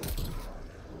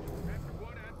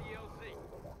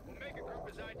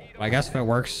 But I guess if it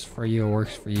works for you, it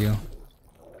works for you.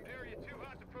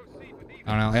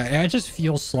 I don't know. It just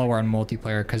feels slower on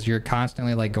multiplayer because you're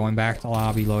constantly like going back to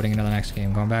lobby, loading into the next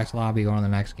game, going back to lobby, going to the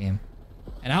next game.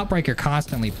 And Outbreak, you're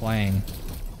constantly playing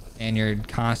and you're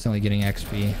constantly getting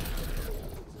XP.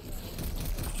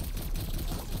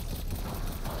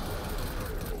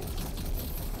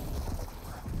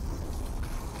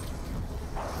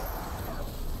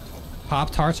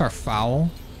 Pop-Tarts are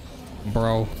foul?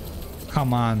 Bro,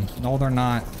 come on. No, they're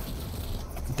not.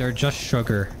 They're just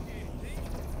sugar.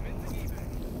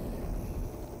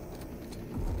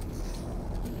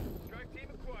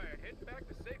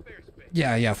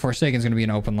 Yeah, Forsaken's gonna be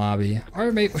an open lobby.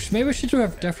 Or maybe we should do a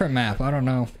different map. I don't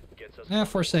know. Yeah,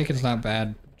 Forsaken's not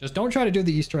bad. Just don't try to do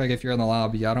the Easter egg if you're in the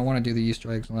lobby. I don't want to do the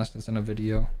Easter eggs unless it's in a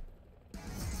video.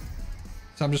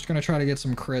 So I'm just gonna try to get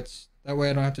some crits. That way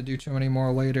I don't have to do too many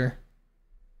more later.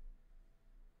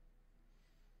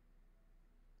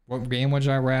 What game would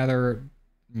I rather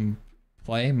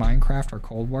play? Minecraft or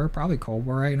Cold War? Probably Cold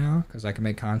War right now, because I can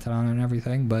make content on it and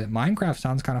everything. But Minecraft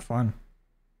sounds kind of fun.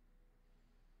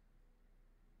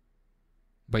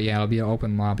 But yeah, it'll be an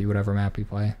open lobby, whatever map we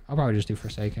play. I'll probably just do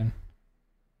Forsaken.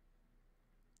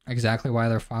 Exactly why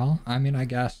they're foul? I mean, I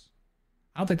guess.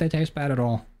 I don't think they taste bad at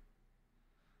all.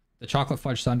 The chocolate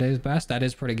fudge sundae is best. That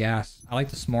is pretty gas. I like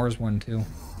the s'mores one too.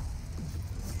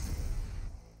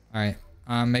 Alright.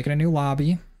 I'm making a new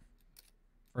lobby.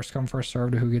 First come, first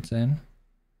served to who gets in.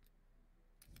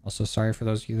 Also, sorry for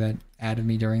those of you that added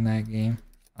me during that game.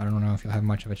 I don't know if you'll have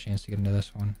much of a chance to get into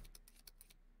this one.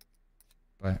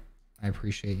 But I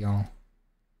appreciate y'all.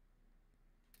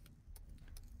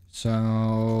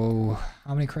 So,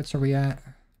 how many crits are we at?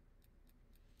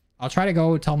 I'll try to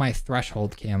go till my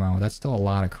threshold camo. That's still a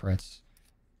lot of crits.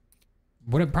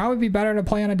 Would it probably be better to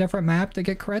play on a different map to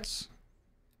get crits?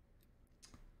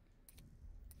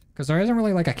 Because there isn't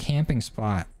really like a camping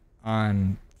spot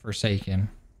on Forsaken.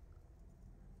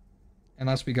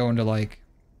 Unless we go into like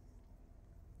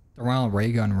the Ronald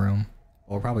Ray gun room.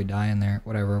 We'll probably die in there.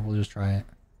 Whatever, we'll just try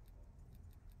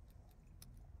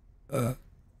it.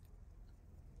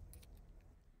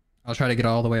 I'll try to get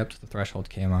all the way up to the threshold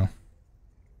camo.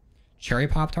 Cherry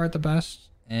Pop-Tart the best?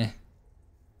 Eh.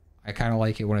 I kind of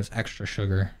like it when it's extra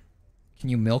sugar. Can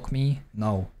you milk me?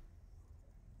 No.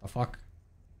 The fuck?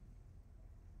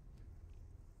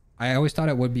 I always thought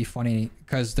it would be funny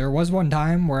because there was one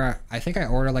time where I think I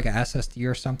ordered like a SSD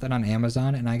or something on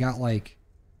Amazon and I got like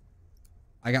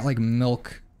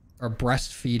milk or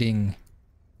breastfeeding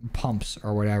pumps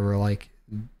or whatever, like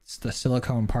it's the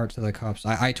silicone parts of the cups.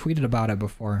 I tweeted about it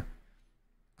before.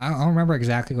 I don't remember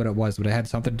exactly what it was, but it had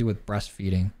something to do with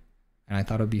breastfeeding. And I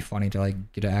thought it would be funny to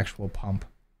like get an actual pump.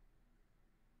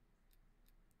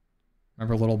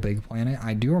 Remember Little Big Planet?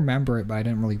 I do remember it, but I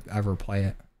didn't really ever play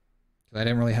it. Because I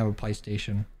didn't really have a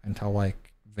PlayStation until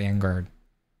like Vanguard.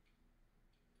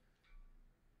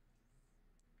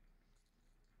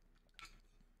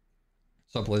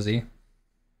 What's up, Lizzie?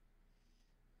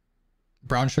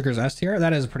 Brown Sugar's S tier?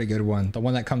 That is a pretty good one. The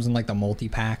one that comes in like the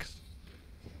multi-packs.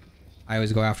 I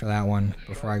always go after that one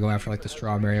before I go after like the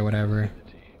strawberry or whatever.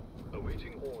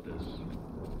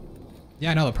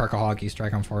 Yeah, I know the Perkaholic Easter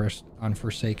egg on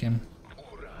Forsaken.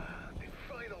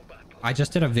 I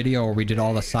just did a video where we did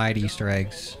all the side Easter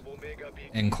eggs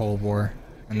in Cold War.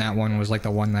 And that one was like the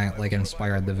one that like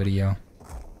inspired the video.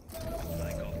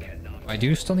 I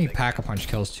do still need Pack-a-Punch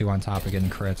kills too on top of getting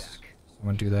crits. So I'm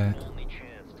gonna do that.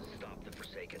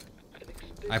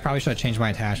 I probably should have changed my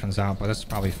attachments out, but this is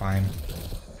probably fine.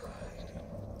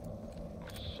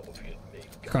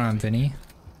 What's going on, Vinny?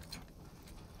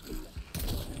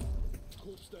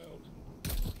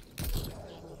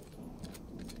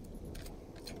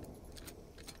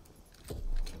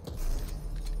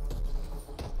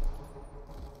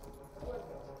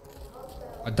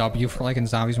 A W for like in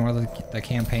Zombies more than the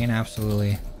campaign?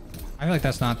 Absolutely. I feel like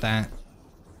that's not that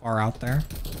far out there.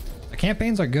 The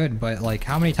campaigns are good, but like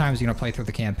how many times are you gonna play through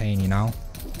the campaign, you know?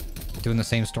 Doing the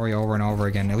same story over and over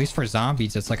again. At least for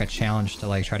Zombies, it's like a challenge to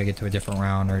like try to get to a different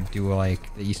round or do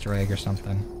like the Easter egg or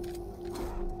something.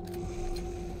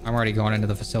 I'm already going into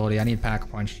the facility. I need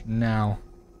Pack-a-Punch now.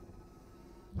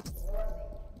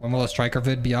 When will the Striker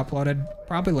vid be uploaded?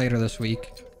 Probably later this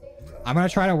week. I'm gonna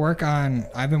try to work on...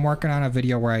 I've been working on a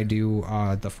video where I do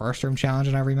the first room challenge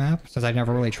in every map, since I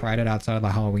never really tried it outside of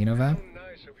the Halloween event.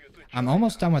 I'm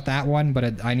almost done with that one,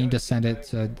 but I need to send it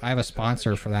to... I have a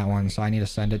sponsor for that one, so I need to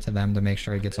send it to them to make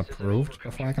sure it gets approved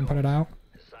before I can put it out.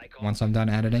 Once I'm done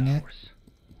editing it.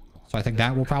 So I think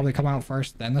that will probably come out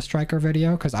first, then the Striker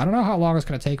video, because I don't know how long it's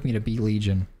gonna take me to beat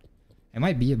Legion. It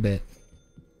might be a bit.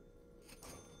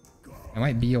 It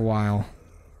might be a while.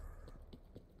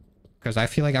 Because I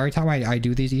feel like every time I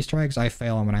do these Easter eggs, I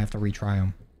fail them and I have to retry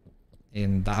them.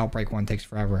 And the Outbreak one takes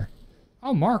forever.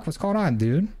 Oh, Mark, what's going on,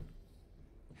 dude?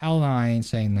 Hell no, I ain't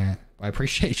saying that. But I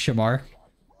appreciate you, Mark.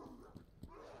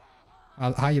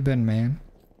 How you been, man?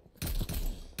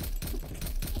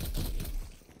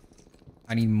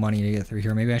 I need money to get through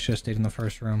here. Maybe I should have stayed in the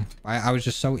first room. I was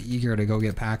just so eager to go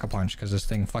get Pack-a-Punch because this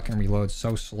thing fucking reloads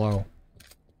so slow.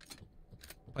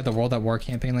 Played the World at War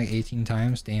campaign like 18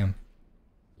 times? Damn.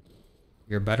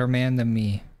 You're a better man than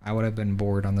me. I would have been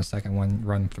bored on the second one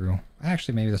run through.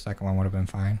 Actually, maybe the second one would have been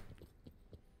fine.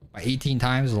 But 18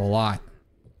 times is a lot.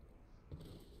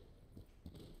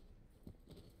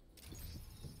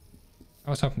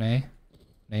 Oh, what's up, Nay?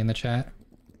 Nay in the chat.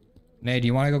 Nay, do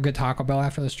you want to go get Taco Bell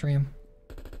after the stream?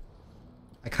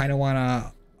 I kind of want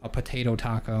a potato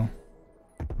taco.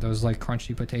 Those like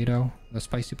crunchy potato. The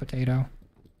spicy potato.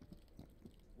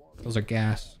 Those are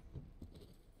gas.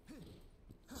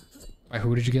 By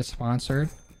who did you get sponsored?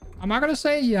 I'm not gonna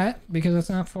say yet because it's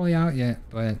not fully out yet,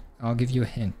 but I'll give you a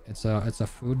hint. It's a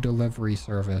food delivery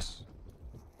service.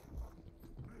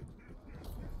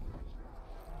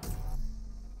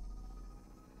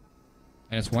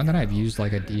 And it's one that I've used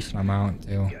like a decent amount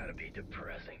too.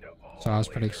 So I was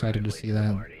pretty excited to see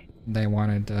that they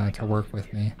wanted to work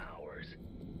with me.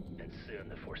 And soon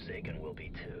the Forsaken will be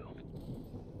too.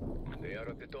 They are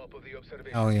at the top of the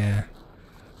observation. Oh yeah.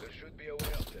 There should be a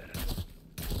way up there.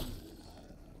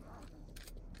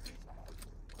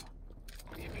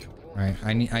 Right.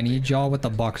 I need y'all with the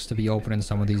bucks to be opening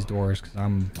some of these doors because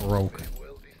I'm broke.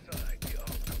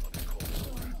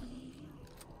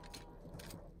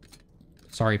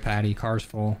 Sorry, Patty. Car's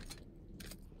full.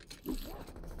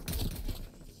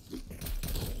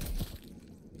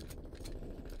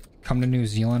 Come to New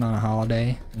Zealand on a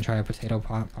holiday and try a potato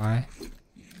pot pie.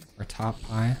 Or top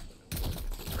pie.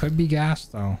 Could be gas,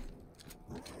 though.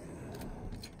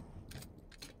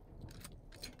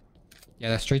 Yeah,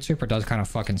 the Streetsweeper does kind of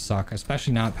fucking suck,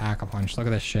 especially not Pack-a-Punch. Look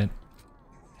at this shit.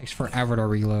 Takes forever to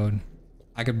reload.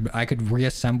 I could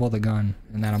reassemble the gun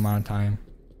in that amount of time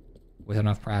with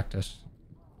enough practice.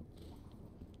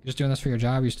 You just doing this for your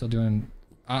job? You still doing?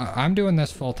 I'm doing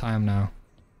this full time now.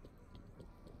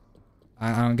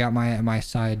 I don't got my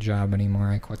side job anymore.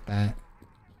 I quit that.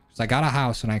 So I got a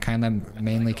house and I kind of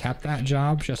mainly kept that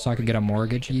job just so I could get a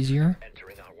mortgage easier.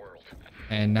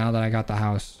 And now that I got the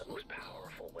house,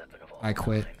 I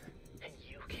quit. And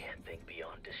you can't think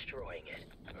beyond destroying it.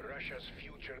 Russia's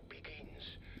future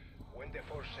begins when the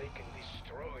Forsaken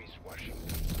destroys Washington.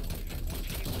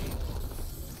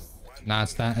 Nah,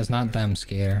 it's not them,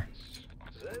 Skater.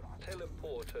 That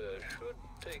teleporter should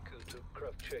take you to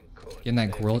Kravchenko. Getting that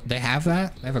grilled, they have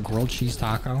that? They have a grilled cheese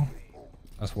taco?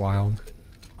 That's wild.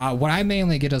 What I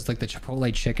mainly get is like the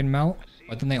Chipotle chicken melt,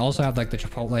 but then they also have like the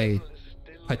Chipotle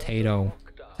potato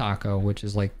taco, which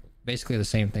is like basically the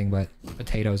same thing, but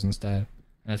potatoes instead.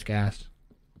 And it's gas.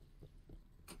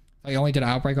 Oh, you only did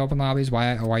Outbreak open lobbies?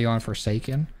 Why are you on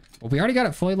Forsaken? Well, we already got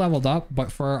it fully leveled up,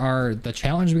 but for the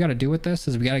challenge we got to do with this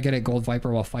is we got to get it Gold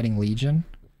Viper while fighting Legion.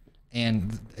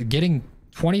 And getting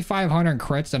 2,500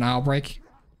 crits in Outbreak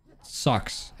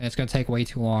sucks. And it's going to take way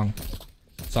too long.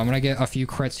 So I'm going to get a few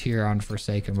crits here on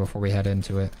Forsaken before we head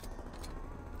into it.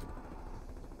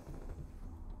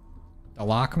 The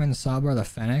Lockman sub or the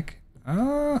Fennec?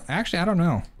 Actually, I don't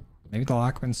know. Maybe the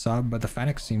Lockman sub, but the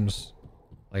Fennec seems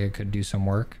like it could do some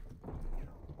work.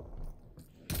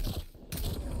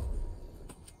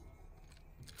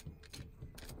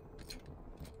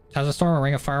 Tesla Storm or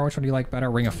Ring of Fire? Which one do you like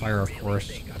better? Ring of Fire, of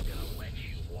course.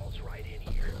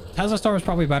 Tesla Storm is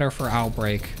probably better for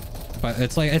Outbreak, but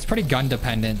it's pretty gun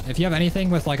dependent. If you have anything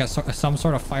with like some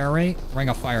sort of fire rate, Ring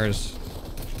of Fire is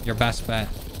your best bet.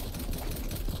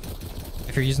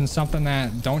 If you're using something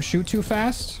that don't shoot too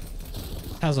fast,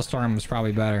 Tesla Storm is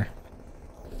probably better.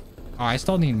 Oh, I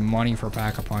still need money for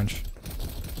Pack-a-Punch.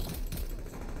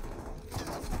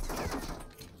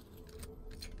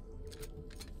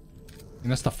 You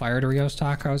missed the fire Doritos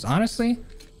tacos. Honestly,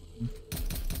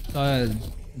 the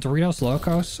Doritos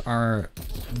Locos are...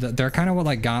 They're kind of what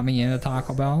like got me into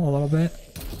Taco Bell a little bit.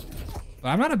 But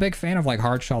I'm not a big fan of like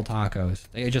hard shell tacos.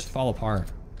 They just fall apart.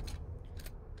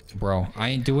 Bro, I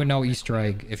ain't doing no Easter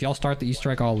egg. If y'all start the Easter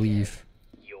egg, I'll leave.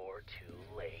 You're too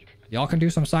late. Y'all can do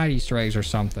some side Easter eggs or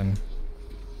something.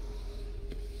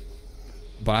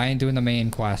 But I ain't doing the main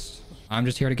quest. I'm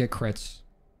just here to get crits.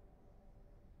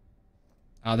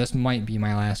 This might be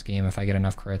my last game if I get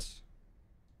enough crits.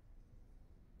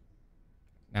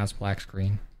 Now it's black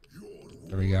screen.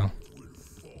 There we go.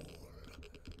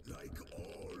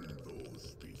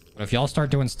 But if y'all start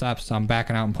doing steps, I'm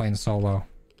backing out and playing solo.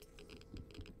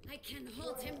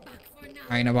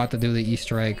 I ain't about to do the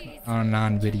Easter egg on a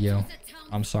non-video.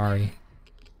 I'm sorry.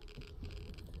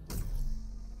 Do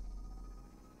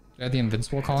you have the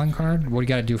Invincible calling card? What do you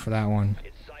gotta do for that one?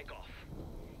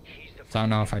 So I don't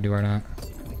know if I do or not.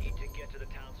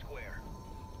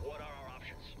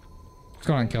 What's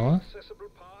going on, Killa?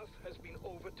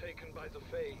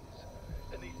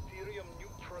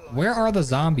 Where are the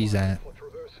zombies at?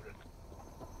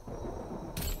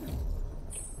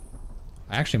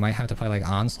 I actually might have to play like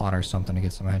Onslaught or something to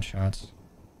get some headshots.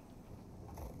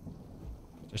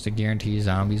 Just to guarantee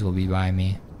zombies will be by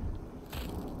me.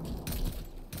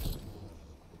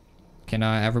 Can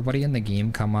everybody in the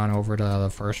game come on over to the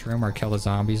first room or kill the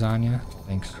zombies on you?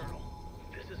 Thanks.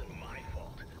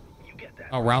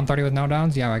 Oh, round 30 with no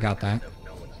downs? Yeah, I got that.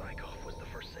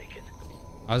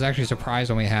 I was actually surprised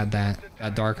when we had that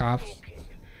Dark Ops.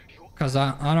 Because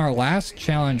on our last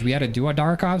challenge, we had to do a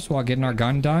Dark Ops while getting our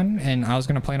gun done. And I was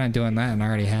going to plan on doing that, and I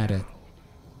already had it.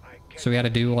 So we had to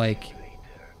do, like,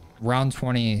 round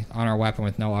 20 on our weapon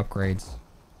with no upgrades.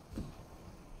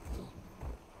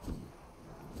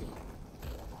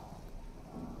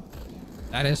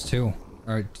 That is two.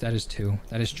 Or, that is two.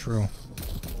 That is true.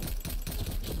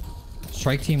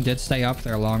 Strike team did stay up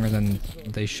there longer than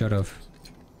they should have.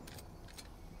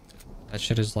 That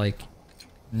shit is, like,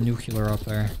 nuclear up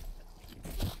there.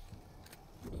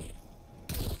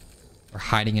 We're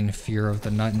hiding in fear of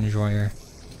the nut enjoyer.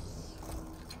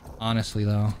 Honestly,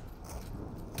 though.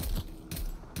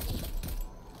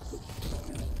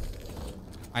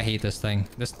 I hate this thing.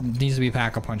 This needs to be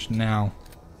Pack-a-Punch now.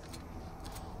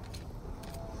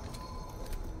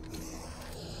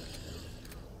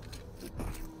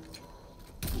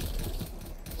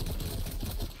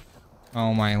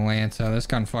 Oh my Lanta, this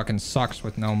gun fucking sucks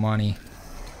with no money.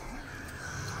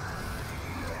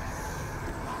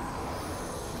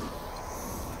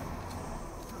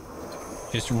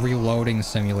 Just reloading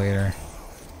simulator.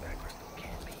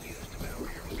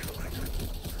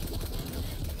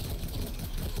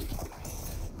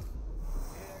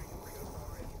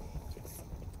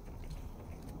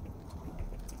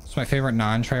 It's my favorite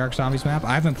non-Treyarch Zombies map.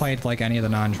 I haven't played like any of the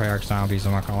non-Treyarch Zombies,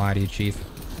 I'm not gonna lie to you, Chief.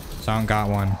 So I haven't got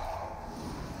one.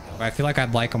 But I feel like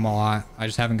I'd like them a lot. I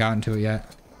just haven't gotten to it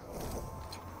yet.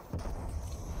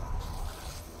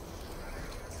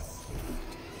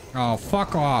 Oh,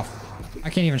 fuck off. I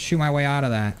can't even shoot my way out of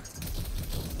that.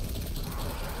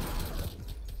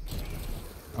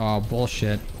 Oh,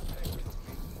 bullshit.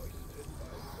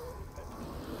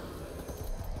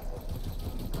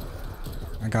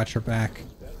 I got your back.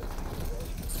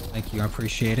 Thank you, I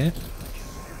appreciate it.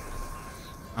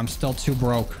 I'm still too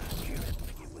broke.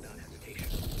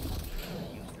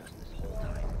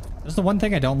 This is the one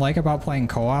thing I don't like about playing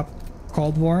co-op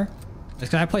Cold War. Is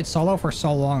because I played solo for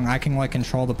so long, I can like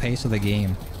control the pace of the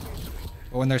game.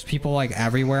 But when there's people like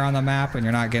everywhere on the map and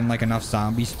you're not getting like enough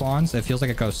zombie spawns, it feels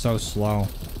like it goes so slow.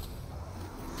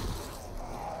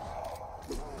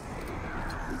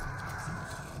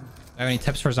 Have any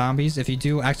tips for zombies? If you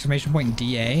do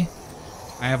 !DA,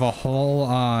 I have a whole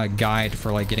guide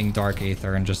for like getting Dark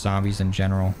Aether and just zombies in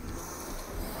general.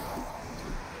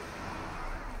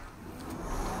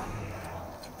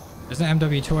 Isn't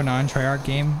MW2 a non-Treyarch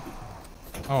game?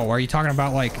 Oh, are you talking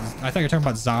about like... I thought you were talking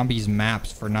about zombies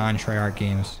maps for non-Treyarch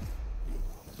games.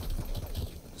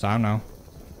 So I don't know.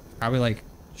 Probably like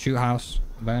Shoot House,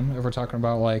 then, if we're talking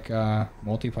about like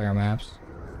multiplayer maps.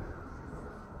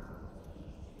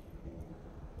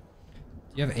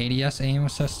 Do you have ADS aim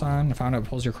assist on? I found it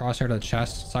pulls your crosshair to the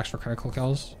chest. Sucks for critical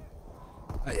kills.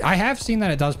 I have seen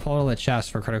that it does pull to the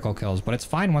chest for critical kills, but it's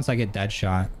fine once I get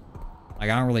Deadshot. Like,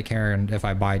 I don't really care if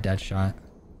I buy Deadshot.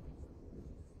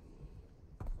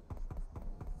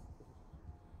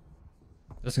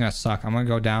 This is gonna suck. I'm gonna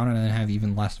go down and then have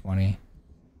even less money.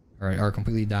 Or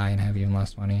completely die and have even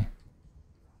less money.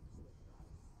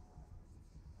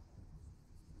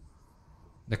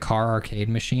 The car arcade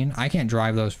machine. I can't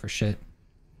drive those for shit.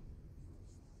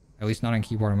 At least not on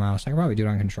keyboard and mouse. I can probably do it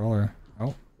on controller.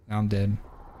 Oh, now I'm dead.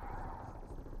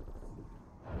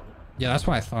 Yeah, that's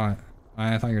what I thought.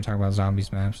 I thought you were talking about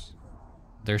zombies maps.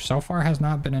 There so far has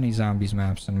not been any zombies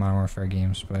maps in Modern Warfare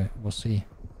games, but we'll see.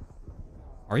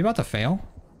 Are we about to fail?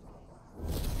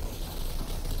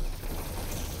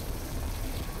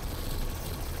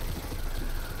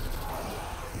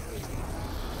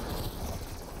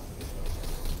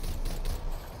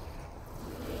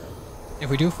 If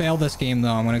we do fail this game,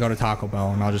 though, I'm gonna go to Taco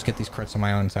Bell and I'll just get these crits on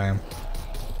my own time.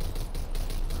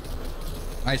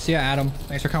 Alright, see ya, Adam.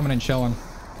 Thanks for coming and chilling.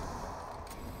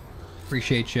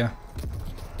 Appreciate you.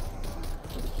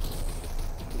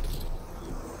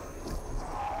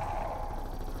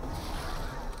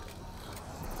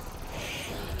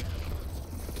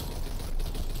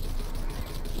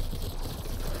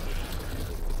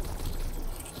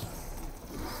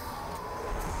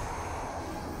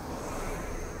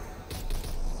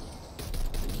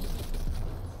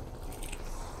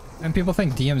 And people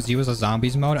think DMZ was a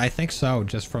zombies mode? I think so,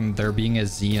 just from there being a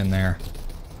Z in there.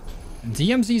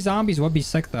 DMZ zombies would be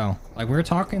sick though. Like we were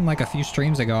talking like a few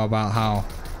streams ago about how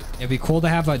it'd be cool to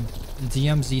have a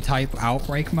DMZ type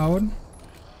outbreak mode.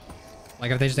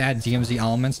 Like if they just add DMZ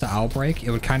elements to Outbreak, it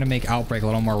would kind of make Outbreak a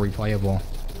little more replayable.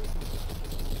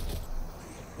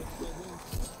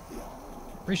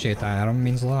 Appreciate that, Adam.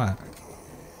 Means a lot.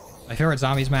 My favorite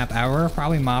zombies map ever?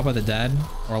 Probably Mob of the Dead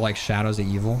or like Shadows of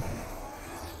Evil.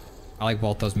 I like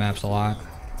both those maps a lot.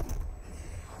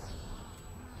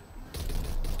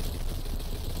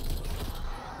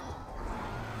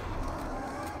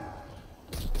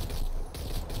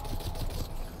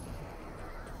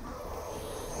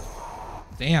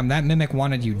 Damn, that Mimic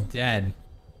wanted you dead.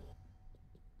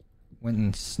 Went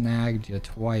and snagged you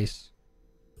twice.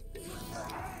 It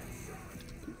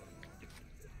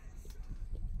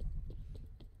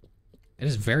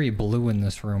is very blue in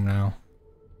this room now.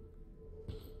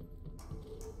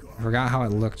 I forgot how it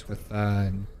looked with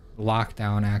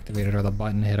lockdown activated or the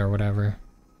button hit or whatever.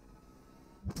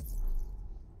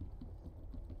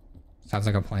 Sounds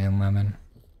like a plain lemon.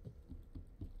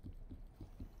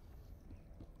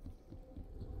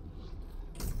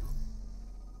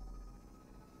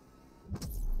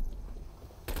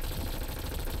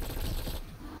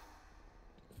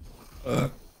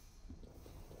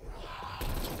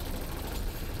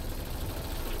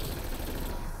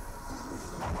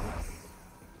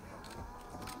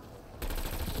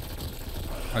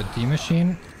 A D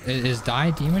Machine? Is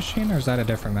Die D Machine or is that a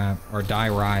different map? Or Die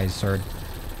Rise or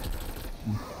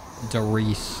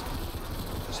Darice?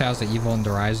 How's the Evil and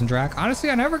Horizon Drac? Honestly,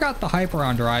 I never got the hype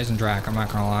around Horizon Drac, I'm not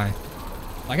gonna lie.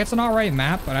 Like, it's an alright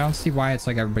map, but I don't see why it's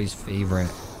like everybody's favorite.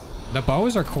 The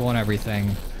bows are cool and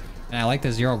everything. And I like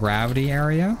the zero gravity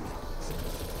area.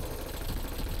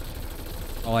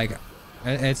 But like,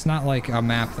 It's not like a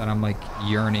map that I'm like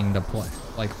yearning to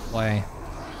play.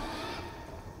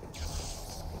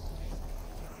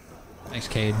 Thanks,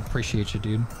 Cade. Appreciate you,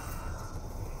 dude.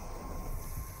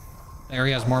 The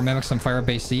area has more mimics than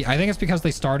Firebase C. I think it's because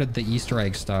they started the Easter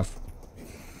egg stuff.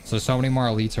 So many more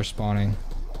elites are spawning.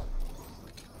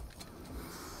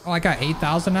 Oh, I got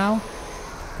 8,000 now?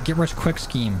 Get rich quick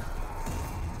scheme.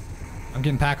 I'm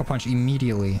getting Pack-a-Punch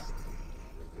immediately.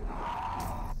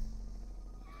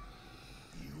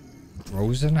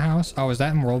 Rosenhaus? Oh, is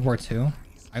that in World War II?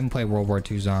 I haven't played World War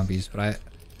II Zombies, but I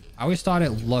always thought it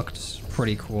looked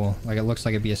pretty cool. Like, it looks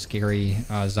like it'd be a scary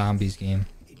zombies game.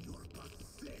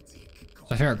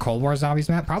 So, favorite Cold War Zombies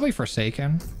map? Probably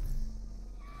Forsaken.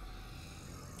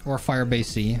 Or Firebase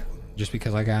C. Just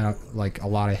because I got, like, a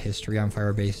lot of history on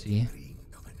Firebase C.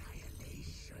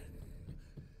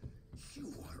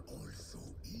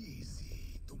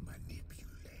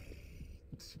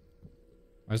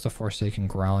 Why is the Forsaken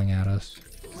growling at us?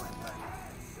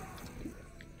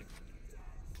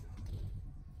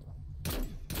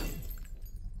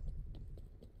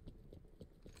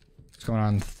 What's going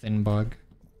on, Thin Bug?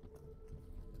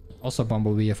 Also,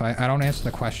 Bumblebee, if I don't answer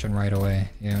the question right away,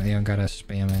 you don't gotta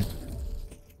spam it.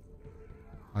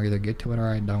 I'll either get to it or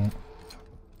I don't.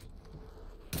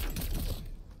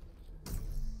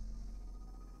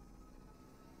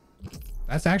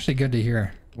 That's actually good to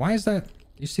hear. Why is that?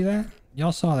 You see that?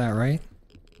 Y'all saw that, right?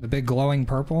 The big glowing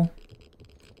purple?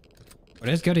 But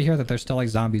it's good to hear that there's still like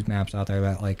zombies maps out there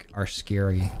that like are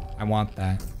scary. I want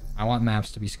that. I want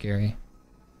maps to be scary.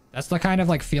 That's the kind of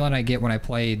like feeling I get when I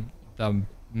played the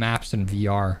maps in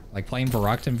VR. Like playing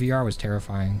Verrucht in VR was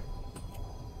terrifying.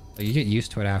 Like you get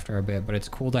used to it after a bit, but it's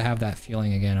cool to have that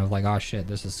feeling again of like, oh shit,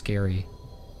 this is scary.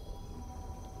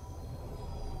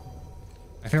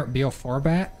 My favorite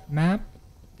BO4 map?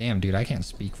 Damn, dude, I can't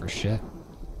speak for shit.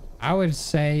 I would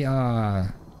say,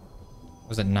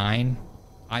 was it 9?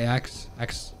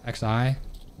 XI?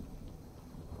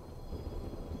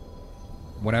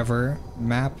 Whatever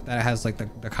map that has like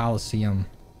the Coliseum.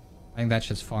 I think that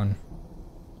shit's fun.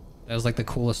 That was like the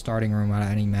coolest starting room out of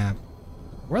any map.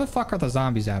 Where the fuck are the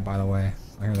zombies at, by the way?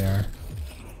 Oh, here they are.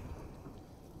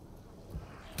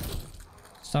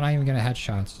 Still not even getting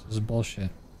headshots. This is bullshit.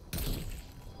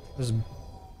 This is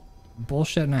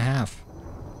bullshit and a half.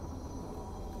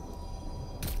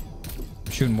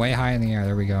 I'm shooting way high in the air.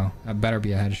 There we go. That better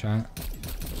be a headshot.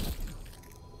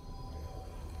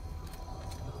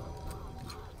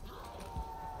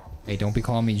 Hey, don't be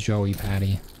calling me Joey,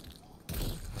 Patty.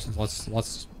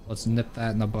 Let's nip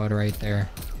that in the bud right there.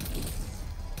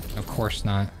 Of course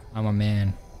not. I'm a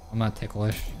man. I'm not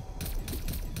ticklish.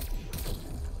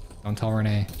 Don't tell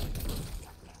Renee.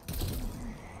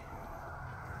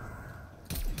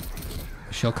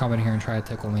 She'll come in here and try to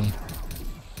tickle me.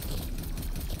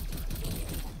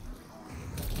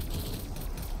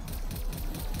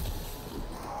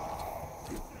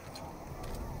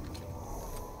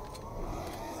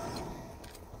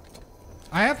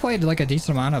 I have played like a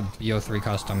decent amount of BO3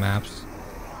 custom maps.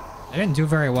 I didn't do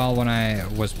very well when I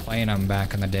was playing them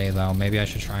back in the day though. Maybe I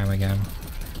should try them again.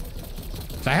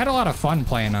 So I had a lot of fun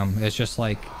playing them. It's just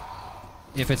like,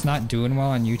 if it's not doing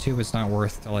well on YouTube, it's not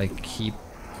worth to like keep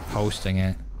posting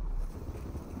it.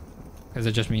 Because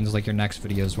it just means like your next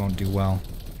videos won't do well.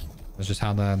 That's just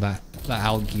how the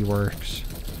algae works.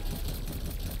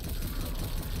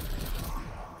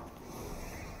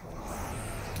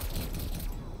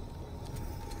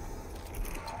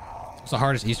 The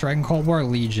hardest Easter egg in Cold War?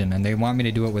 Legion, and they want me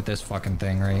to do it with this fucking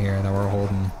thing right here that we're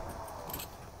holding.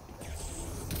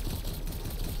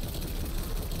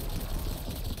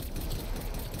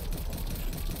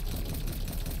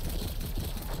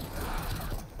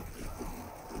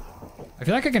 I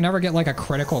feel like I can never get like a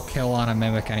critical kill on a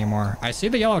mimic anymore. I see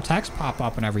the yellow text pop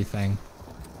up and everything,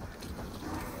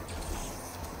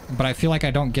 but I feel like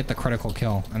I don't get the critical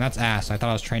kill, and that's ass. I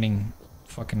thought I was training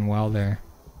fucking well there.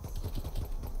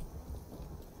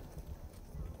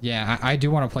 Yeah, I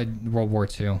do want to play World War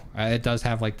II. It does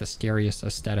have like the scariest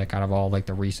aesthetic out of all like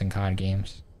the recent COD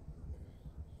games.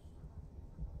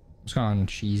 What's going on,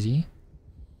 Cheesy?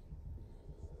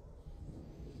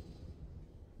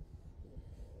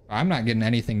 I'm not getting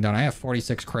anything done. I have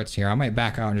 46 crits here. I might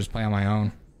back out and just play on my own.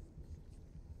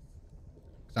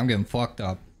 Cause I'm getting fucked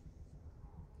up.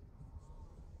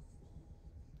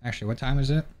 Actually, what time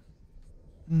is it?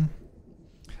 I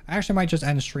actually might just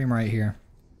end the stream right here.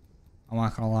 I'm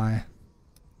not gonna lie.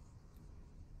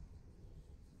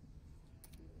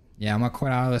 Yeah, I'm gonna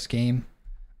quit out of this game.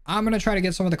 I'm gonna try to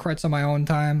get some of the crits on my own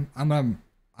time.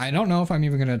 I don't know if I'm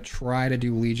even gonna try to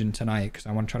do Legion tonight because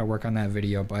I want to try to work on that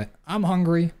video, but I'm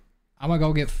hungry. I'm gonna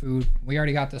go get food. We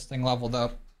already got this thing leveled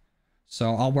up.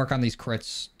 So I'll work on these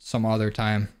crits some other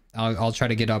time. I'll try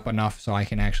to get up enough so I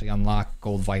can actually unlock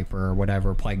Gold Viper or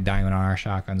whatever, Plague Diamond on our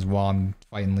shotguns while I'm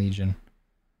fighting Legion.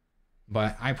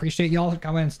 But I appreciate y'all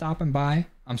coming and stopping by.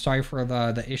 I'm sorry for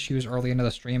the issues early into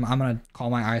the stream. I'm gonna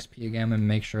call my ISP again and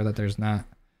make sure that there's not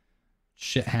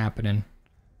shit happening.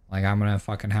 Like I'm gonna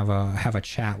fucking have a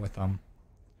chat with them.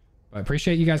 But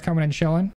appreciate you guys coming and chilling.